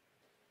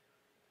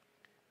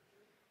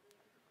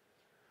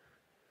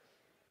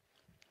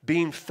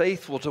 Being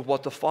faithful to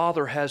what the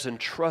Father has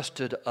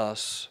entrusted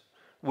us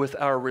with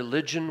our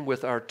religion,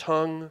 with our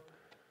tongue,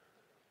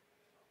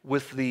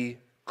 with the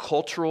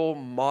cultural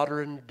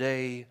modern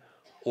day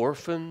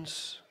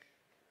orphans.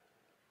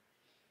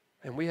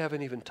 And we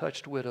haven't even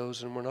touched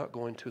widows, and we're not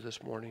going to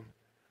this morning.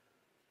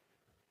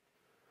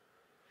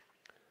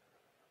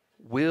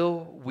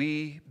 Will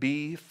we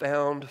be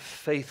found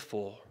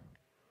faithful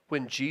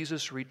when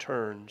Jesus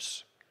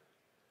returns?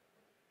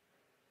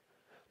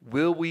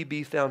 Will we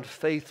be found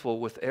faithful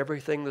with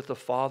everything that the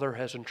Father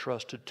has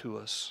entrusted to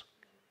us?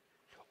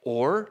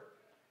 Or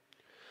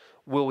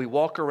will we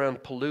walk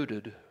around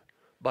polluted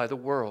by the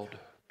world?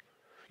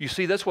 You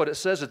see, that's what it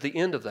says at the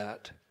end of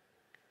that.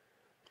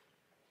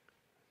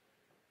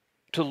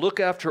 To look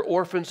after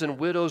orphans and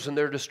widows in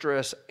their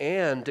distress,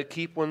 and to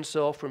keep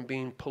oneself from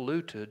being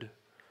polluted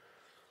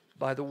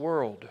by the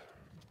world.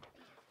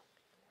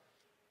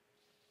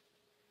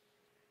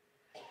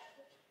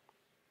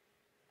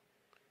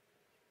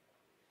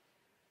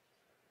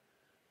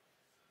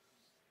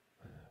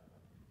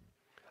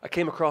 I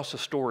came across a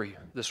story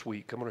this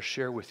week I'm going to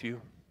share with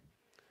you.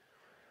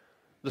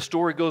 The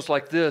story goes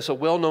like this. A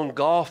well-known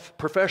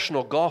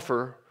professional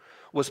golfer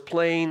was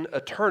playing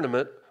a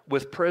tournament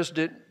with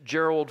President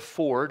Gerald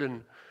Ford,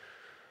 and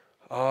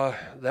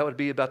that would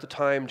be about the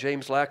time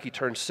James Lackey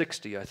turned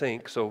 60, I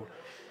think. So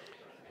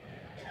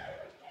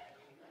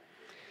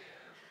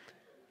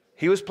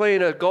he was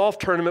playing a golf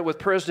tournament with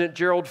President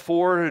Gerald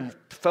Ford and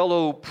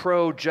fellow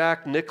pro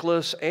Jack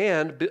Nicklaus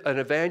and an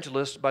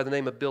evangelist by the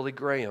name of Billy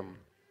Graham.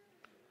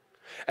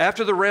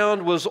 After the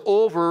round was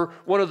over,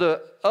 one of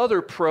the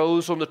other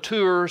pros on the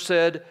tour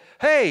said,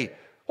 "Hey,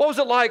 what was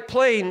it like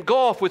playing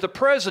golf with the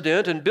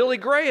president and Billy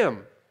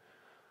Graham?"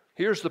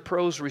 Here's the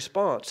pro's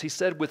response. He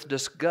said with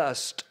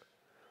disgust,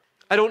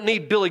 "I don't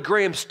need Billy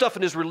Graham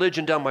stuffing his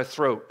religion down my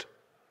throat."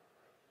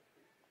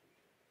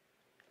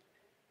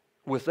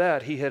 With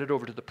that, he headed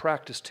over to the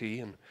practice tee,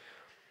 and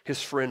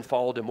his friend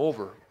followed him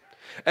over.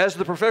 As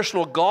the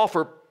professional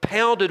golfer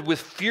pounded with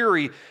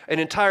fury an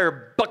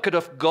entire bucket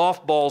of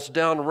golf balls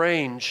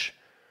downrange,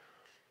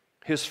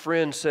 his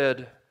friend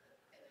said,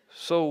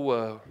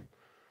 "So,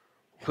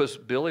 was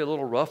Billy a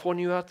little rough on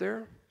you out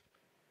there?"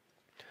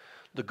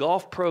 The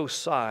golf pro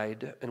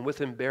sighed and with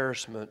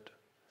embarrassment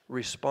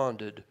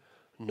responded,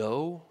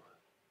 "No,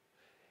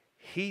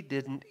 he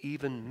didn't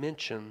even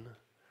mention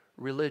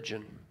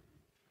religion."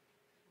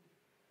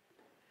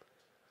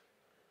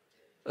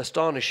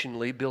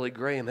 Astonishingly, Billy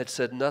Graham had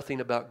said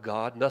nothing about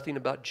God, nothing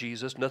about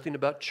Jesus, nothing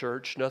about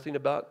church, nothing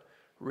about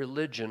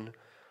religion.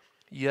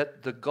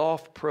 Yet the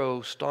golf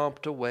pro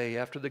stomped away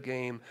after the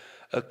game,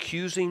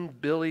 accusing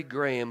Billy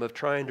Graham of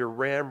trying to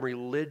ram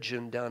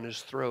religion down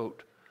his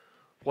throat.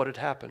 What had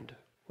happened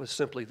was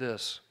simply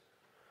this.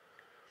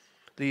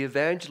 the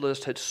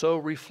evangelist had so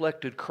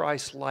reflected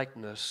Christ's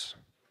likeness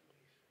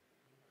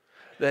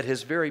that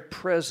his very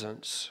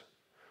presence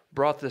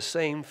brought the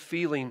same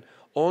feeling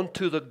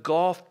onto the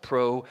golf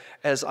pro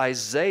as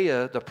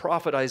Isaiah, the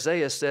prophet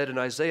Isaiah said in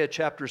Isaiah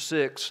chapter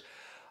 6,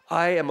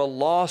 I am a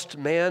lost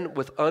man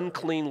with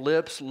unclean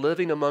lips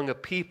living among a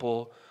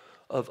people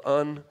of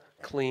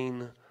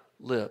unclean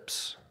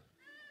lips.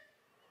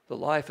 The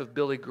life of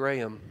Billy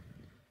Graham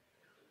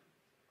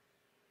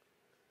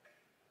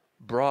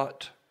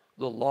brought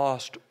the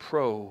lost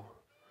pro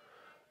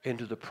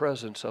into the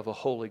presence of a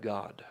holy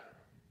God.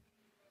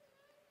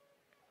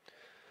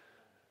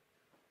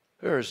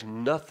 There is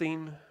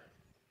nothing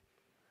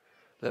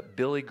that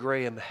Billy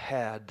Graham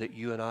had that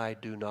you and I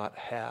do not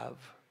have.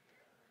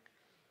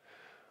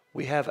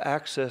 We have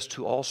access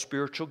to all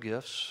spiritual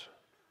gifts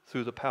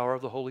through the power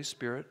of the Holy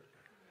Spirit.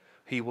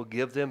 He will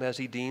give them as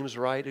He deems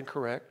right and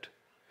correct.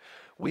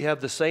 We have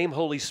the same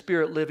Holy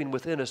Spirit living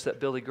within us that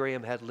Billy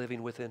Graham had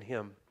living within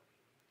him.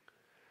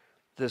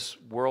 This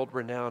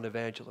world-renowned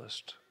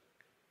evangelist.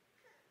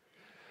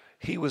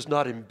 He was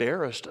not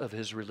embarrassed of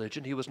his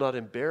religion. He was not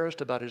embarrassed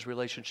about his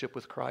relationship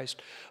with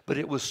Christ, but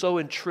it was so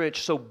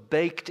entrenched, so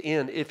baked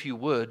in, if you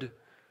would,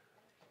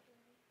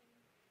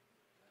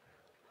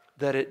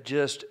 that it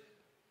just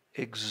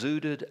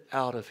exuded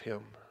out of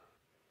him.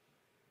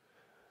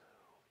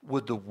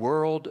 Would the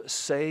world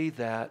say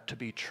that to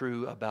be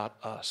true about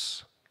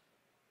us?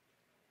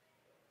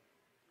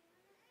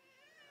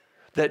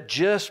 That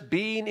just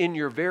being in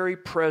your very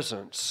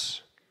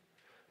presence,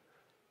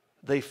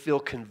 they feel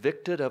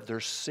convicted of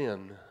their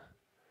sin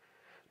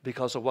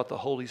because of what the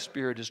Holy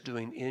Spirit is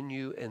doing in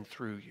you and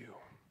through you.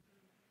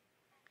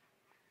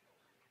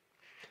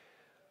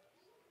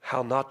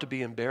 How not to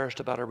be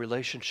embarrassed about our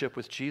relationship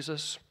with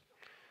Jesus?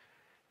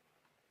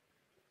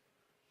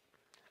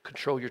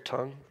 Control your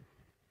tongue.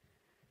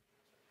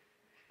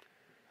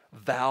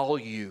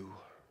 Value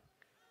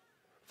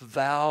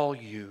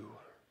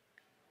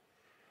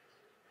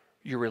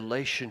your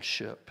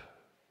relationship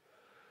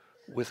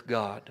with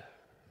God.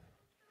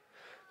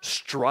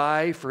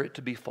 Strive for it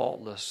to be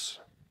faultless.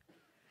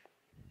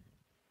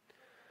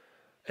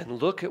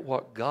 And look at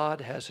what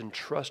God has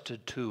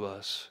entrusted to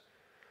us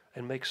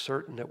and make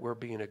certain that we're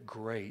being a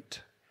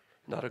great,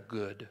 not a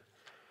good,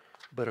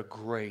 but a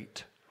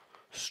great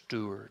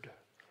steward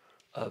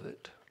of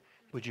it.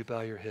 Would you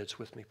bow your heads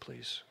with me,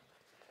 please?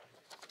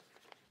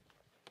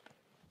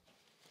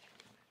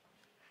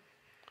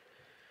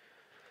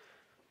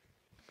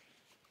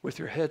 With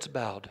your heads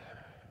bowed,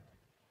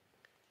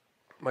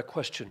 my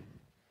question,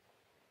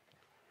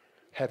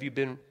 have you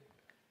been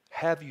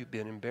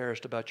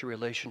embarrassed about your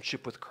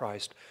relationship with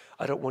Christ?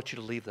 I don't want you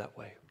to leave that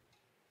way.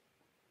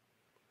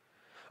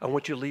 I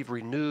want you to leave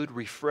renewed,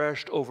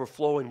 refreshed,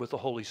 overflowing with the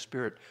Holy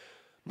Spirit.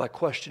 My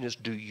question is,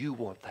 do you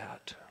want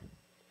that?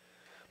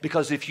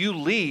 Because if you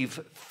leave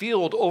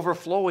filled,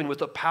 overflowing with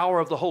the power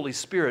of the Holy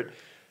Spirit,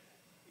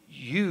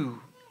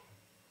 you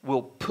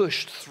will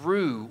push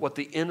through what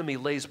the enemy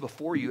lays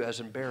before you as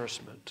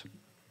embarrassment.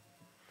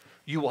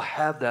 You will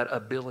have that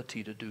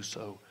ability to do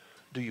so.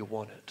 Do you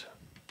want it?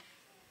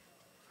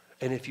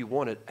 And if you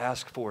want it,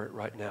 ask for it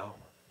right now.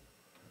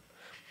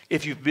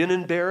 If you've been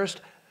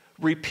embarrassed,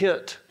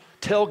 repent.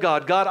 Tell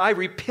God, God, I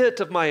repent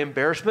of my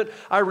embarrassment.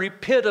 I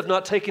repent of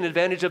not taking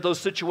advantage of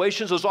those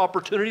situations, those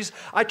opportunities.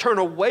 I turn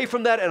away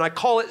from that and I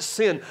call it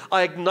sin.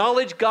 I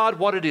acknowledge, God,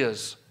 what it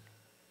is.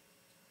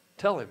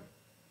 Tell Him.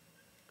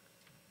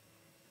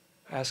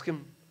 Ask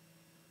Him.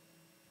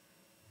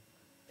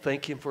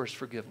 Thank Him for His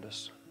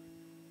forgiveness.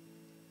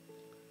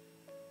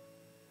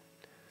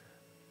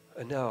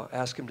 And now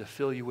ask Him to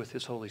fill you with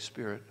His Holy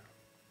Spirit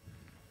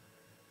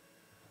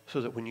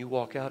so that when you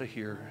walk out of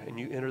here and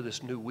you enter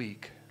this new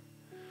week,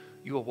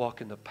 you will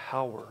walk in the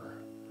power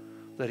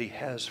that He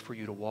has for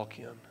you to walk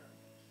in.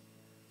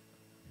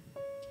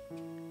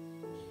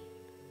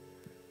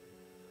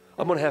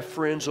 I'm going to have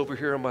friends over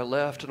here on my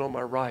left and on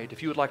my right.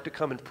 If you would like to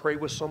come and pray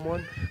with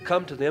someone,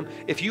 come to them.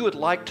 If you would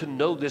like to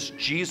know this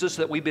Jesus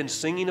that we've been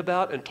singing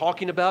about and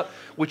talking about,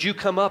 would you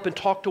come up and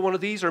talk to one of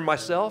these or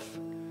myself?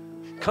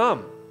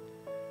 Come.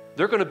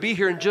 They're going to be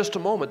here in just a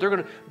moment. They're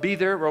going to be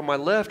there on my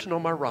left and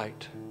on my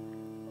right.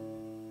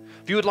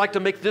 If you would like to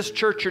make this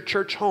church your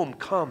church home,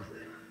 come.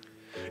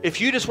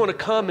 If you just want to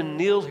come and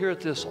kneel here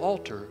at this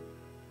altar,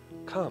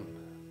 come.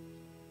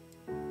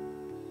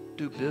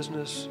 Do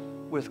business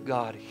with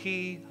God.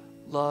 He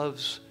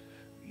loves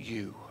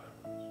you.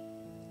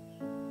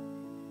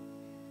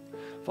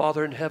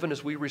 Father in heaven,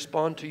 as we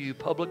respond to you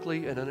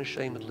publicly and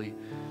unashamedly,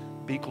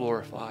 be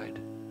glorified.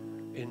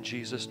 In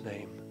Jesus'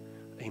 name,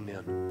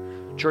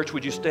 amen. Church,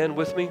 would you stand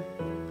with me?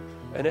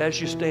 And as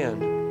you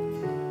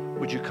stand,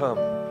 would you come?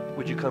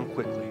 Would you come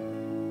quickly?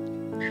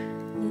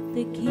 Let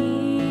the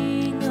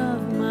King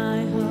of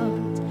my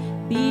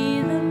heart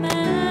be the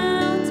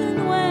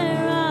mountain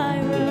where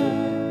I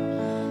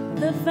run,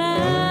 the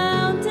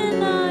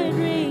fountain I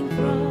drink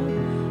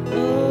from.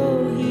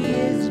 Oh, He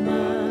is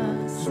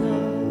my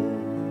soul.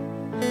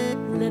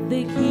 Let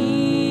the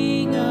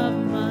King of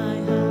my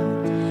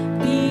heart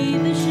be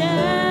the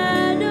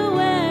shadow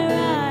where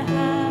I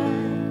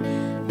hide,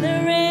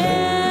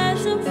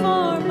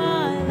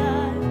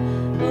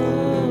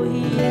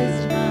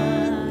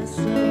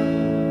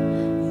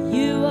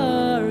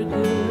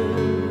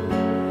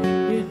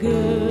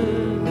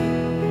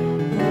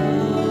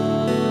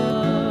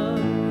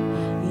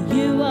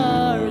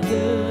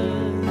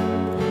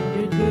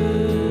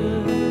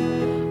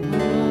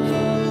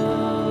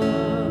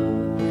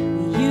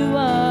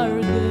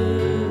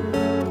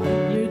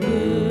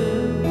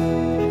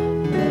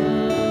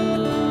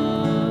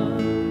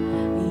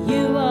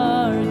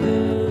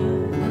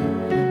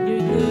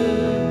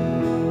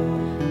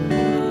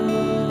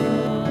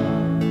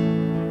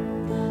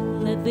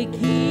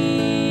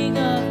 king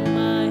of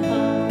my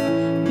heart,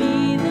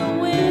 be the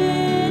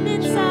wind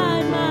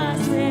inside my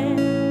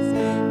sails,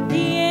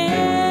 the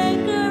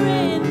anchor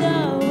in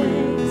the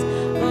waves.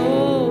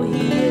 Oh,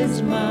 he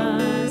is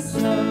my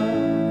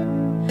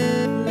song.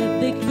 Let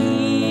the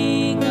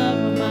king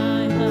of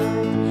my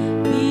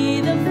heart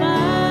be the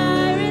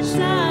fire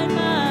inside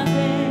my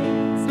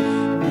veins,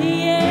 the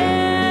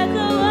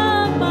echo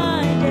of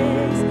my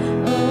days.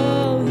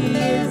 Oh, he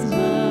is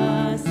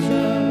my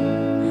song.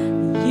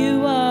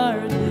 You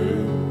are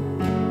good,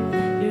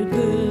 you're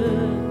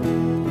good.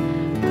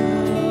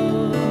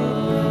 Oh,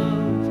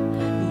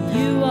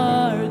 you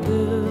are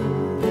good,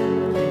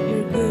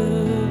 you're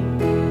good.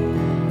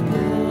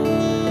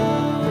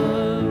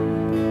 Oh,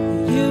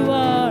 you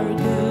are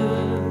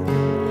good,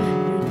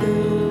 you're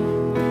good.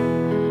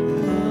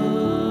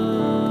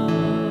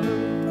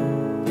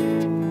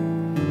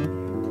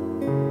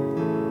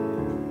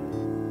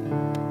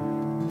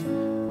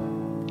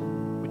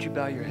 Would you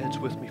bow your heads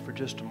with me for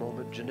just a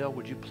moment? Janelle,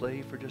 would you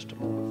play for just a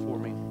moment for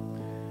me?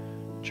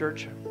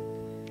 Church,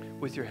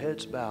 with your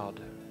heads bowed,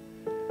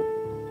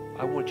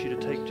 I want you to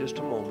take just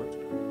a moment.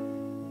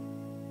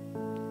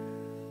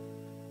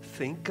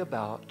 Think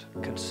about,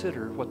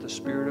 consider what the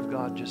Spirit of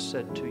God just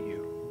said to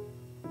you.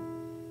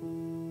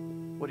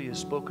 What He has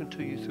spoken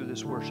to you through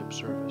this worship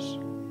service.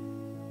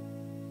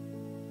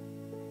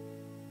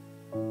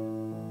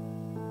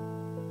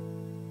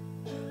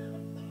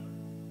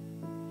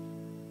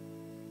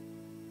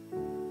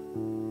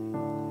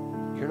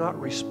 You're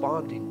not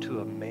responding to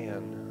a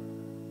man.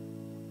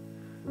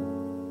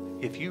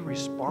 If you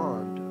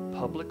respond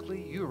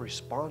publicly, you're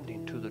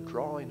responding to the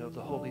drawing of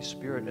the Holy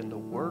Spirit and the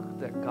work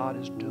that God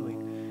is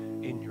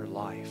doing in your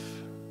life.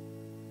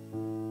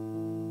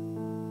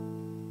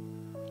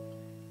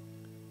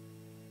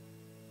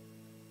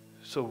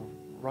 So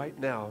right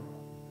now,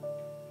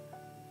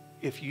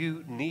 if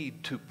you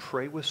need to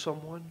pray with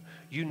someone,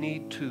 you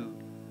need to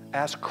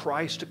ask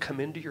Christ to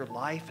come into your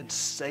life and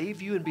save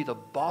you and be the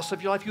boss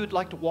of your life, you would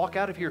like to walk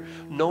out of here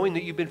knowing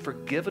that you've been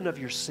forgiven of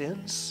your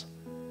sins,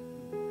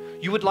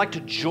 you would like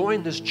to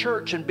join this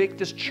church and make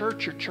this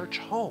church your church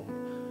home,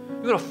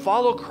 you're going to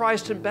follow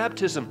Christ in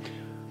baptism,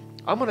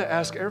 I'm going to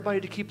ask everybody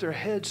to keep their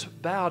heads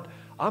bowed.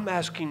 I'm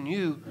asking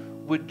you,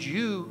 would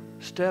you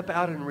step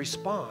out and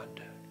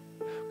respond?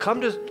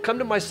 Come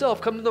to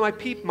myself, come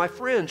to my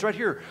friends right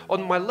here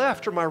on my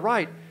left or my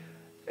right,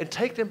 and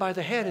take them by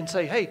the hand and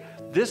say, hey,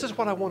 this is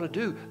what I want to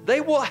do.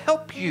 They will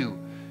help you.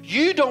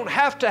 You don't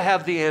have to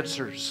have the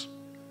answers.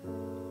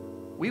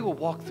 We will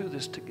walk through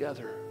this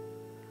together.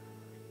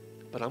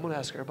 But I'm going to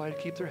ask everybody to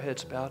keep their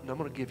heads bowed, and I'm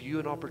going to give you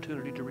an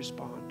opportunity to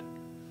respond.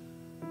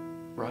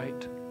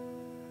 Right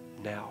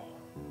now.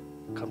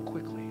 Come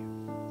quickly.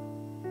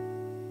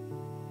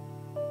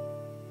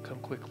 Come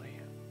quickly.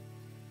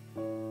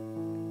 Thank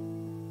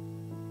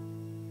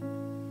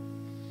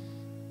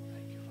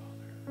you,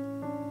 Father.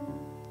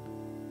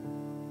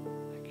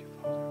 Thank you,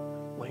 Father.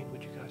 Wayne,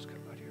 would you guys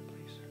come right here,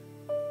 please?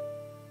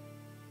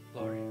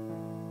 Laurie.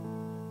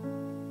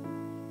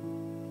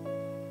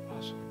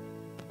 Awesome.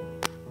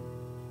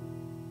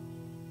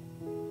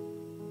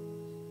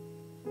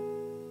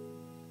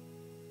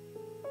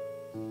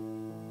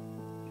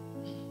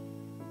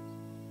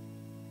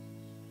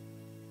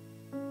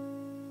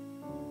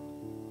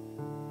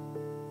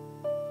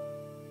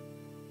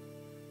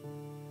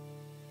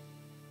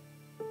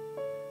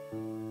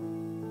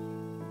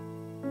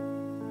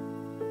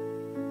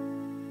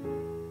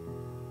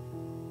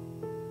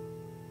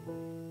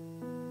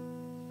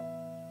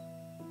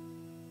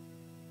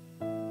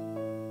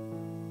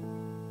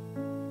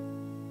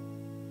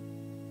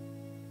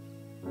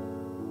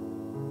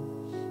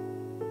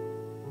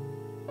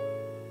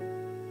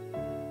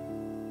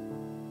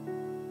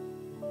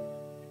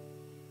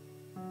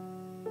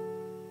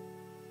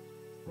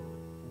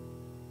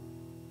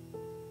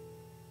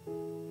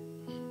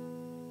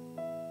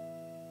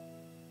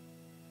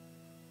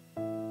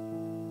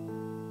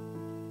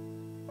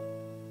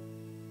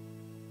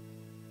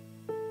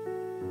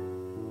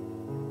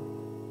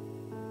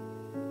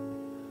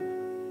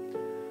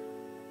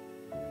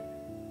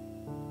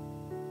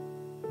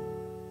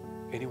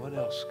 Anyone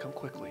else? Come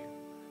quickly.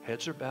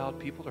 Heads are bowed.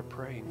 People are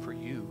praying for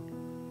you.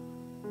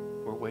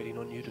 We're waiting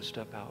on you to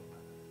step out.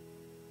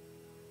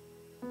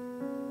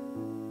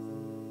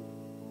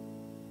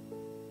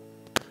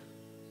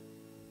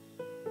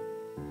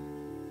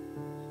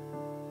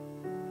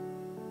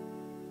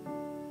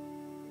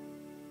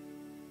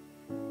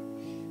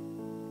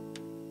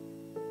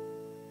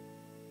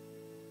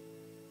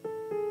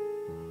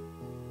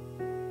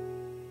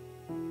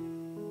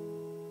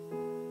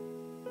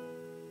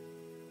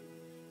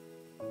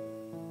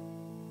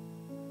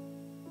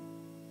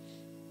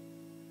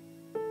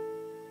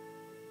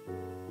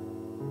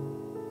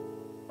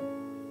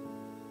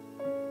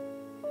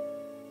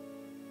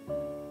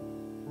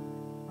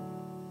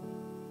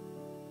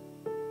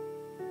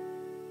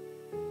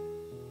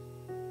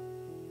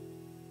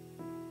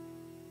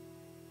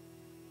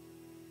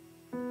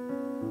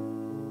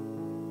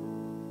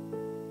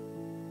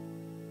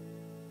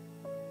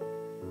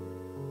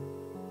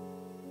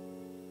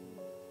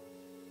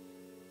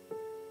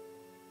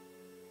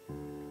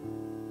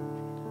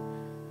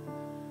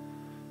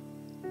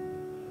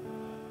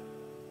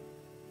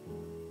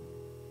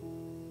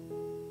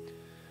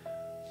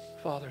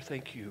 Father,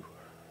 thank you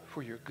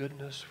for your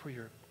goodness, for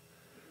your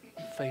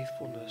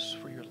faithfulness,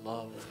 for your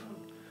love.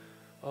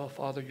 Oh,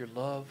 Father, your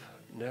love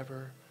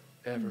never,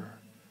 ever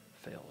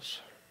fails.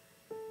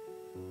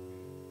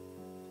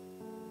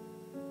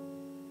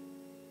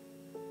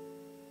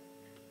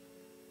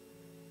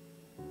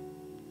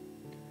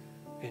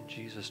 In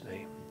Jesus'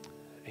 name,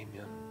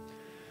 amen.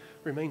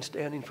 Remain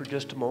standing for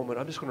just a moment.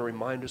 I'm just going to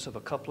remind us of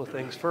a couple of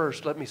things.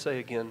 First, let me say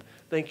again,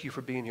 thank you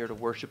for being here to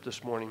worship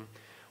this morning.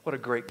 What a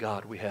great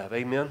God we have.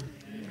 Amen?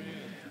 Amen.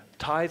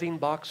 Tithing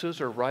boxes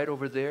are right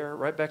over there,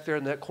 right back there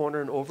in that corner,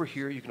 and over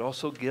here. You can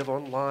also give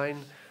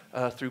online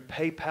through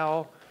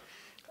PayPal.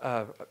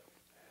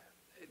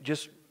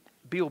 Just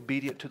be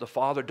obedient to the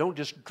Father. Don't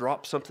just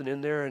drop something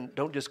in there, and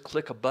don't just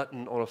click a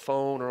button on a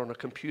phone or on a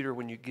computer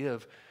when you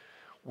give.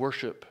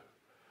 Worship.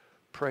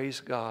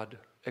 Praise God.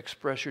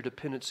 Express your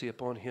dependency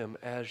upon Him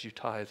as you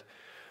tithe.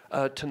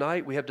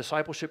 Tonight we have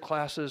discipleship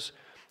classes,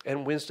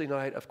 and Wednesday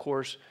night, of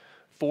course,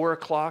 4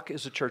 o'clock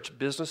is a church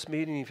business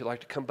meeting. If you'd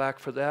like to come back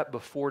for that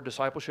before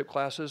discipleship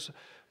classes,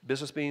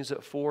 business meetings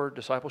at 4,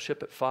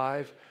 discipleship at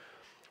 5.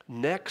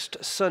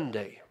 Next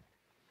Sunday,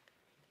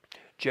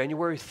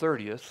 January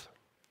 30th,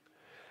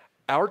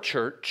 our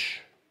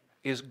church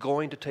is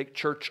going to take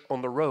church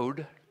on the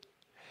road,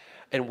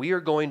 and we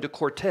are going to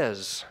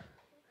Cortez.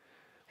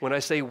 When I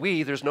say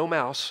we, there's no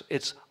mouse.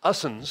 It's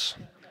us'ns.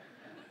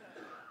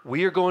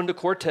 We are going to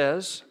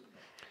Cortez.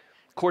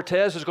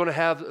 Cortez is going to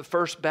have the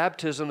first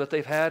baptism that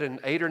they've had in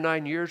 8 or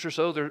 9 years or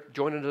so. They're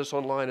joining us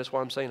online. That's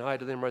why I'm saying hi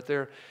to them right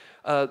there.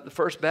 The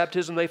first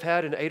baptism they've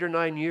had in 8 or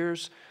 9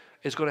 years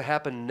is going to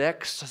happen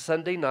next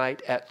Sunday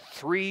night at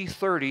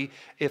 3:30.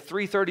 If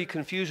 3:30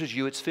 confuses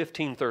you, it's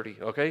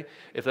 15:30, okay?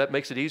 If that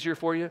makes it easier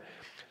for you.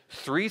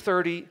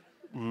 3:30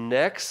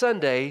 next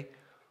Sunday,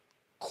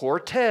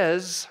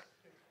 Cortez.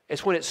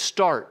 It's when it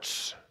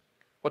starts.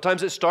 What time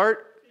does it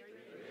start?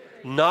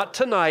 3:30. Not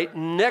tonight.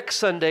 Next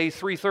Sunday,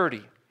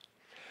 3:30.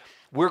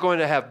 We're going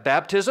to have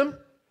baptism.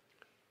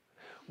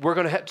 We're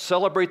going to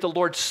celebrate the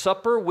Lord's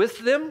Supper with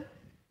them.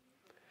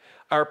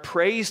 Our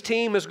praise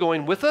team is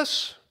going with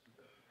us.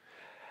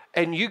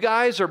 And you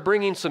guys are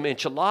bringing some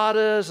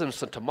enchiladas and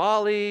some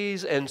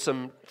tamales and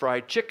some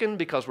fried chicken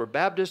because we're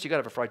Baptists. You got to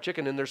have a fried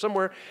chicken in there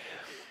somewhere.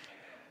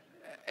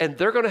 And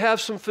they're going to have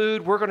some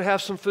food, we're going to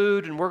have some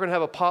food, and we're going to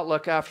have a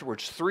potluck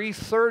afterwards.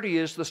 3:30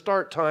 is the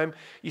start time.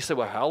 You say,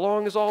 well, how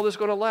long is all this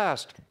going to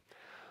last?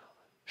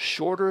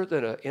 Shorter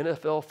than an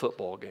NFL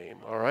football game,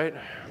 all right?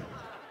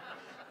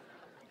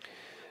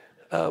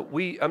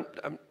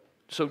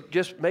 So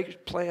just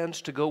make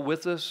plans to go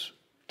with us,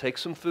 take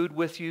some food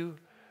with you,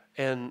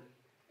 and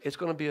it's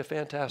going to be a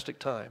fantastic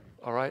time,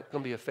 all right? It's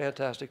going to be a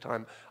fantastic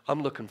time.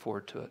 I'm looking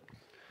forward to it.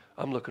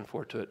 I'm looking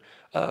forward to it.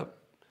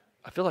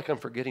 I feel like I'm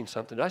forgetting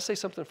something. Did I say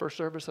something in first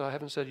service that I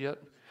haven't said yet?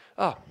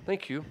 Ah,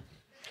 thank you.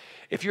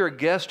 If you're a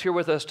guest here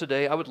with us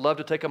today, I would love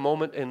to take a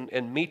moment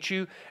and meet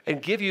you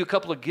and give you a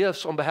couple of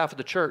gifts on behalf of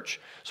the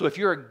church. So if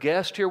you're a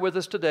guest here with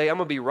us today, I'm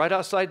going to be right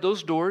outside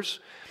those doors,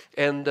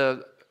 and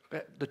the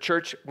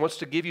church wants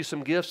to give you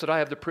some gifts that I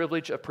have the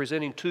privilege of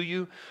presenting to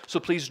you. So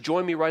please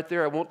join me right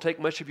there. I won't take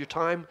much of your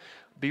time.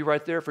 Be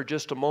right there for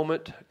just a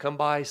moment. Come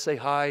by, say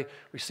hi,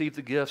 receive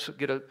the gifts,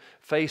 get a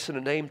face and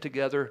a name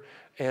together,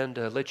 and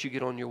let you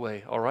get on your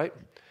way. All right?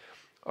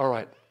 All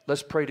right.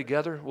 Let's pray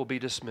together. We'll be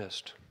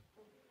dismissed.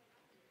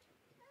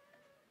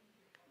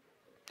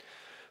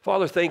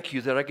 Father, thank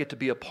you that I get to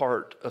be a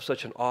part of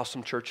such an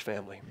awesome church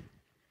family.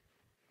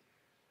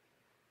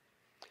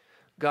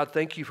 God,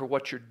 thank you for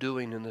what you're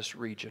doing in this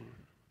region.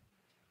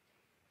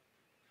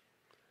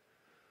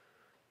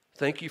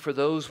 Thank you for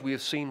those we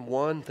have seen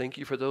won. Thank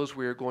you for those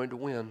we are going to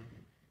win.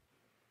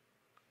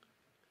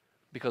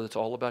 Because it's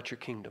all about your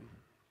kingdom.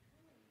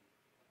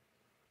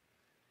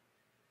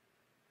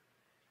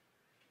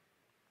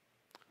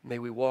 May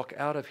we walk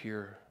out of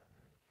here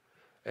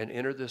and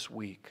enter this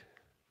week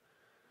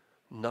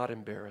not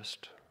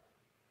embarrassed,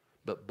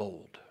 but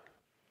bold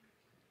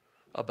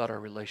about our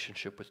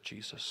relationship with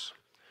Jesus.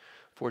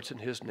 For it's in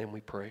His name we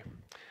pray.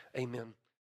 Amen.